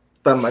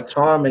my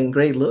charm and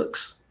great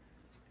looks.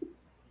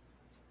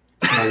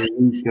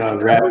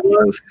 rap.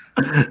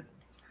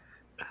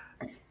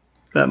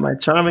 Got my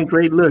charm and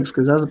great looks,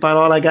 because that's about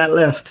all I got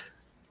left.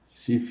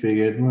 She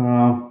figured,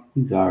 well,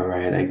 he's all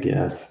right, I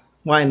guess.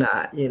 Why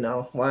not? You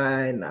know,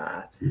 why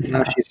not?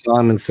 She saw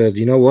him and said,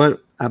 "You know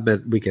what? I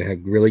bet we could have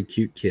really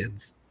cute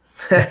kids."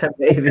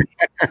 Maybe.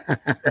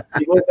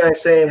 See what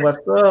guy's saying,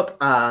 what's up?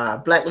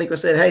 Black Liquor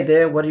said, hey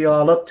there, what are you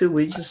all up to?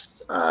 We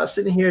just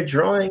sitting here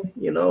drawing,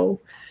 you know.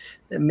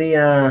 Let me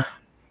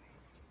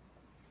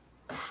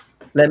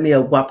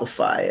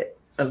wapify it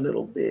a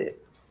little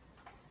bit.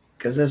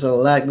 Because there's a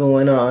lot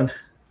going on.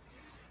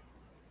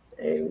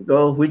 And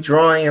we're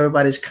drawing,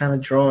 everybody's kind of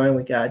drawing.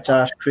 We got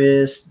Josh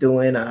Chris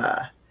doing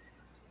a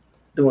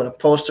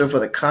poster for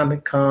the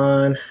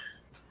Comic-Con.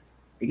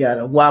 We got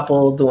a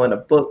Wapo doing a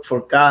book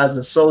for Gods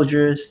and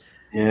Soldiers.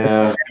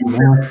 Yeah,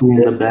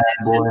 the bad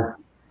boy.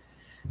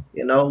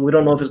 You know, we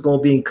don't know if it's going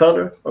to be in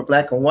color or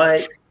black and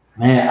white.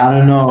 Man, I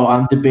don't know.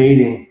 I'm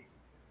debating.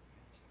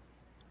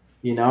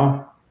 You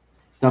know,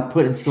 I'm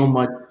putting so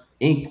much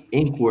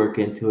ink work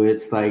into it.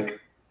 It's like,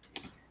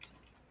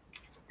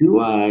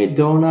 do I?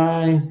 Don't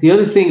I? The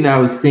other thing that I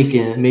was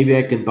thinking, maybe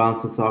I can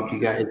bounce this off you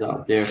guys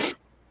out there,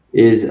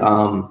 is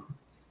I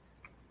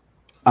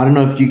don't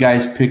know if you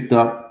guys picked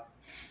up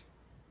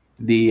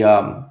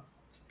the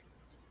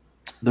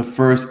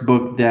first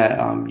book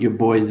that your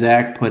boy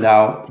Zach put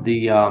out.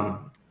 The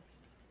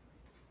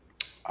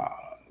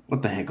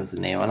what the heck was the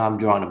name? And I'm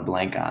drawing a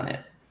blank on it.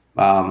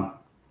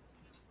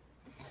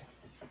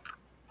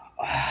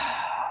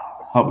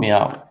 Help me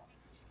out.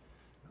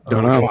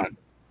 Don't know.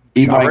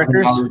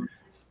 Jawbreakers?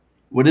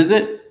 What is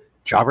it?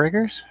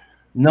 Jawbreakers?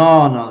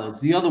 No, it's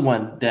the other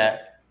one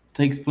that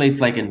takes place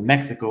like in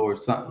Mexico or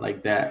something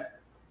like that.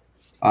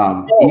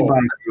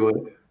 E-bike drew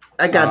it.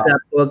 I got that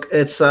book.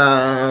 It's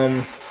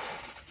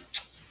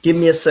give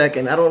me a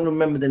second. I don't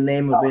remember the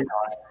name of it.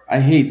 I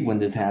hate when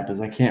this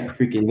happens. I can't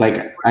freaking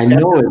I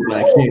know it, but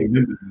I can't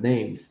remember the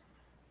names.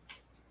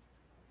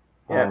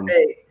 Yeah.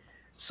 Hey.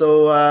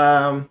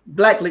 So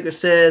Black Liquor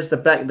says the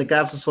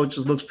Gods and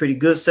Soldiers looks pretty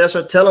good.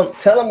 Cesar, tell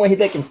them where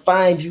they can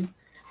find you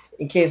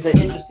in case they're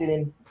interested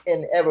in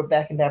ever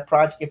backing that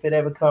project if it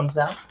ever comes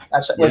out.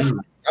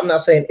 I'm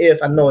not saying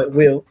if, I know it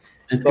will.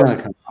 It's gonna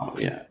come out,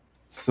 yeah.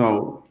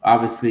 So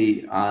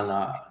obviously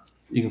on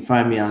you can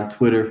find me on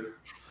Twitter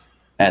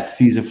at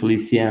Cesar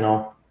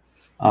Feliciano.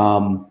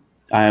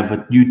 I have a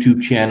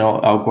YouTube channel,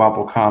 El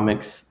Guapo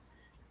Comics.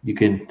 You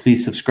can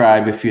please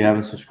subscribe if you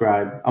haven't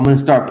subscribed. I'm going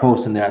to start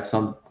posting there at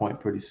some point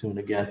pretty soon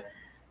again.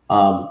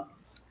 And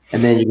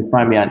then you can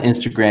find me on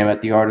Instagram at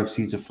The Art of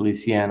Cesar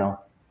Feliciano.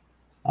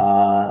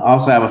 I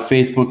also have a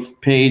Facebook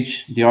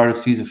page, The Art of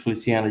Cesar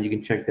Feliciano. You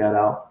can check that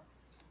out.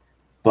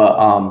 But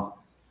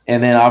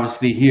and then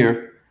obviously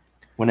here,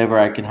 whenever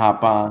I can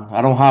hop on.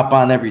 I don't hop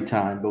on every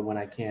time, but when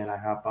I can, I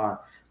hop on.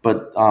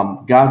 But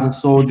Gods and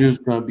Soldiers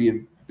going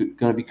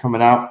to be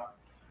coming out.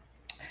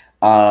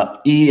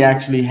 E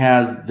actually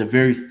has the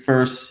very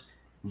first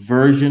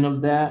version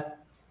of that.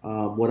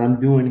 What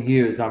I'm doing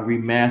here is I'm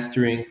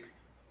remastering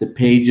the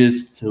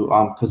pages to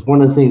because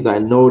one of the things I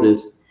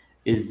noticed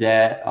is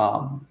that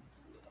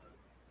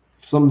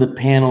some of the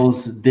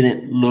panels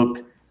didn't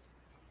look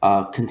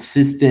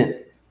consistent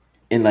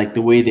in like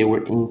the way they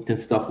were inked and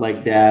stuff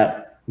like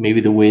that, maybe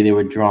the way they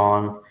were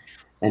drawn.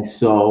 And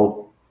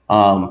so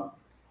from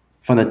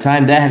the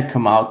time that had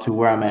come out to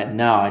where I'm at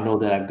now, I know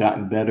that I've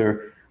gotten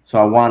better. So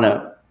I want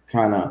to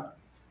kind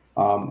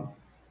of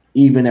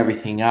even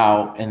everything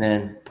out and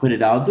then put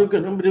it out. They're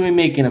going to be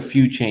making a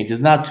few changes,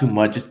 not too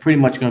much. It's pretty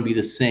much going to be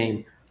the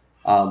same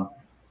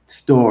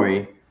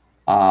story.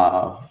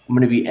 I'm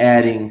going to be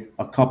adding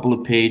a couple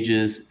of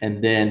pages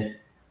and then,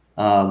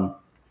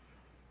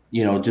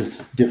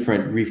 just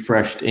different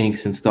refreshed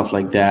inks and stuff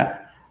like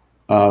that.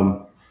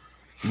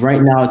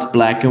 Right now it's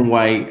black and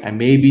white. I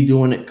may be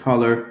doing it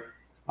color,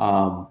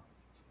 but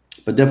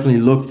definitely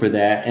look for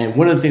that. And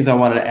one of the things I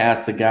wanted to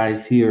ask the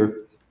guys here,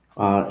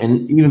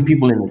 and even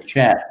people in the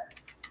chat,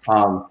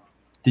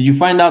 did you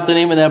find out the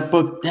name of that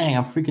book? Dang,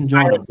 I'm freaking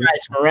drawing. Iron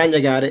Sights. Miranda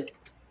got it.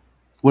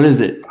 What is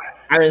it?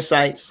 Iron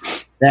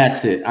Sights.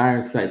 That's it,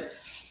 Iron Sights.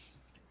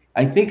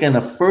 I think in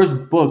the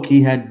first book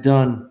he had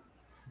done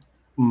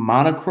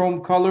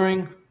monochrome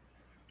coloring.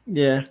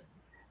 Yeah.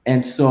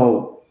 And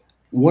so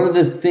one of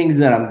the things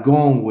that I'm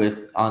going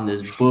with on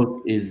this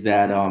book is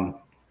that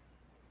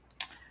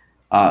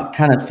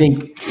kind of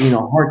think,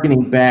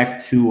 harkening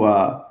back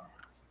to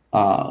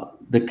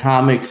the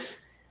comics,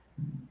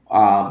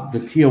 the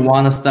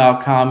Tijuana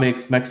style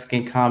comics,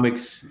 Mexican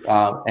comics,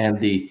 and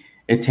the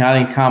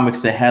Italian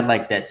comics that had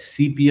like that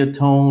sepia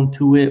tone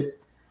to it.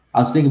 I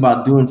was thinking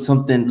about doing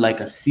something like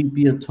a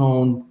sepia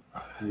tone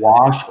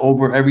wash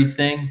over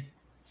everything,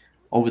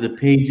 over the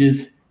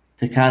pages,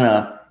 to kind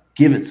of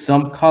give it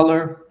some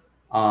color.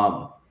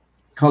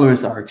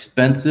 Colors are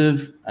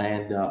expensive,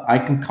 and I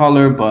can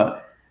color,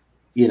 but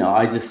I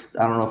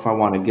don't know if I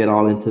want to get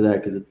all into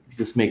that because it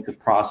just makes the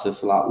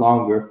process a lot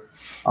longer.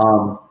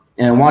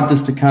 And I want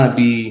this to kind of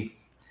be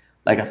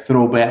like a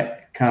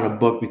throwback kind of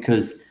book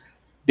because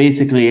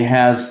basically it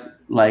has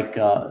like,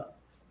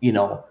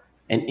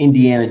 an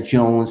Indiana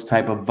Jones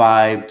type of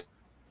vibe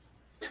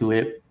to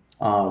it.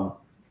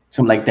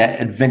 Some like that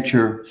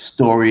adventure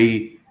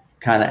story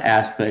kind of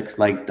aspects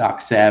like Doc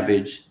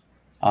Savage.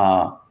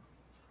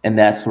 and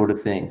that sort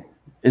of thing.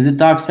 Is it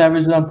Doc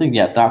Savage that I'm thinking?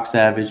 Yeah, Doc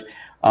Savage.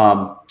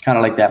 Kind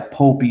of like that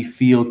pulpy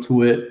feel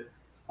to it.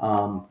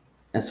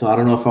 And so I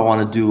don't know if I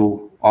want to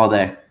do all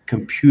that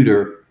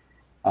computer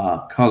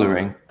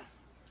coloring.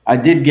 I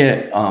did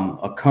get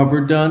a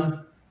cover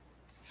done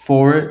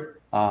for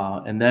it,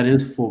 and that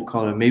is full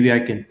color. Maybe I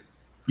can.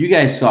 You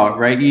guys saw it,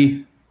 right?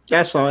 E?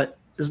 I saw it.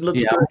 This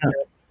looks good.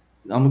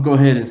 I'm gonna go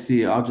ahead and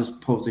see. I'll just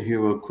post it here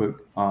real quick.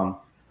 Oh,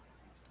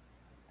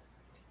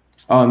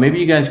 maybe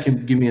you guys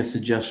can give me a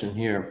suggestion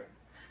here,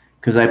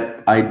 because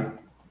I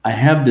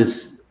have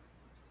this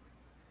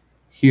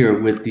here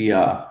with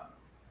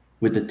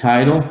the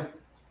title.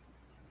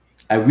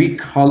 I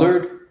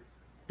recolored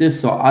this,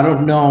 so I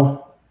don't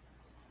know.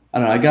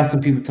 I got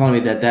some people telling me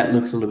that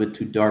looks a little bit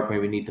too dark.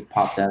 Maybe we need to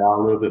pop that out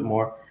a little bit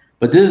more.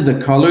 But this is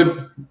the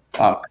colored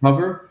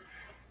cover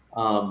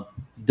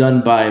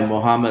done by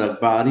Mohammed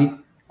Akbari.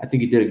 I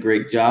think he did a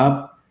great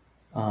job.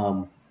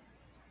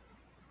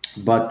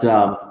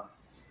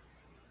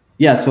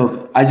 Yeah,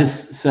 so I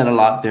just said a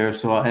lot there.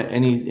 So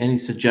any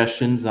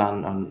suggestions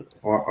on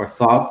or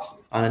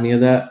thoughts on any of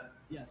that?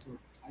 Yeah, so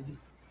I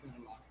just said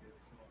a lot there.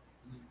 So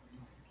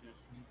any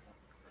suggestions?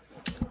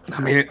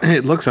 I mean,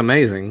 it looks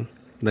amazing.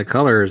 The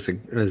color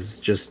is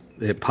just,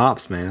 it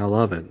pops, man. I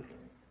love it.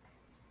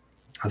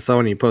 I saw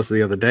when you posted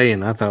the other day,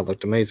 and I thought it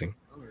looked amazing.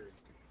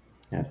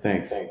 Yeah,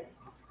 thanks.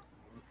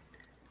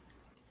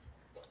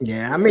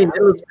 Yeah, I mean,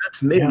 it looks good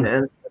to me,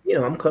 man. You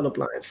know, I'm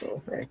colorblind,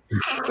 so hey,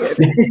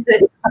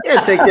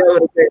 yeah, take that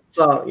with a grain of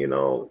salt. You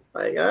know,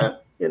 like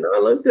you know,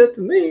 it looks good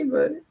to me,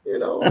 but you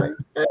know, like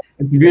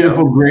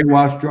beautiful gray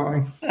wash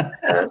drawing.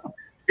 Yeah,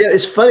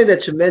 it's funny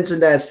that you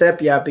mentioned that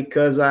sepia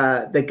because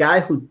the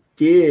guy who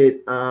did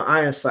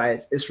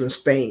Ironsides is from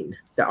Spain,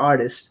 the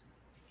artist.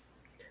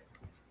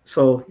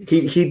 So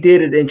he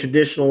did it in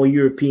traditional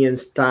European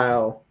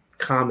style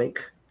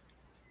comic.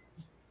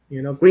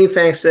 You know, Green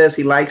Fang says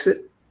he likes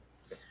it.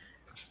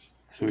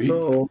 Sweet.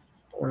 So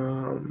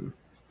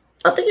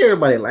I think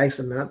everybody likes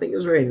it, man. I think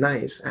it's very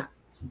nice.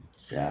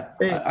 Yeah,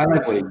 I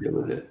like what he did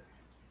with it.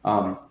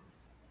 But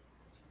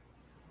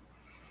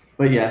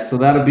yeah, so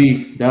that'll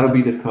be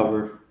the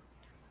cover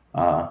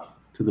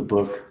to the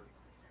book.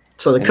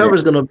 So the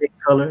cover's gonna be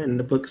color, and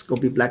the book's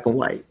gonna be black and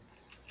white.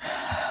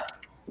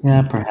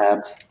 Yeah,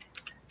 perhaps.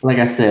 Like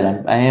I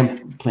said, I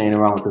am playing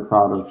around with the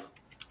thought of,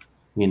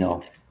 you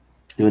know,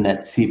 doing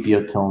that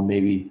sepia tone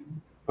maybe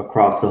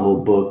across the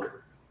whole book.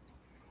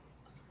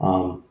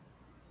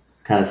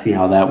 Kind of see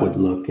how that would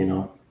look, you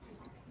know.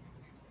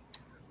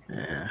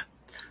 Yeah.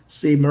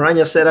 See,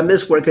 Maranya said, I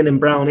miss working in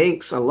brown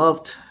inks. I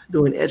loved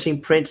doing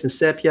etching prints and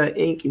sepia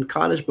ink in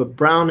college, but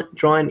brown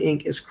drawing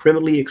ink is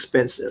criminally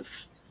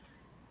expensive.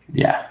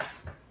 Yeah.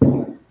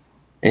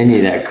 Any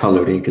of that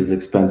colored ink is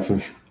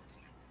expensive.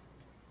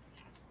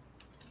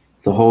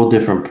 It's a whole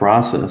different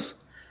process.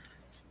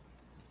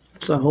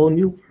 It's a whole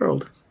new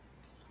world.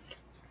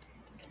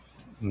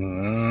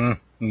 None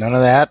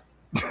of that.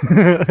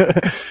 None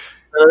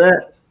of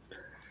that.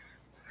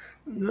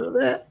 None of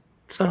that.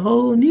 It's a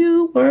whole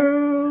new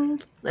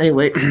world.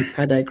 Anyway,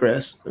 I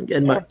digress. I'm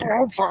getting my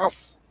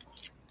process.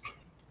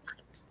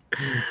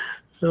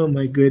 Oh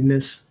my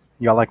goodness.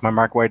 Y'all like my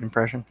Mark Waid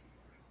impression?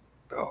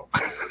 Oh.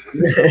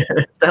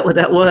 Is that what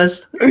that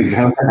was? I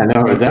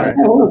know. Is that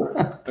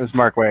it was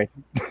Mark Waid.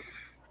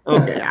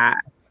 Okay, I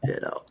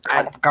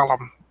call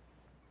him.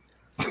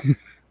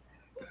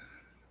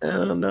 I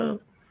don't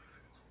know.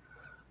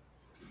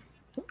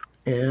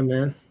 Yeah,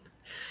 man.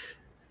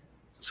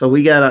 So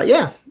we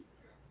gotta,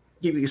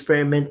 keep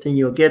experimenting.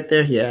 You'll get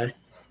there. Yeah,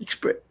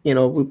 you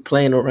know, we're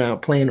playing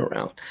around.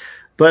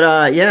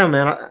 But yeah,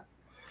 man,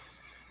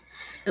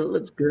 it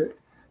looks good.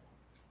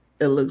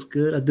 It looks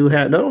good. I do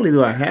have. Not only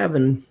do I have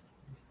the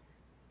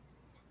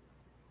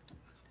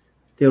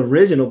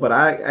original, but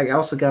I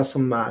also got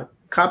some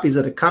copies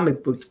of the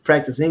comic book to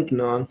practice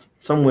inking on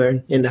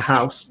somewhere in the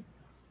house.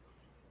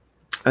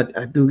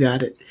 I do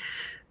got it.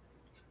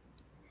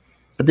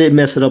 I did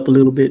mess it up a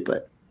little bit,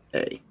 but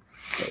hey,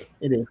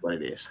 it is what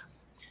it is.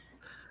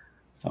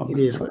 It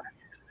is what it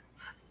is.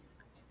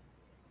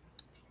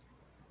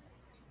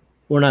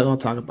 We're not going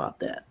to talk about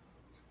that.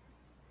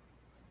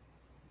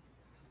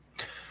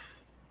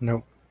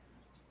 Nope.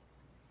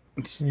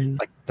 It's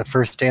like the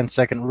first and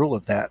second rule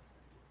of that.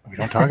 We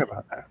don't talk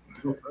about that.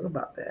 We don't talk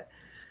about that.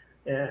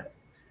 Yeah.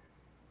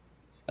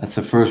 That's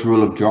the first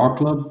rule of Draw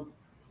Club?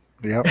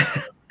 Yep.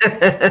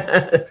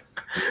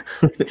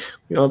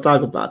 We don't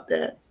talk about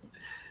that.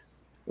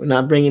 We're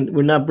not bringing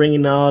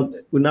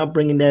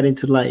that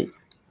into light.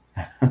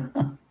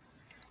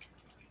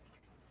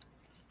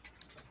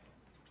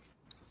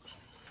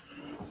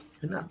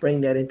 We're not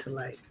bringing that into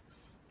light.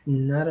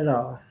 Not at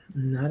all.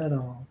 Not at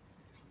all.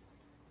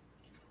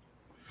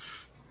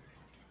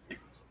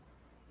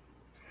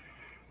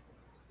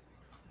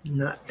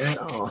 Not at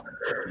all.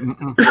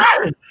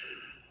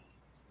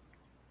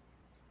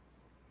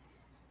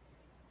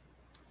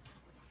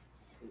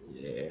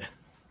 Yeah.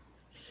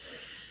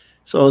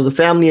 So is the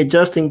family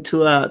adjusting to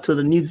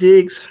the new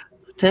digs,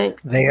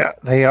 Tank? They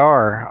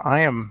are. I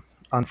am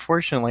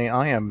unfortunately,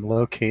 I am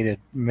located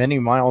many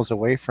miles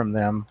away from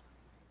them,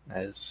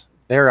 as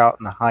they're out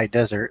in the high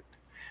desert,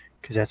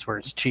 because that's where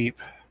it's cheap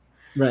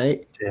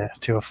Right.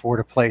 to afford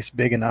a place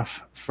big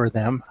enough for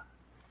them,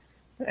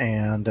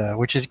 and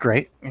which is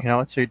great. You know,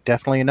 it's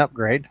definitely an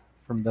upgrade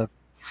from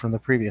the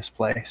previous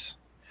place.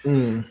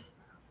 Mm.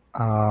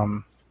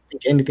 Um, I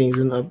think anything's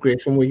an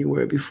upgrade from where you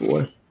were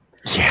before.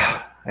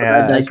 yeah, But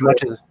I as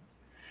digress.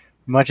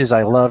 much as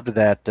I loved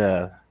that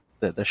the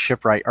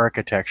shipwright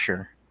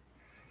architecture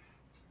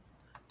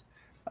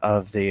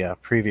of the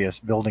previous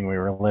building we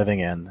were living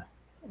in,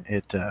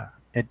 it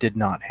did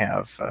not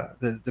have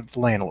the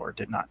landlord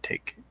did not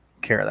take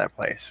care of that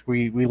place.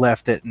 We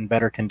left it in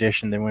better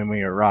condition than when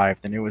we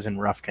arrived, and it was in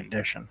rough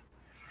condition.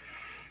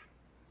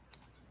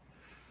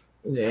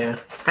 Yeah.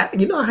 I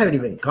haven't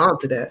even gone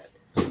to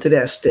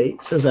that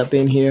state since I've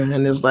been here,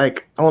 and it's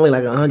like only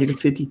like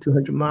 150,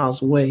 200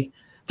 miles away.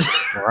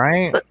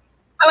 Right?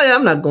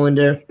 I'm not going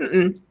there.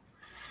 Mm-mm.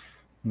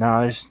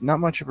 No, there's not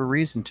much of a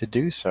reason to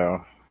do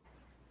so.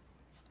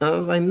 I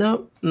was like,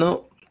 nope.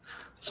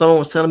 Someone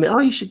was telling me, oh,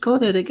 you should go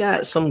there. They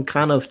got some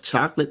kind of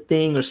chocolate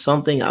thing or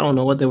something. I don't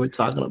know what they were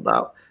talking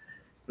about.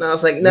 And I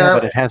was like, Yeah, no.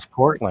 but it has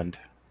Portland.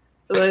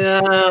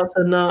 I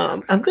said,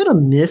 no, I'm gonna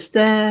miss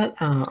that.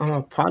 I'm gonna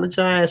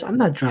apologize. I'm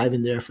not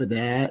driving there for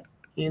that.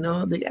 You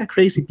know, they got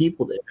crazy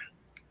people there.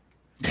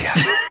 Yeah.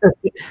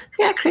 They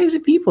got crazy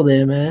people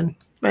there, man.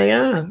 Like,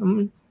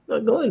 I'm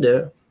not going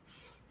there.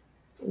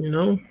 You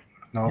know?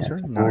 No, sir.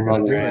 It's a Not whole gonna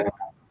nother do it. animal.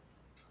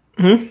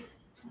 Hmm?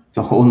 It's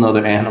a whole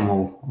nother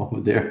animal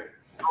over there.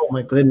 Oh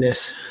my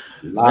goodness.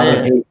 A lot Man.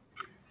 of hate.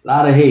 A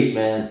lot of hate,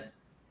 man.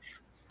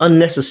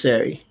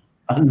 Unnecessary.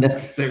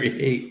 Unnecessary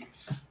hate.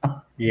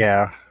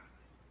 Yeah.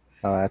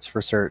 Oh, that's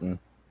for certain.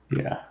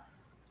 Yeah.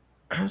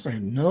 I was like,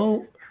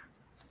 no.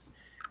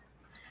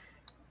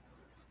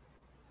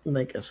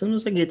 Like, as soon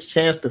as I get a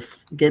chance to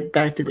get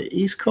back to the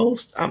East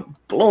Coast, I'm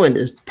blowing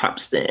this pop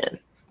stand.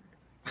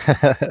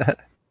 I'm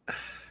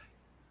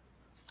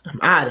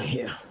out of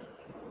here.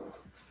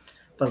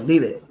 But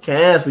leave it. Can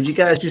I ask, would you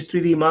guys use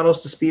 3D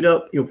models to speed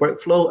up your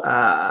workflow?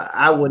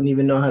 I wouldn't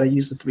even know how to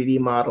use a 3D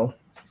model.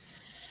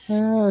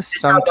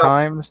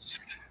 Sometimes.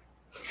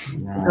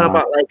 You talk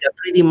about like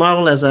a 3D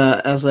model as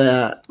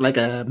a like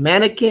a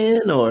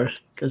mannequin, or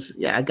because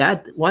I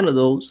got one of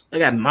those. I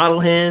got model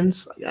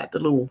hands. I got the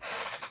little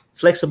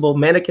flexible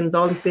mannequin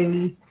dolly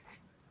thingy.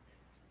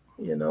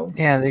 You know.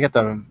 Yeah, they got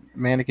the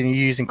mannequin you're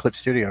using Clip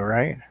Studio,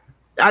 right?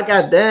 I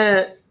got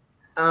that,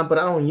 but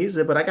I don't use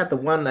it. But I got the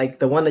one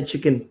that you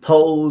can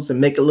pose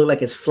and make it look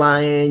like it's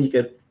flying. You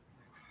could,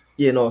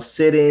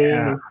 sitting.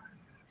 Yeah.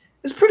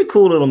 It's a pretty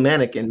cool little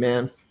mannequin,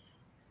 man.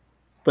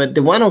 But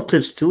the one on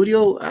Clip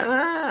Studio,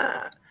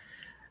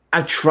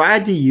 I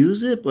tried to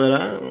use it,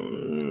 but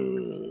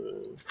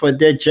for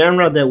the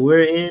genre that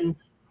we're in,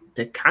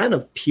 they're kind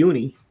of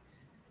puny.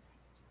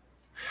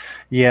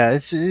 Yeah,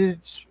 it's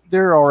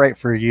they're all right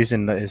for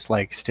using as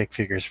like stick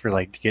figures for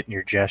like getting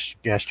your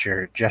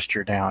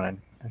gesture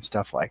down and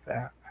stuff like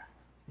that.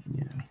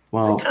 Yeah.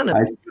 Well, Kind of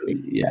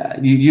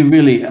you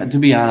really, to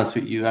be honest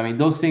with you, I mean,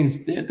 those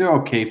things, they're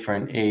okay for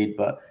an aid,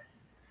 but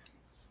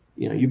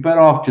you're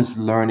better off just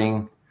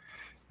learning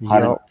how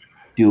to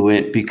do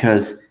it,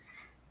 because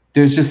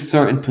there's just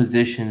certain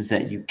positions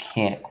that you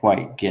can't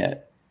quite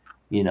get,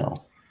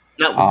 Not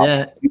with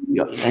that.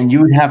 And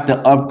you would have to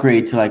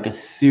upgrade to like a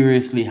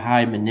seriously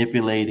high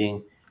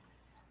manipulating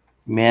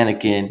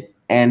mannequin.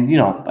 And,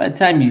 by the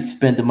time you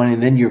spend the money,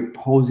 then you're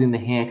posing the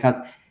hand cuts.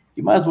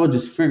 You might as well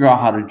just figure out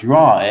how to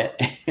draw it,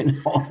 and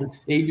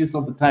save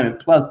yourself the time. And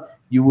plus,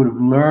 you would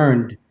have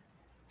learned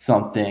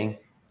something,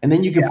 and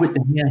then you can put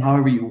the hand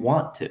however you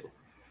want to,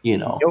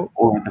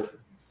 or the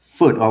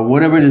foot, or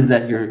whatever it is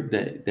that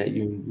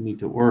you need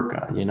to work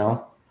on, All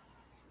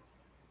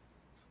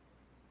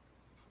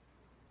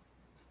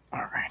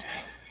right.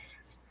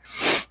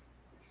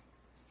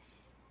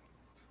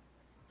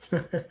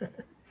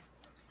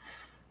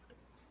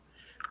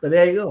 But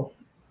there you go.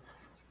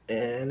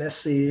 And let's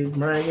see,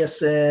 Mariah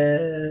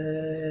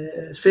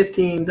says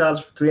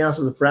 $15 for 3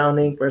 ounces of brown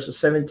ink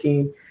versus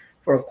 $17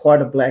 for a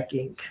quart of black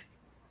ink.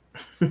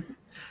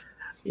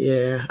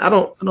 Yeah, I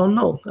don't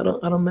know. I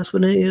don't mess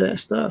with any of that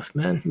stuff,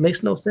 man. It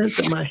makes no sense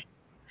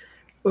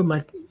with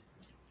my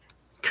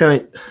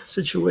current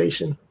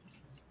situation.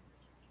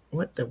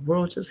 What the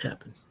world just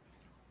happened?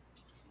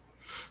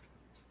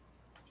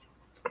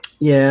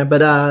 Yeah,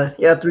 but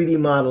 3D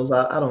models.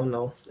 I don't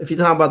know. If you're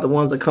talking about the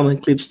ones that come in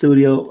Clip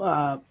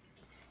Studio,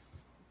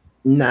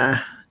 nah.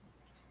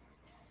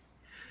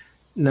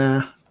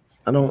 I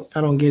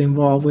don't get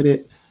involved with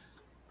it.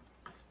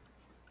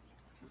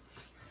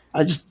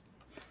 I just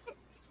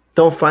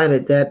don't find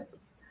it that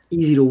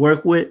easy to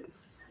work with.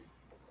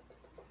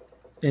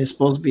 And it's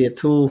supposed to be a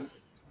tool,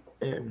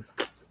 and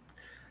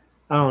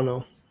I don't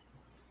know.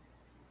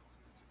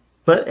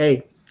 But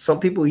hey, some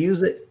people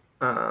use it.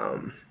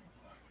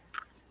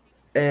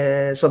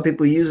 And some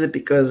people use it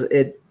because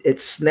it it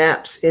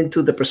snaps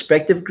into the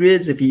perspective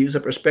grids. If you use a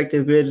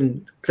perspective grid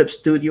in Clip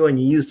Studio and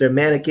you use their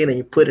mannequin and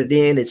you put it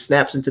in, it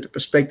snaps into the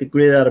perspective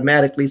grid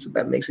automatically, so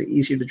that makes it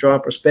easier to draw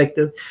in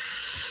perspective.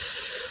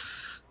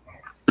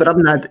 But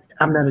I'm not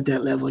at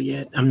that level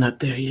yet. I'm not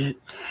there yet.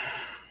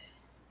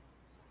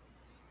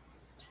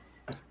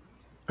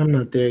 I'm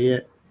not there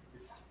yet.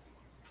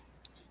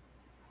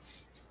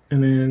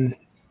 And then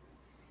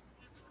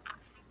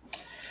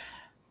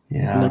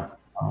yeah,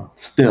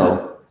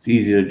 still it's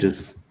easier to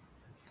just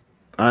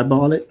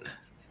eyeball it.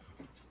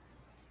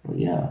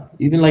 Yeah,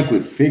 even like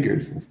with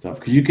figures and stuff,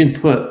 because you can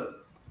put a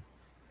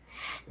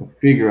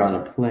figure on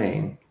a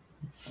plane,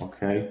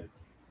 okay,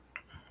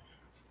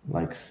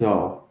 like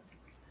so.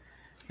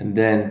 And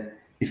then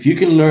if you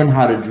can learn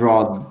how to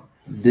draw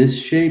this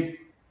shape,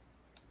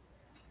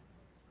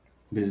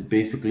 which is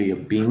basically a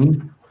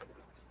beam,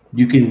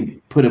 you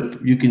can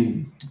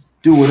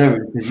do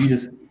whatever,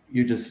 because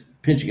you're just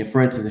pinching it.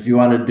 For instance, if you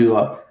want to do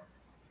a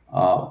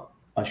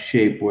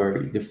shape where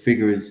the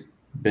figure is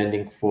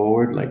bending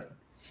forward,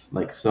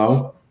 like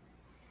so,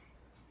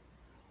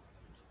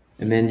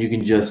 and then you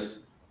can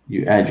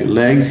you add your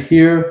legs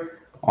here,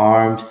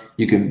 arms.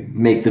 You can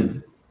make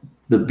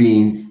the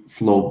beam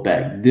flow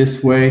back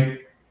this way.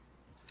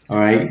 All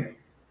right.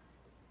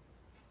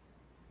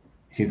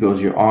 Here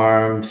goes your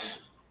arms,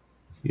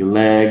 your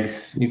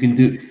legs. You can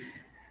do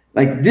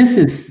like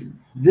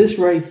this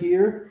right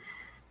here.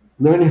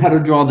 Learning how to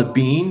draw the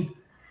beam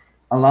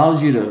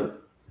allows you to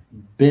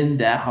bend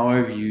that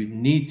however you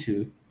need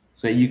to,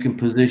 so you can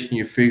position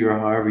your figure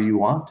however you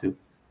want to.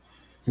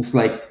 Just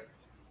like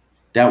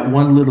that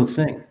one little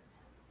thing.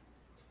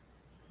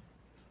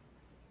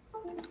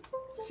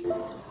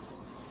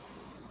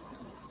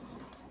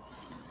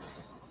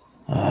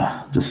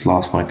 Just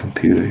lost my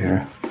computer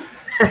here.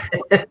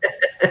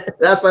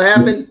 That's what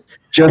happened.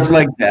 Just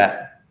like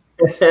that.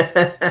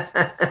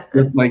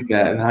 Just like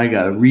that. And I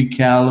got to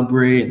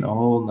recalibrate and the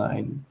whole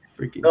nine.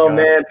 Freaking oh, God.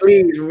 Man,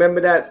 please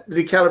remember that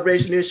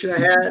recalibration issue I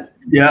had?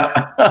 Yeah.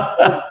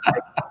 Oh, my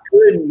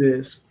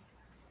goodness.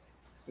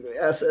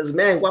 As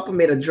man, Guapo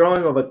made a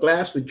drawing of a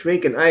glass with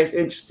drink and ice.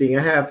 Interesting.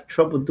 I have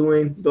trouble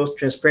doing those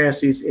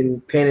transparencies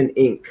in pen and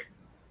ink.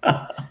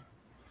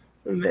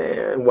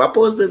 Man,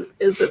 Guapo is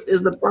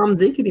the bomb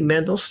diggity,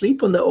 man. Don't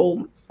sleep on the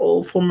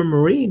old former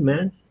Marine,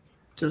 man.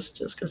 Just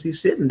because he's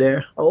sitting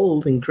there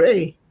old and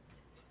gray.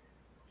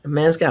 The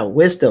man's got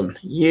wisdom,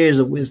 years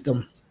of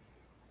wisdom.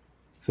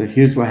 So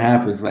here's what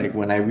happens. Like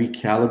when I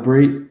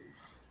recalibrate,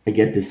 I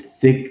get this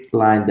thick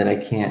line that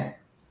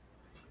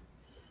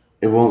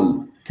it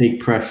won't take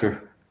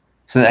pressure.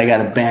 So I got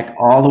to back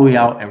all the way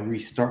out and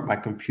restart my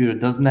computer.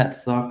 Doesn't that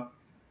suck?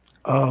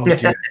 Oh,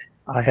 dude,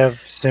 I have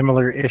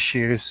similar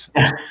issues.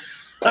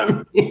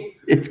 I mean,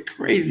 it's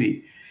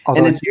crazy.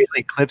 Although it's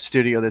usually Clip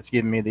Studio that's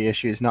giving me the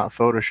issues, not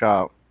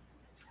Photoshop.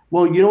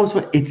 Well, you know what's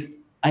what?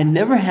 I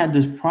never had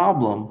this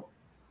problem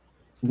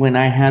when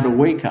I had a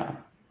Wacom.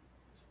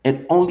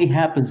 It only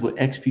happens with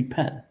XP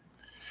Pen.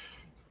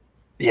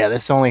 Yeah,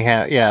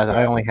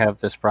 I only have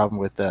this problem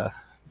with the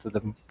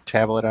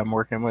tablet I'm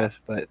working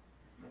with, but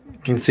you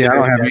can see I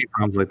don't have any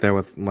problems like that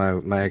with my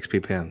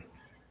XP Pen.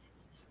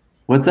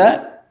 What's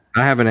that?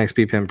 I have an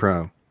XP Pen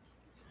Pro.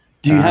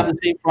 Do you have the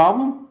same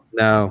problem?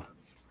 No.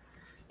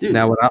 Dude.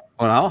 Now what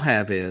I'll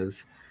have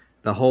is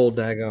the whole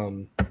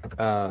daggone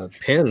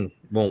pen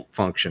won't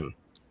function.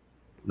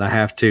 I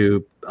have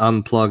to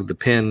unplug the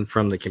pen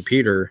from the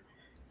computer.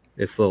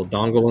 It's a little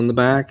dongle in the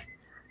back.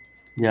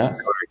 Yeah.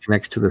 It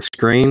connects to the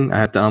screen. I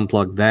have to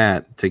unplug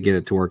that to get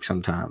it to work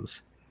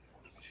sometimes.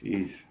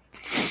 Jeez.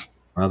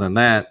 Other than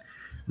that,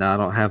 no, I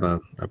don't have a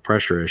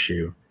pressure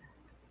issue.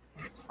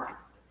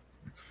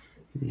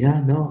 Yeah,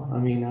 no. I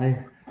mean,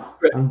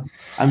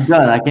 I'm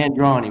done. I can't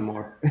draw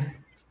anymore.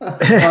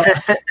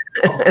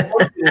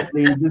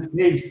 Unfortunately,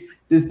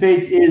 this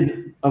page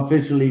is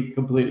officially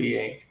completely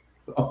inked.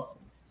 So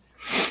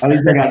at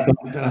least I got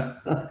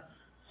done.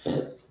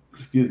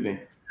 Excuse me.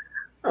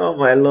 Oh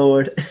my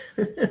Lord.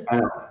 I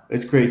know.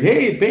 It's crazy.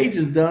 Hey, page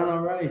is done.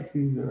 All right,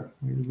 Caesar.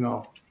 Here you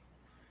go.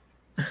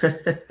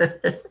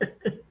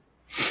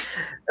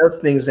 Those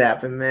things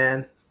happen,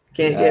 man.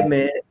 Can't get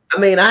mad. I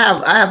mean,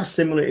 I have a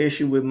similar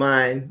issue with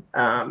mine.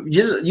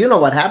 Just you know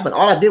what happened?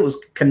 All I did was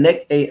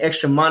connect an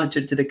extra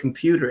monitor to the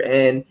computer,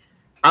 and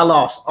I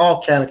lost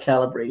all kind of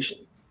calibration.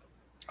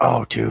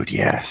 Oh, dude,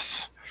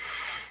 yes.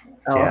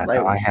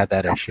 I had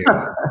that issue.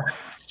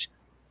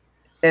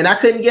 And I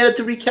couldn't get it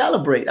to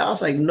recalibrate. I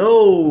was like,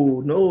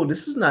 no,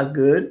 this is not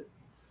good.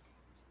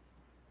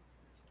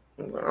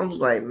 I was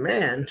like,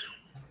 man,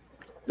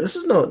 this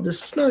is not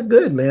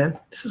good, man.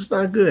 This is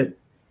not good.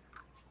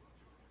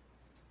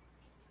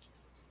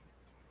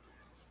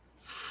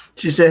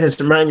 She says,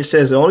 Maranya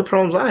says, the only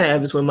problems I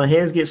have is when my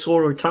hands get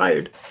sore or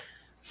tired.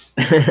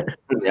 Yeah,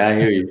 I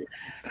hear you.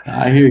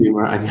 I hear you,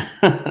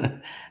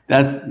 Maranya.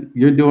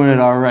 You're doing it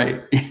all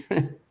right.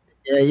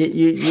 Yeah,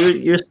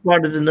 you're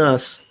smarter than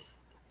us.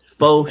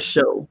 Faux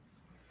show.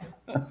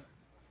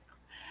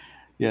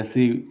 Yeah,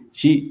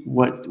 see,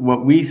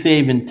 what we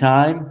save in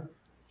time,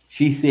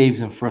 she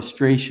saves in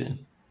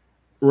frustration.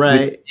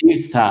 Right. Which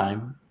saves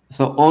time,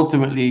 So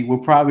ultimately, we're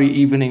probably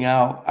evening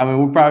out. I mean,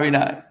 we're probably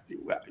not.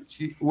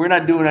 We're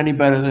not doing any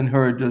better than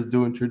her just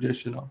doing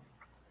traditional.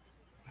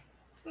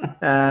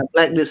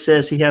 Blacklist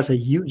says he has a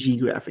UG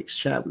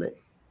graphics tablet.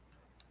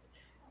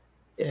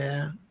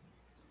 Yeah,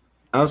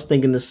 I was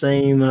thinking the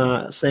same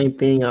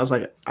thing. I was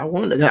like, I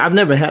wonder. I've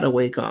never had a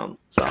Wacom,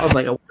 so I was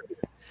like,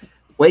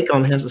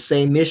 Wacom has the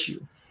same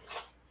issue.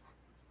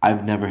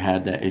 I've never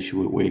had that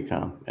issue with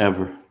Wacom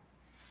ever,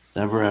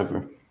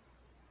 ever.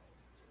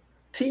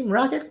 Team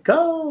Rocket,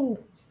 go!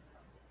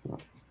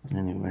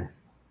 Anyway,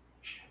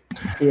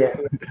 Yeah,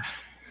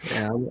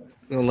 Yeah, I'm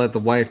gonna let the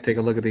wife take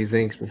a look at these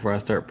inks before I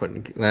start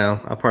putting.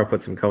 Well, I'll probably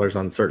put some colors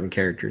on certain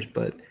characters,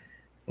 but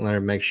let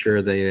her make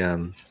sure they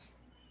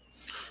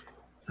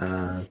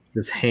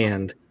this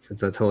hand,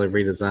 since I totally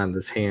redesigned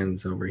this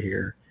hands over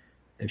here,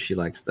 if she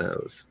likes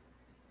those.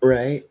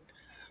 right.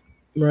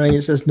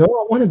 Mariah says, "No,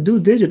 I want to do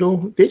digital.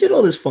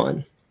 Digital is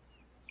fun.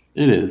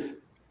 it is.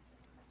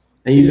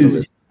 And you Digital do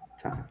is,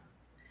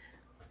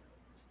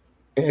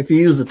 if you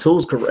use the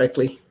tools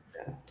correctly."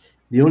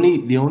 the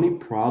only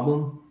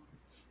problem,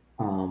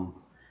 and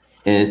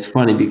it's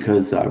funny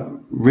because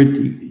do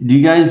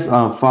you guys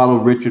follow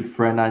Richard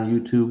Friend on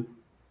YouTube?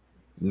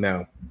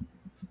 No.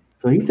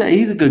 So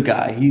he's a good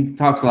guy. He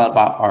talks a lot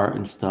about art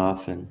and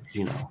stuff, and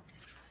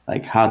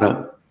like how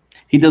to.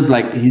 He does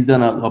like he's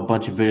done a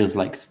bunch of videos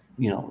like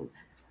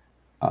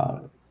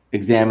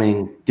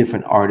examining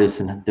different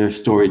artists and their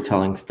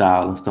storytelling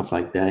style and stuff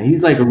like that.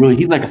 He's like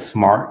a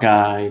smart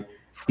guy.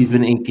 He's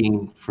been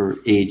inking for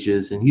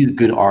ages, and he's a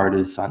good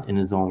artist in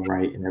his own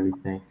right and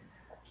everything.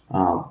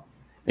 And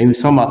he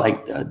was talking about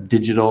like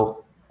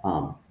digital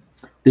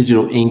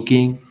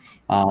inking,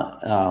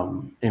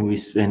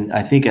 and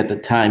I think at the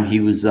time he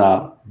was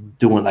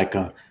doing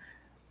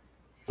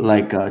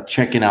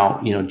checking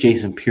out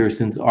Jason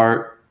Pearson's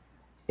art,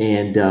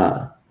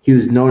 and he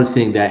was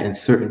noticing that in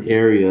certain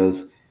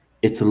areas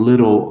it's a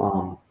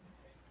little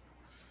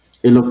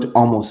it looked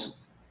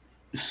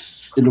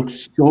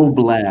so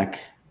black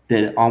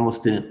that it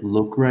almost didn't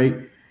look right.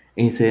 And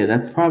he said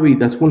it's probably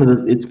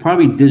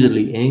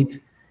digitally inked,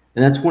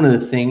 and that's one of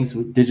the things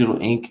with digital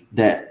ink,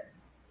 that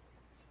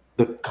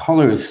the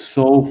color is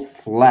so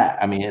flat.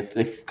 I mean, it's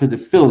because it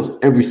fills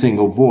every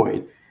single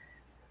void,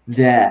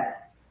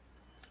 that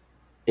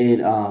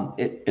it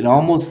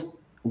almost,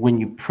 when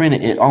you print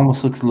it, it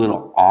almost looks a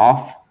little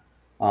off.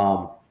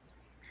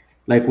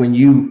 Like when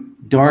you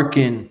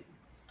darken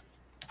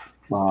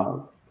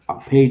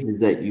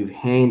pages that you've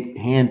hand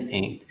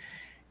inked,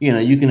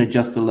 you can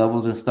adjust the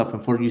levels and stuff,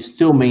 and you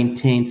still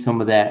maintain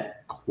some of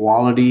that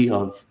quality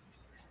of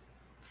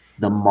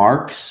the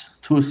marks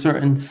to a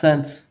certain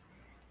sense.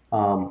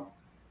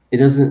 It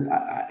doesn't,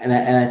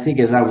 and I think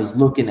as I was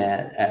looking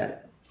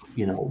at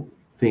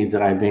things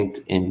that I've inked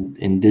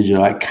in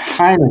digital, I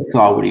kind of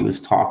saw what he was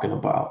talking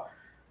about.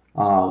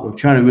 I'm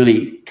trying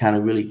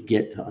to really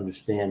get to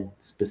understand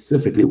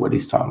specifically what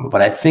he's talking about,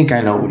 but I think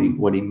I know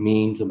what he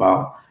means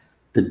about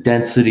the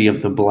density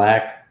of the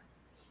black.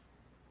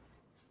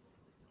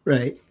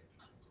 Right.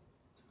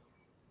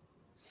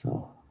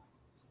 So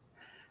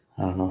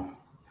I don't know.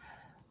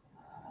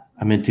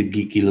 I'm into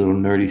geeky little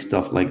nerdy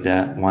stuff like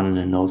that, wanting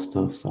to know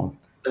stuff. So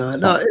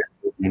No,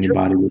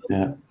 anybody with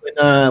that.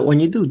 when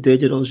you do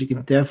digitals, you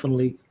can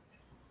definitely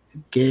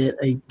get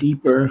a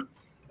deeper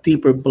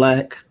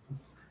black.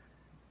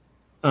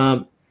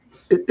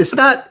 It's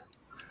not,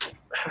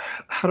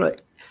 how do I?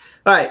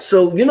 All right,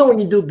 so when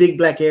you do big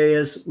black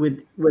areas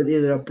with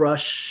either a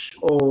brush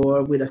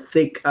or with a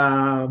thick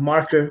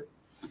marker,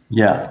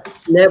 Yeah,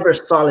 it's never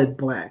solid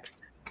black.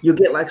 You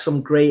get like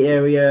some gray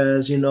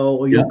areas,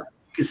 or you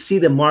can see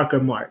the marker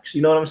marks.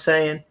 You know what I'm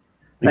saying?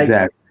 Like,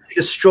 exactly.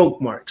 the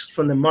stroke marks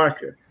from the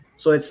marker.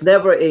 So it's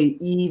never a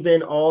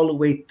even all the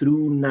way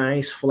through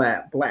nice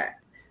flat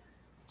black.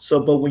 So,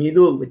 but when you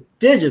do it with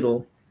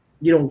digital,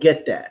 you don't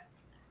get that.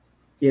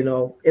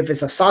 If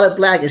it's a solid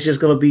black, it's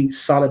just gonna be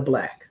solid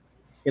black.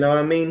 You know what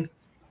I mean?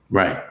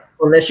 Right.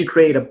 Unless you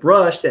create a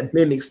brush that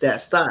mimics that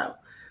style.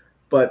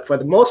 But for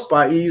the most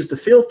part, you use the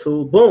fill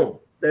tool. Boom.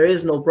 There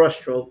is no brush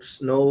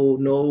strokes, no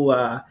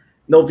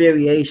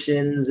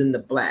variations in the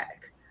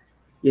black.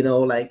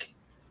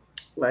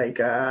 Like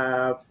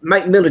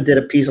Mike Miller did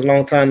a piece a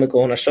long time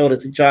ago, and I showed it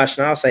to Josh,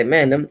 and I was like,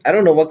 man, I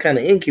don't know what kind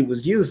of ink he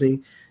was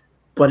using,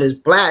 but his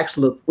blacks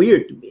look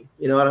weird to me.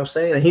 You know what I'm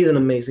saying? And he's an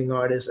amazing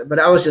artist. But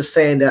I was just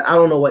saying that I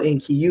don't know what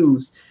ink he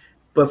used,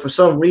 but for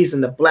some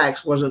reason the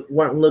blacks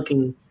weren't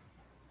looking,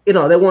 they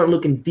weren't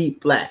looking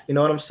deep black. You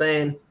know what I'm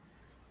saying?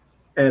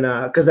 And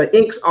because the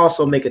inks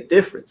also make a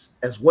difference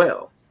as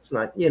well. It's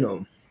not,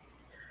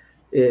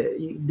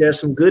 there's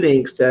some good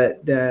inks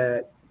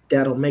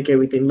that'll make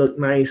everything look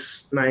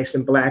nice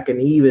and black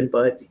and even,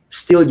 but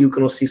still you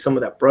can see some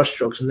of that brush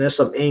strokes. And there's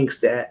some inks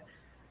that,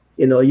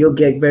 you'll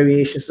get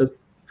variations of,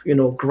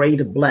 gray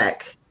to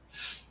black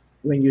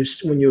when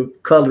you're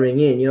coloring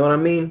in. You know what I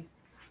mean?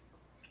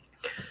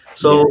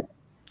 So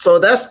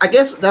I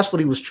guess that's what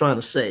he was trying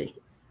to say.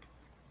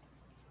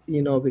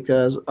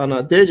 Because on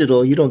a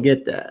digital you don't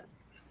get that.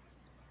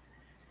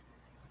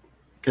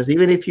 Because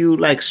even if you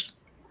like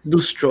do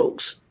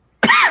strokes,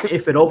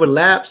 if it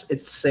overlaps,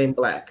 it's the same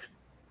black.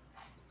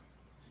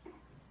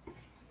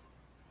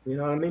 You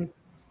know what I mean?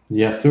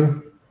 Yes,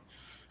 sir.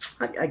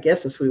 I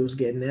guess that's what he was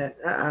getting at.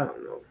 I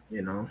don't know.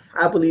 You know,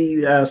 I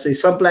believe, say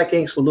some black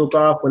inks will look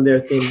off when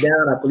they're thinned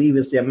down. I believe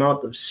it's the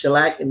amount of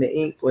shellac in the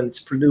ink when it's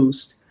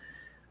produced.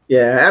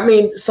 Yeah, I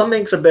mean, some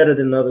inks are better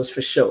than others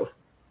for sure.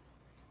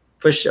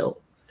 For sure.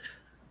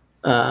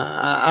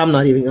 I'm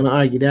not even going to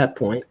argue that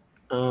point.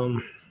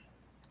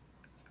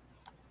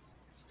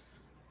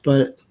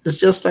 But it's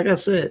just like I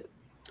said.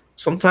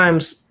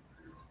 Sometimes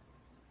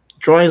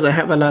drawings that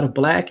have a lot of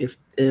black, if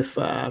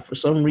for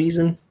some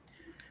reason,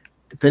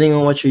 depending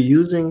on what you're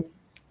using,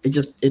 it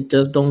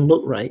just don't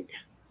look right.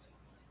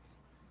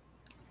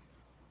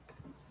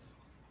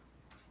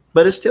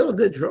 But it's still a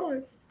good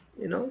drawing,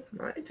 you know.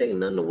 I ain't taking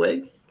nothing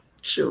away.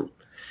 Shoot,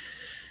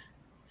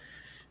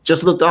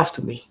 just looked off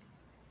to me,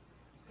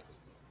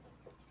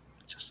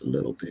 just a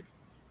little bit.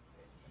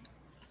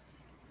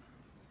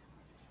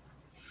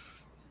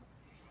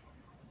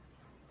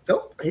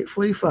 Oh,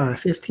 8:45,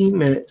 15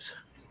 minutes.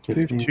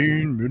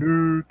 15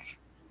 minutes.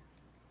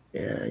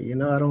 Yeah, you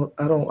know,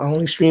 I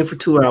only stream for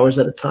 2 hours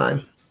at a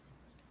time.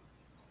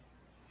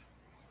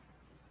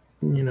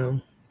 You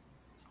know.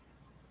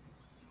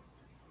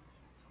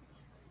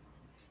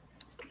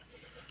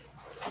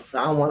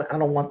 I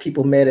don't want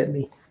people mad at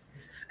me.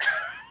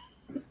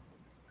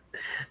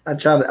 I'm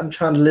trying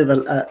to live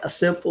a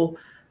simple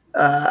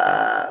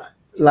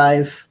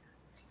life,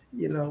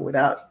 you know,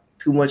 without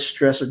too much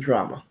stress or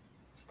drama.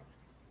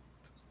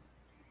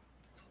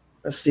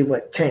 Let's see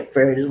what Tank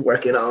Ferret is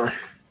working on.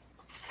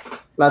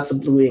 Lots of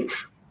blue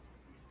inks.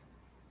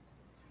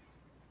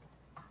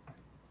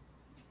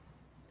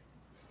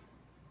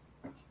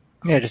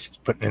 Yeah,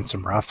 just putting in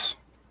some roughs.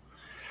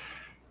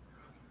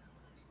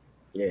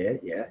 Yeah.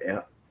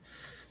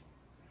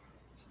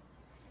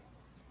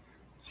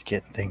 Just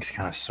getting things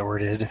kind of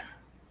sorted.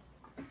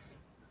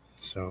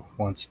 So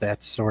once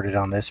that's sorted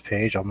on this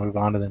page, I'll move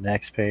on to the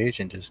next page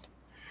and just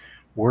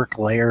work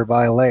layer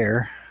by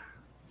layer.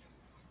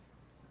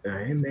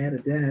 I ain't mad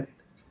at that.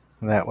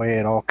 That way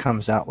it all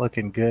comes out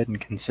looking good and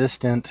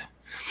consistent.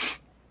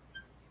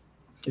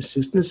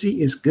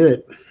 Consistency is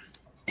good.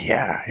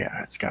 Yeah,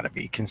 it's got to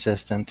be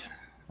consistent.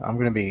 I'm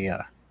gonna be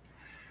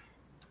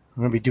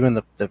doing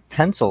the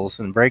pencils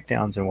and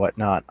breakdowns and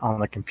whatnot on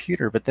the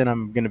computer, but then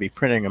I'm gonna be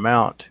printing them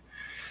out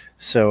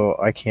so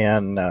I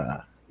can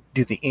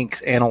do the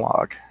inks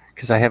analog,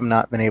 because I have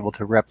not been able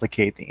to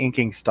replicate the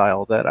inking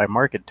style that I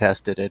market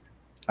tested.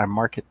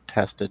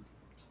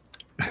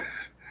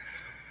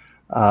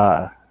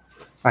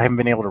 I haven't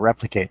been able to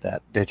replicate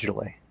that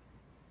digitally.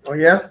 Oh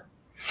yeah?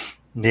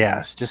 Yeah,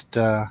 it's just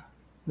a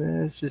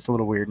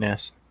little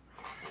weirdness.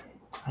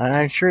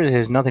 I'm sure it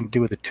has nothing to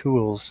do with the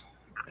tools.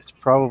 It's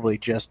probably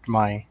just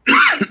my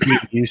being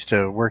used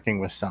to working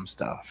with some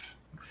stuff.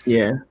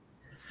 Yeah.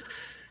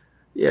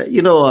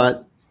 You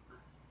know,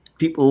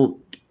 people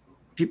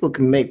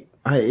can make.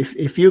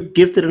 If you're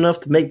gifted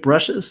enough to make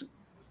brushes,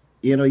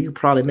 you know, you could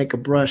probably make a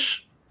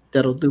brush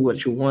that'll do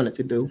what you want it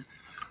to do.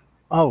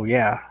 Oh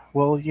yeah.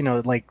 Well, you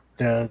know, like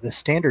the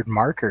standard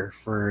marker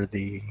for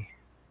the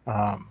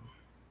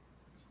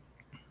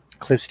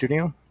Clip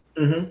Studio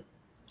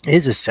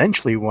is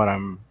essentially what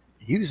I'm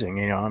using.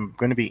 You know, I'm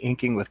going to be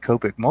inking with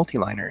Copic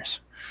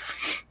multiliners,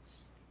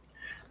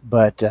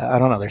 but I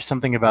don't know. There's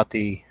something about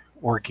the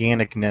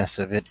organicness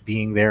of it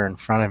being there in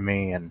front of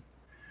me, and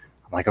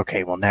I'm like,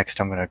 okay, well, next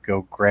I'm going to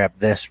go grab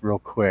this real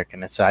quick,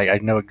 and I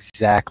know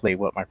exactly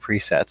what my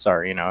presets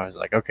are. You know, I was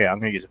like, okay, I'm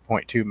going to use a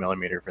 0.2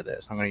 millimeter for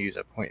this. I'm going to use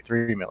a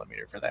 0.3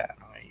 millimeter for that.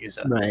 I'm going to use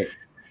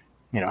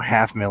a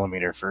half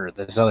millimeter for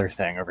this other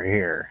thing over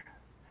here.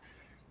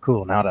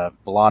 Cool. Now to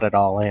blot it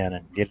all in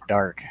and get it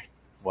dark,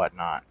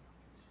 whatnot.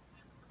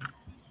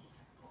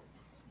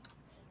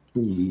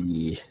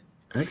 Yeah,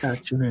 I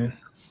got you, man.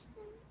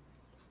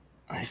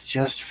 It's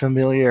just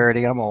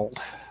familiarity. I'm old.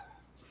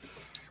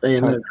 Hey,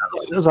 look,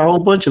 there's a whole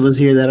bunch of us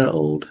here that are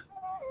old,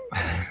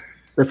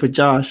 except for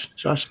Josh.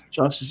 Josh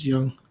is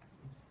young.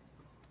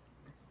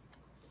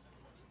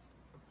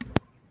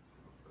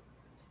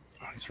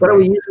 What are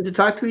we using to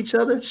talk to each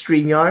other?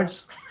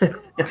 StreamYards.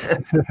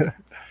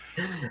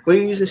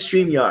 We're using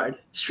StreamYard.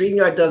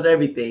 StreamYard does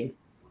everything.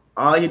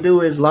 All you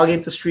do is log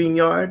into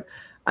StreamYard.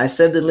 I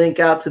send the link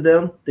out to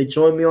them. They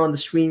join me on the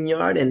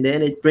StreamYard, and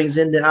then it brings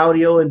in the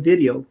audio and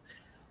video.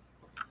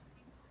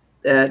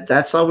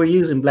 That's all we're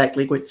using, Black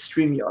Liquid,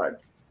 StreamYard.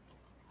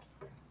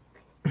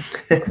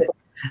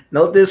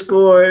 No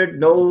Discord,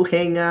 no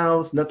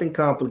Hangouts, nothing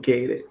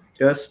complicated.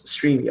 Just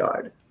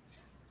StreamYard.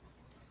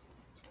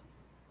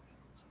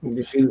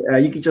 You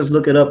can just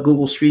look it up,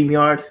 Google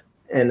StreamYard,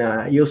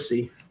 and you'll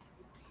see.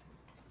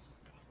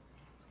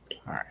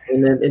 All right.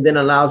 And then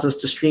allows us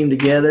to stream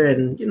together,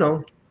 and you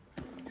know,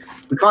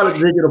 we call it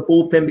digital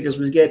bullpen because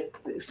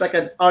it's like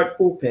an art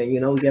bullpen. You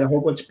know, we get a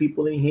whole bunch of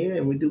people in here,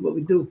 and we do what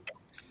we do.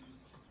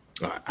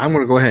 I'm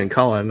going to go ahead and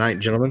call it a night,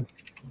 gentlemen.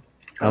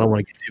 I don't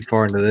want to get too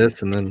far into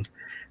this, and then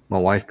my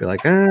wife be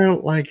like, I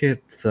don't like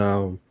it,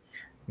 so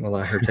I'm going to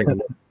let her take a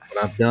look at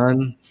what I've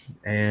done,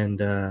 and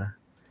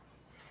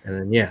And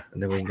then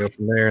and then we can go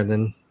from there. And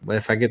then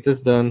if I get this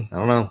done, I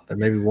don't know, there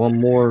may be one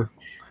more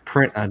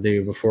print I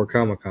do before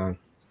Comic-Con.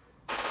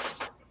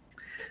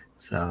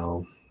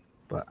 So,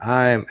 but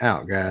I am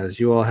out, guys.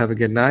 You all have a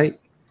good night.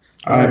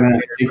 All right,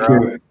 man. Take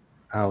care.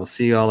 I will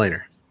see you all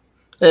later.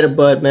 Later,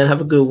 bud, man.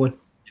 Have a good one.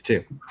 You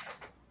too.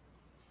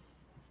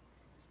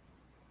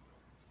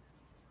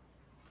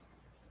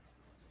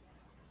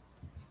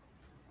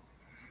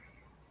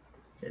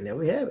 And there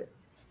we have it.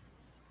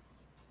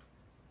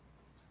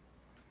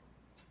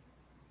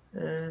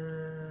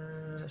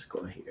 Let's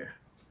go here.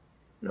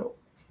 No,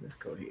 let's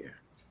go here.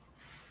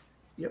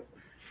 Yep.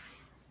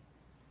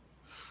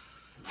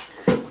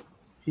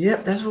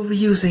 Yep, that's what we're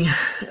using.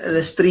 The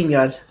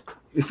StreamYard.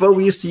 Before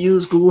we used to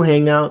use Google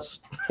Hangouts.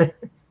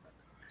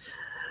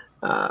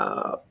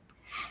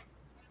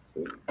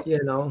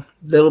 You know,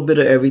 a little bit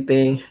of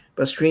everything.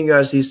 But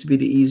StreamYard used to be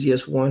the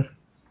easiest one.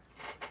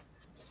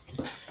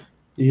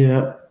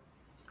 Yeah.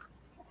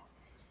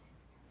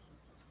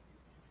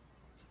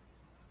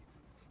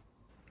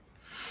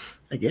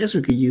 I guess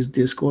we could use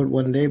Discord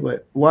one day,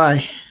 but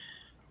why?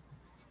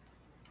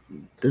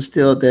 There's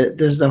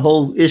the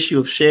whole issue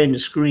of sharing the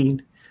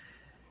screen.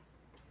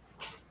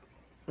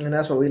 And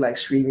that's why we like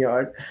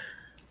StreamYard.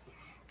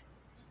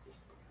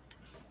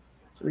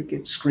 So we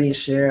could screen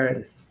share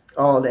and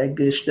all that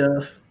good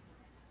stuff.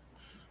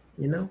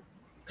 You know?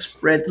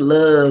 Spread the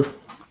love.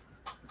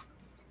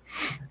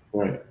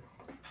 Right.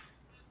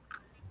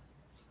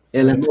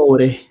 El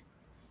amore.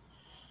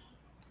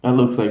 That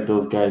looks like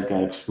those guys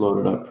got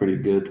exploded up pretty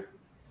good.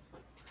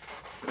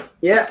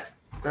 Yeah,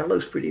 that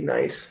looks pretty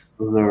nice.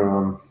 Those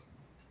are,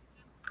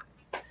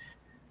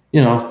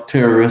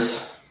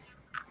 terrorists.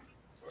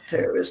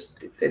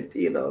 Terrorists,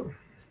 you know.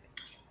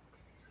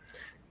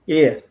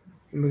 Yeah,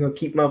 I'm gonna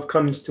keep my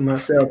comments to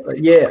myself, but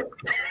yeah.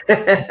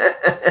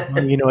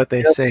 Well, you know what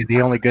they say: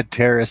 the only good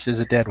terrorist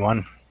is a dead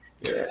one.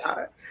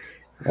 Yeah.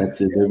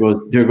 That's it.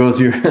 There goes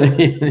your.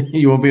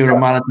 You won't be able to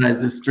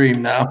monetize this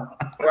stream now.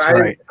 That's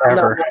right. I'm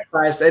not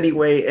monetized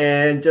anyway,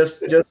 and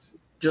just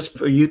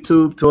for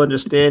YouTube to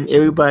understand,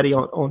 everybody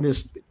on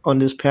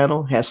this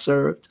panel has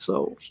served,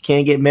 so you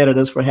can't get mad at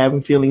us for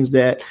having feelings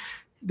that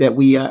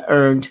we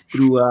earned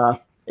through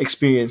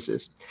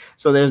experiences.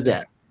 So there's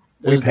that.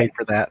 We paid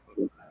for that.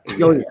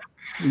 Oh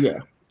yeah.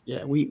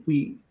 We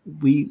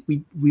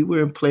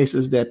were in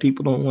places that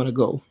people don't want to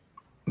go.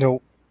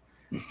 No,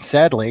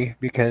 sadly,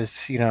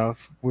 because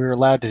if we're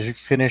allowed to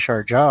finish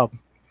our job,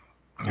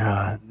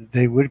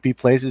 they would be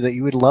places that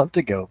you would love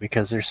to go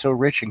because they're so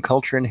rich in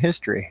culture and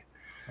history.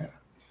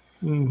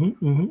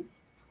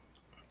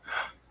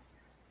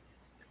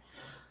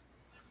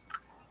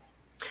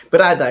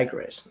 But I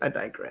digress.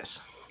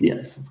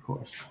 Yes, of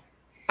course.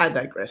 I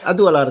digress. I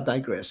do a lot of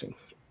digressing.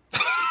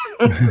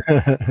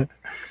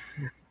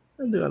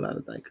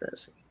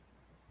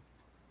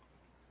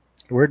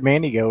 Where'd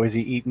Manny go? Is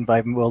he eaten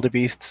by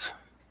wildebeests?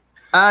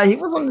 He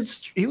was on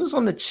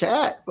the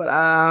chat, but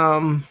I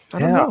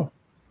don't know.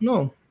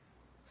 No.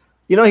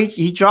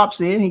 He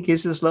drops in, he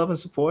gives us love and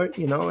support,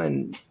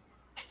 and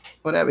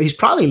whatever. He's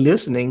probably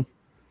listening.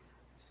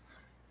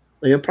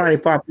 But he'll probably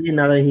pop in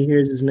now that he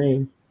hears his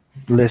name.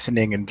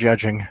 Listening and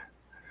judging.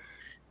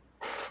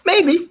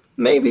 Maybe.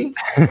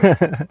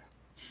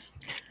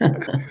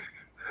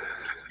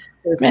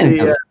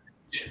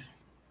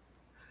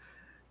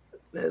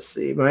 Let's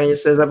see. Mariah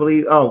says, I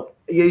believe. Oh,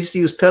 you used to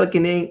use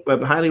Pelican ink,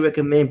 but I highly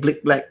recommend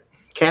Blick Black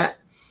Cat.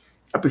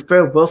 I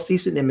prefer well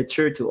seasoned and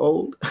mature to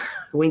old.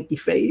 Winky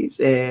face.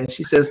 And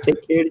she says,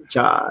 take care to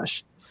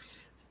Josh.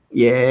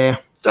 Yeah.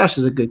 Josh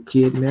is a good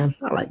kid, man.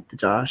 I like the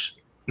Josh.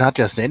 Not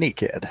just any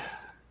kid.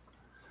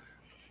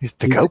 He's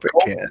the Copic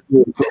kid.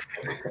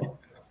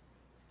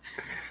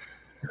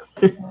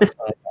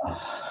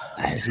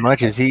 As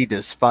much as he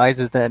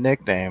despises that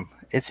nickname,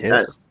 it's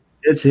his.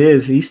 It's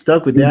his. He's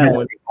stuck with that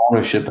one.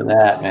 Ownership of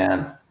that,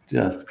 man.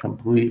 Just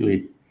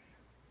completely.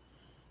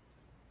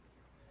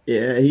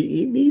 Yeah,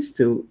 he needs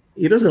to.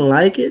 He doesn't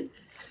like it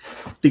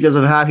because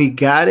of how he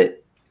got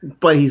it,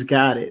 but he's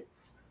got it.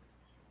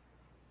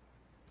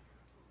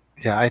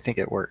 Yeah, I think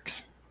it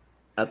works.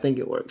 I think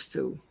it works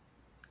too.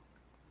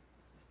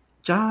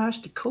 Josh,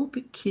 the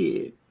Copic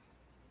kid.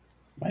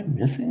 Am I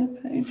missing a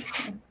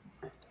page?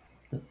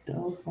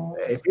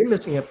 If you're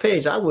missing a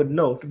page, I wouldn't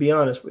know, to be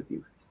honest with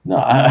you. No,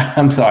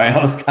 I'm sorry.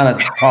 I was kind of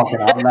talking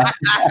out loud.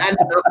 I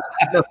can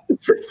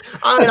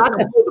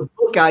pull the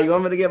book out. You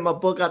want me to get my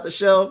book out the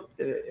shelf?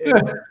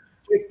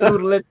 Click through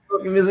to let you know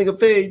if you're missing a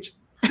page.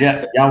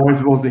 Yeah, y'all weren't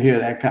supposed to hear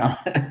that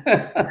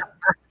comment.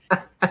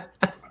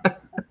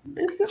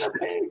 Missing a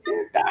page,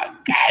 you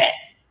got it.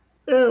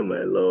 Oh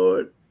my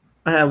Lord.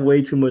 I have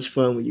way too much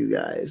fun with you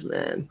guys,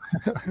 man.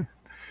 I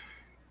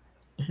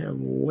have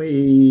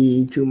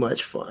way too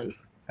much fun.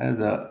 That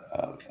is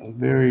a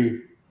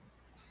very...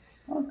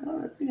 Oh,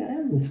 God, I think I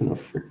am missing a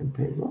freaking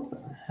page. What the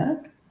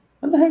heck?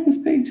 What the heck is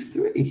page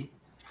 3?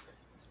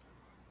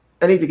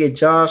 I need to get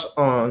Josh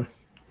on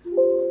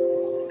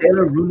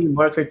Taylor Rooney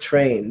marker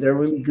train. They're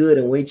really good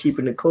and way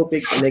cheaper than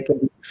Copics, and they can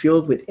be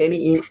filled with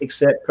any ink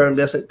except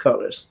pearlescent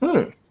colors.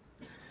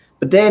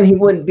 But then he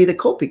wouldn't be the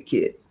Copic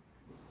kid.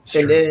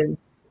 And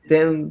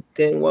then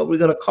what we're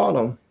gonna call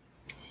them?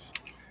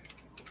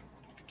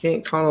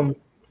 Can't call them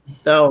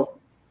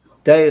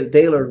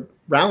Dale or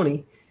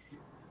Brownie.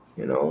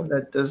 You know,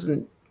 that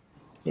doesn't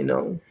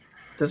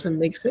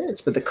make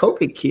sense. But the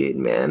Copic Kid,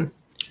 man.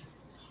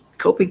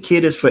 Copic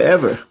Kid is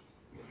forever.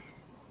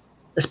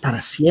 Es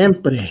para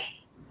siempre.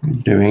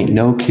 There ain't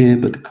no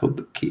kid but the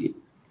Copic Kid.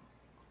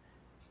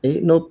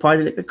 Ain't no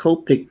party like a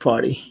Copic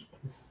party.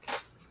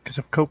 Because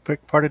if Copic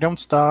party don't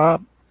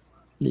stop.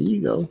 There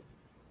you go.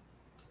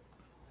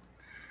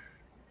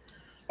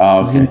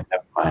 Oh, okay. Never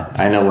mind.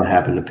 I know what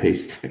happened to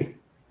page 3.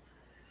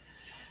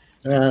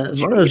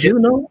 As long as you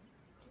know.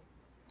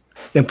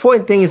 The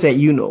important thing is that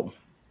you know.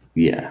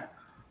 Yeah.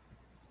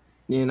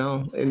 You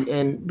know,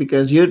 and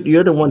because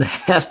you're the one that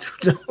has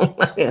to know.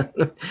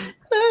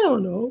 I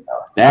don't know.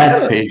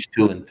 That's page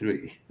 2 and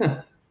 3.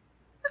 I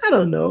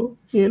don't know.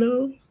 You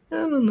know, I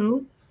don't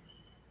know.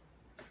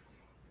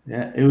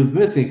 Yeah, it was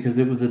missing because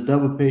it was a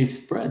double page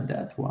spread.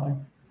 That's why.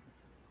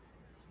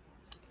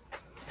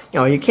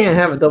 Oh, you can't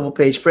have a double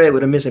page spread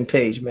with a missing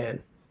page,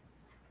 man.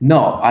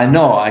 No, I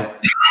know.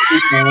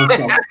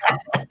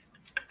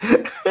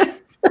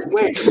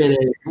 Wait a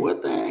minute.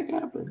 What the heck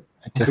happened?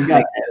 It just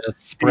makes it a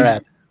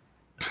spread.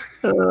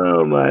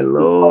 Oh, my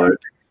Lord.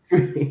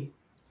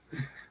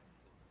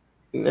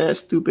 That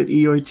stupid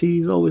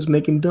Ortiz always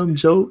making dumb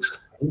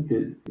jokes.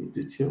 You need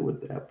to chill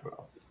with that,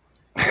 bro.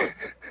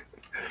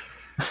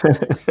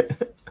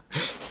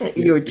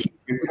 You're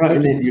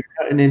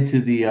cutting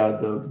into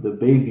the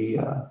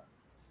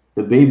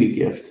baby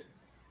gift.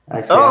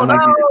 Actually, I'm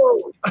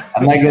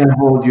not gonna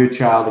hold your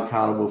child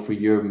accountable for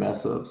your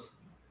mess ups.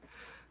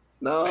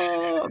 No,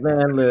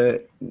 man,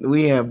 look,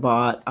 we have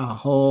bought a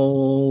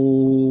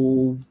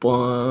whole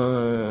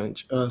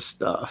bunch of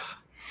stuff.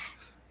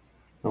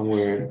 Don't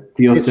worry.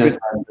 Theo says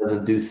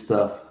doesn't do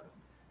stuff.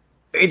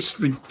 It's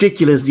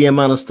ridiculous the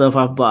amount of stuff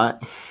I've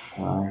bought.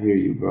 I hear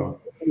you, bro.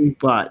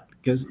 Bought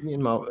because I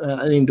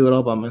didn't do it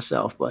all by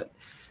myself, but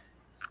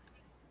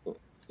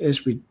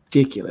it's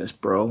ridiculous,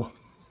 bro.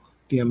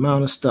 The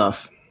amount of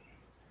stuff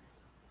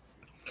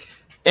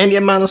and the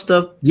amount of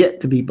stuff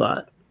yet to be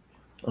bought.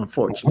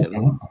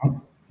 Unfortunately.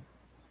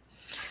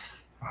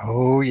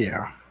 Oh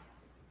yeah.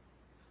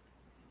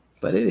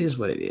 But it is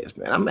what it is,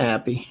 man. I'm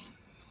happy.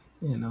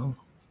 You know.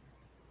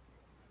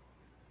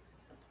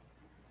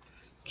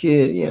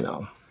 Kid, you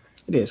know,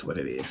 it is what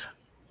it is.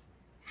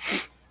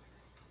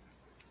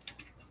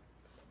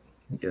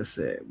 Like I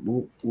said,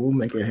 we'll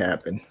make it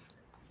happen.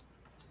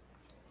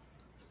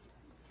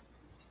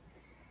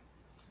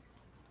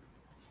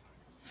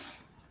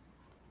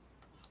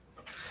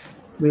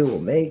 We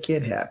will make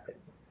it happen.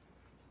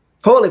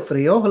 Holy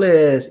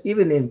frijoles,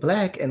 even in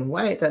black and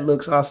white, that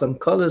looks awesome.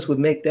 Colors would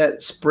make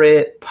that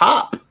spread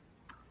pop.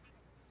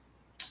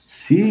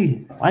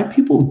 See, why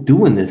people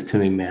doing this to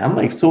me, man? I'm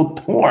like so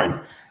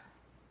torn.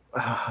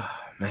 Oh,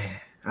 man,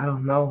 I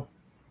don't know.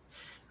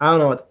 I don't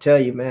know what to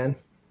tell you, man.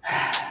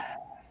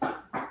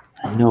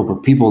 I know,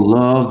 but people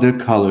love their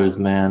colors,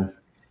 man.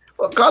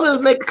 Well,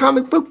 colors make a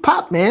comic book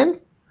pop, man.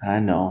 I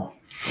know.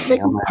 Make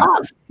them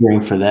pop.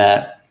 Spring for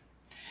that.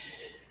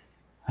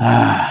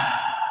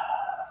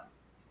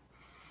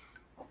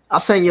 I'll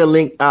send you a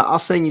link. I'll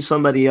send you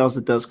somebody else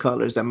that does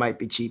colors that might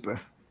be cheaper.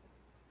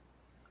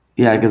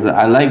 Yeah, because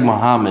I like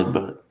Muhammad,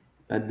 but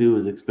that dude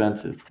is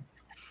expensive.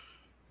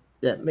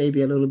 That may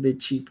be a little bit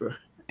cheaper.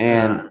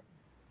 And,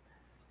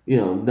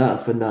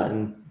 nothing for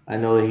nothing. I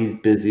know that he's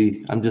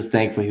busy. I'm just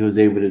thankful he was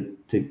able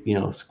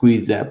to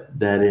squeeze that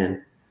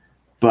in.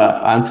 But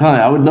I'm telling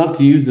you, I would love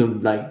to use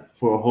him like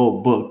for a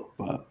whole book,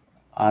 but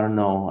I don't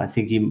know. I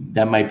think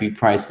that might be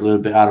priced a little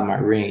bit out of my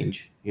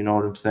range. You know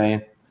what I'm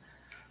saying?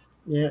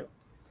 Yeah.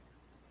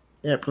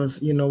 Yeah,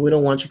 plus, we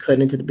don't want you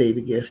cutting into the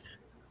baby gift.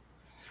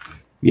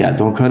 Yeah,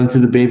 don't cut into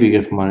the baby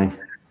gift money.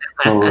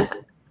 So,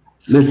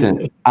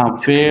 listen, I'm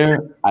fair.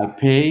 I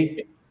pay.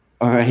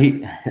 All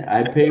right.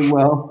 I pay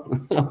well.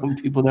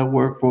 People that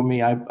work for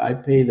me, I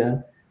pay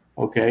them.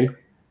 Okay.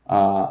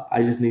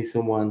 I just need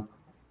someone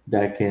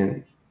that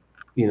can,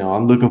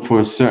 I'm looking for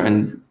a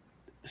certain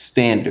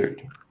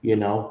standard,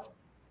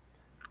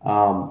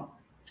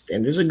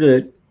 Standards are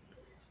good.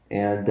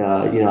 And,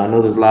 I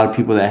know there's a lot of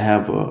people that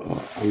have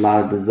a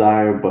lot of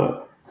desire,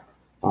 but,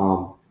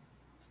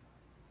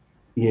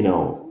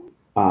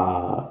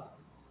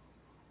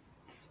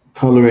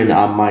 coloring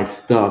on my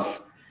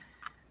stuff,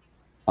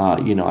 I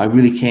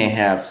really can't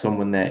have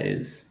someone that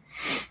is,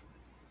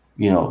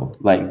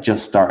 like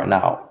just starting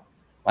out.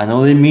 I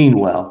know they mean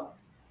well,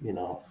 and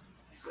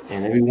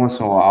every once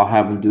in a while I'll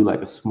have them do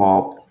like a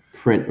small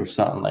print or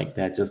something like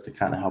that just to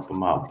kind of help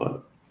them out.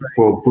 But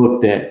for a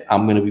book that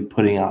I'm going to be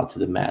putting out to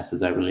the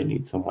masses, I really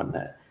need someone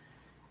that,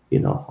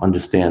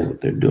 understands what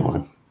they're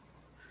doing.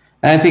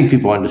 And I think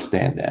people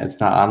understand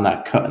that. I'm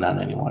not cutting on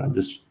anyone. I'm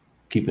just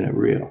keeping it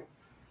real.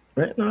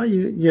 Right now,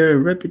 your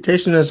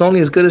reputation is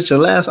only as good as your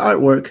last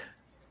artwork.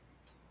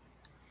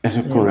 That's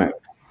correct.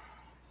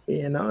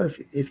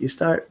 If you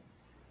start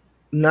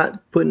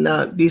not putting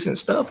out decent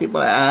stuff,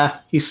 people are like,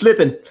 he's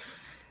slipping.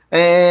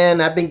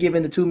 And I've been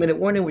given the 2-minute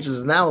warning, which is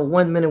now a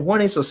 1-minute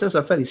warning. So,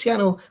 Cesar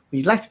Feliciano, would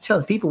you like to tell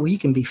the people where you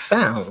can be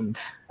found?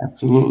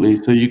 Absolutely.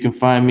 So you can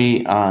find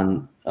me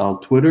on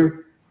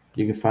Twitter.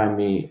 You can find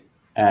me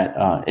at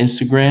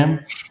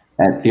Instagram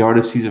at The Art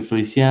of Cesar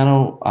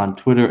Feliciano, on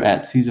Twitter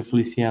at Cesar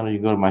Feliciano. You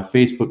go to my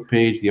Facebook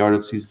page, The Art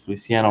of Cesar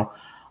Feliciano.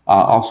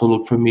 Also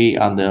look for me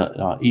on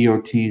the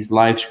Ortiz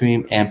live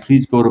stream. And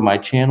please go to my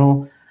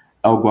channel,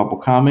 El Guapo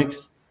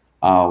Comics,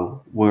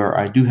 where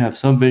I do have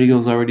some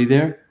videos already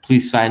there.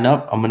 Please sign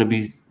up. I'm going to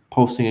be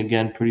posting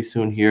again pretty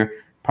soon here.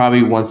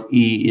 Probably once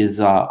E is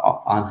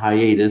on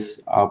hiatus,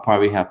 I'll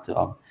probably have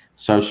to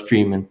start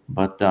streaming.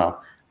 But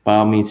by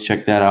all means,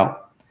 check that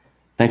out.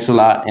 Thanks a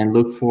lot, and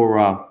look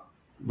for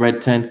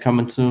Red Tent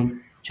coming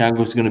soon.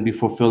 Chango's going to be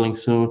fulfilling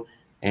soon,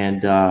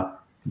 and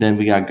then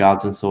we got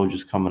Gods and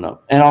Soldiers coming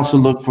up. And also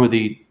look for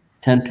the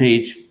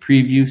 10-page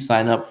preview.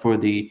 Sign up for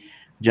the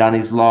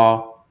Johnny's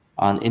Law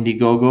on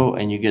Indiegogo,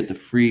 and you get the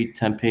free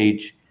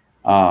 10-page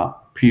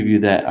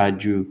preview that I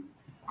drew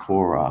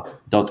for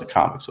Delta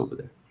Comics over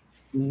there.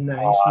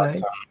 Nice,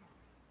 nice.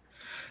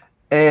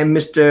 And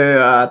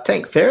Mr.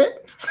 Tank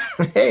Ferret,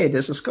 hey,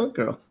 this is Skunk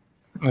Girl.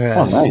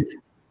 Yes. Oh, nice.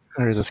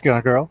 There's a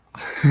Skunk Girl.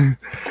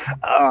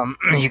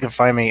 You can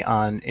find me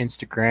on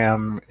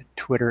Instagram,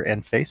 Twitter,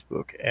 and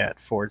Facebook at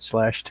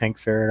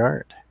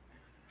 /TankFerretArt.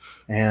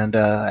 And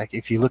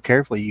if you look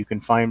carefully, you can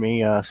find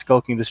me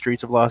skulking the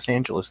streets of Los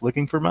Angeles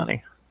looking for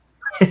money.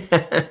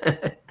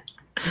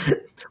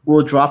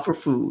 We'll draw for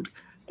food.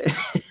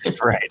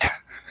 That's right.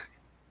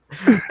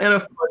 And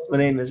of course, my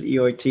name is E.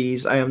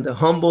 Ortiz. I am the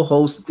humble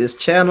host of this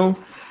channel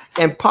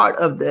and part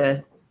of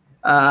the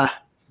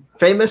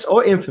famous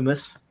or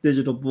infamous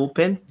Digital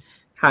Bullpen,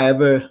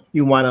 however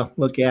you want to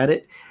look at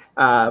it.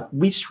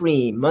 We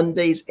stream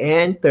Mondays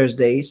and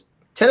Thursdays,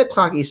 10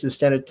 o'clock Eastern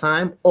Standard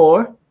Time,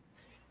 or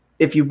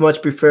if you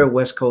much prefer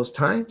West Coast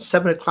time,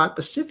 7 o'clock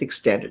Pacific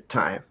Standard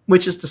Time,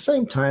 which is the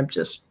same time,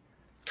 just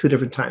 2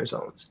 different time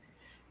zones.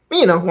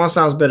 You know, one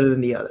sounds better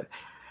than the other.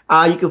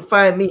 You can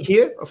find me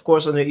here, of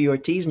course, under E.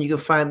 Ortiz, and you can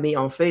find me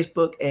on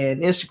Facebook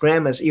and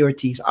Instagram as E.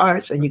 Ortiz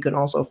Arts, and you can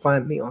also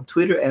find me on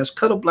Twitter as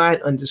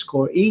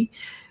Cuddleblind_E.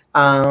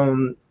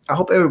 I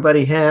hope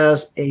everybody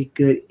has a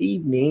good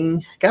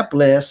evening. God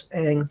bless,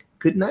 and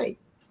good night.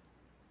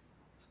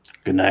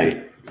 Good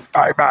night.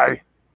 Bye-bye.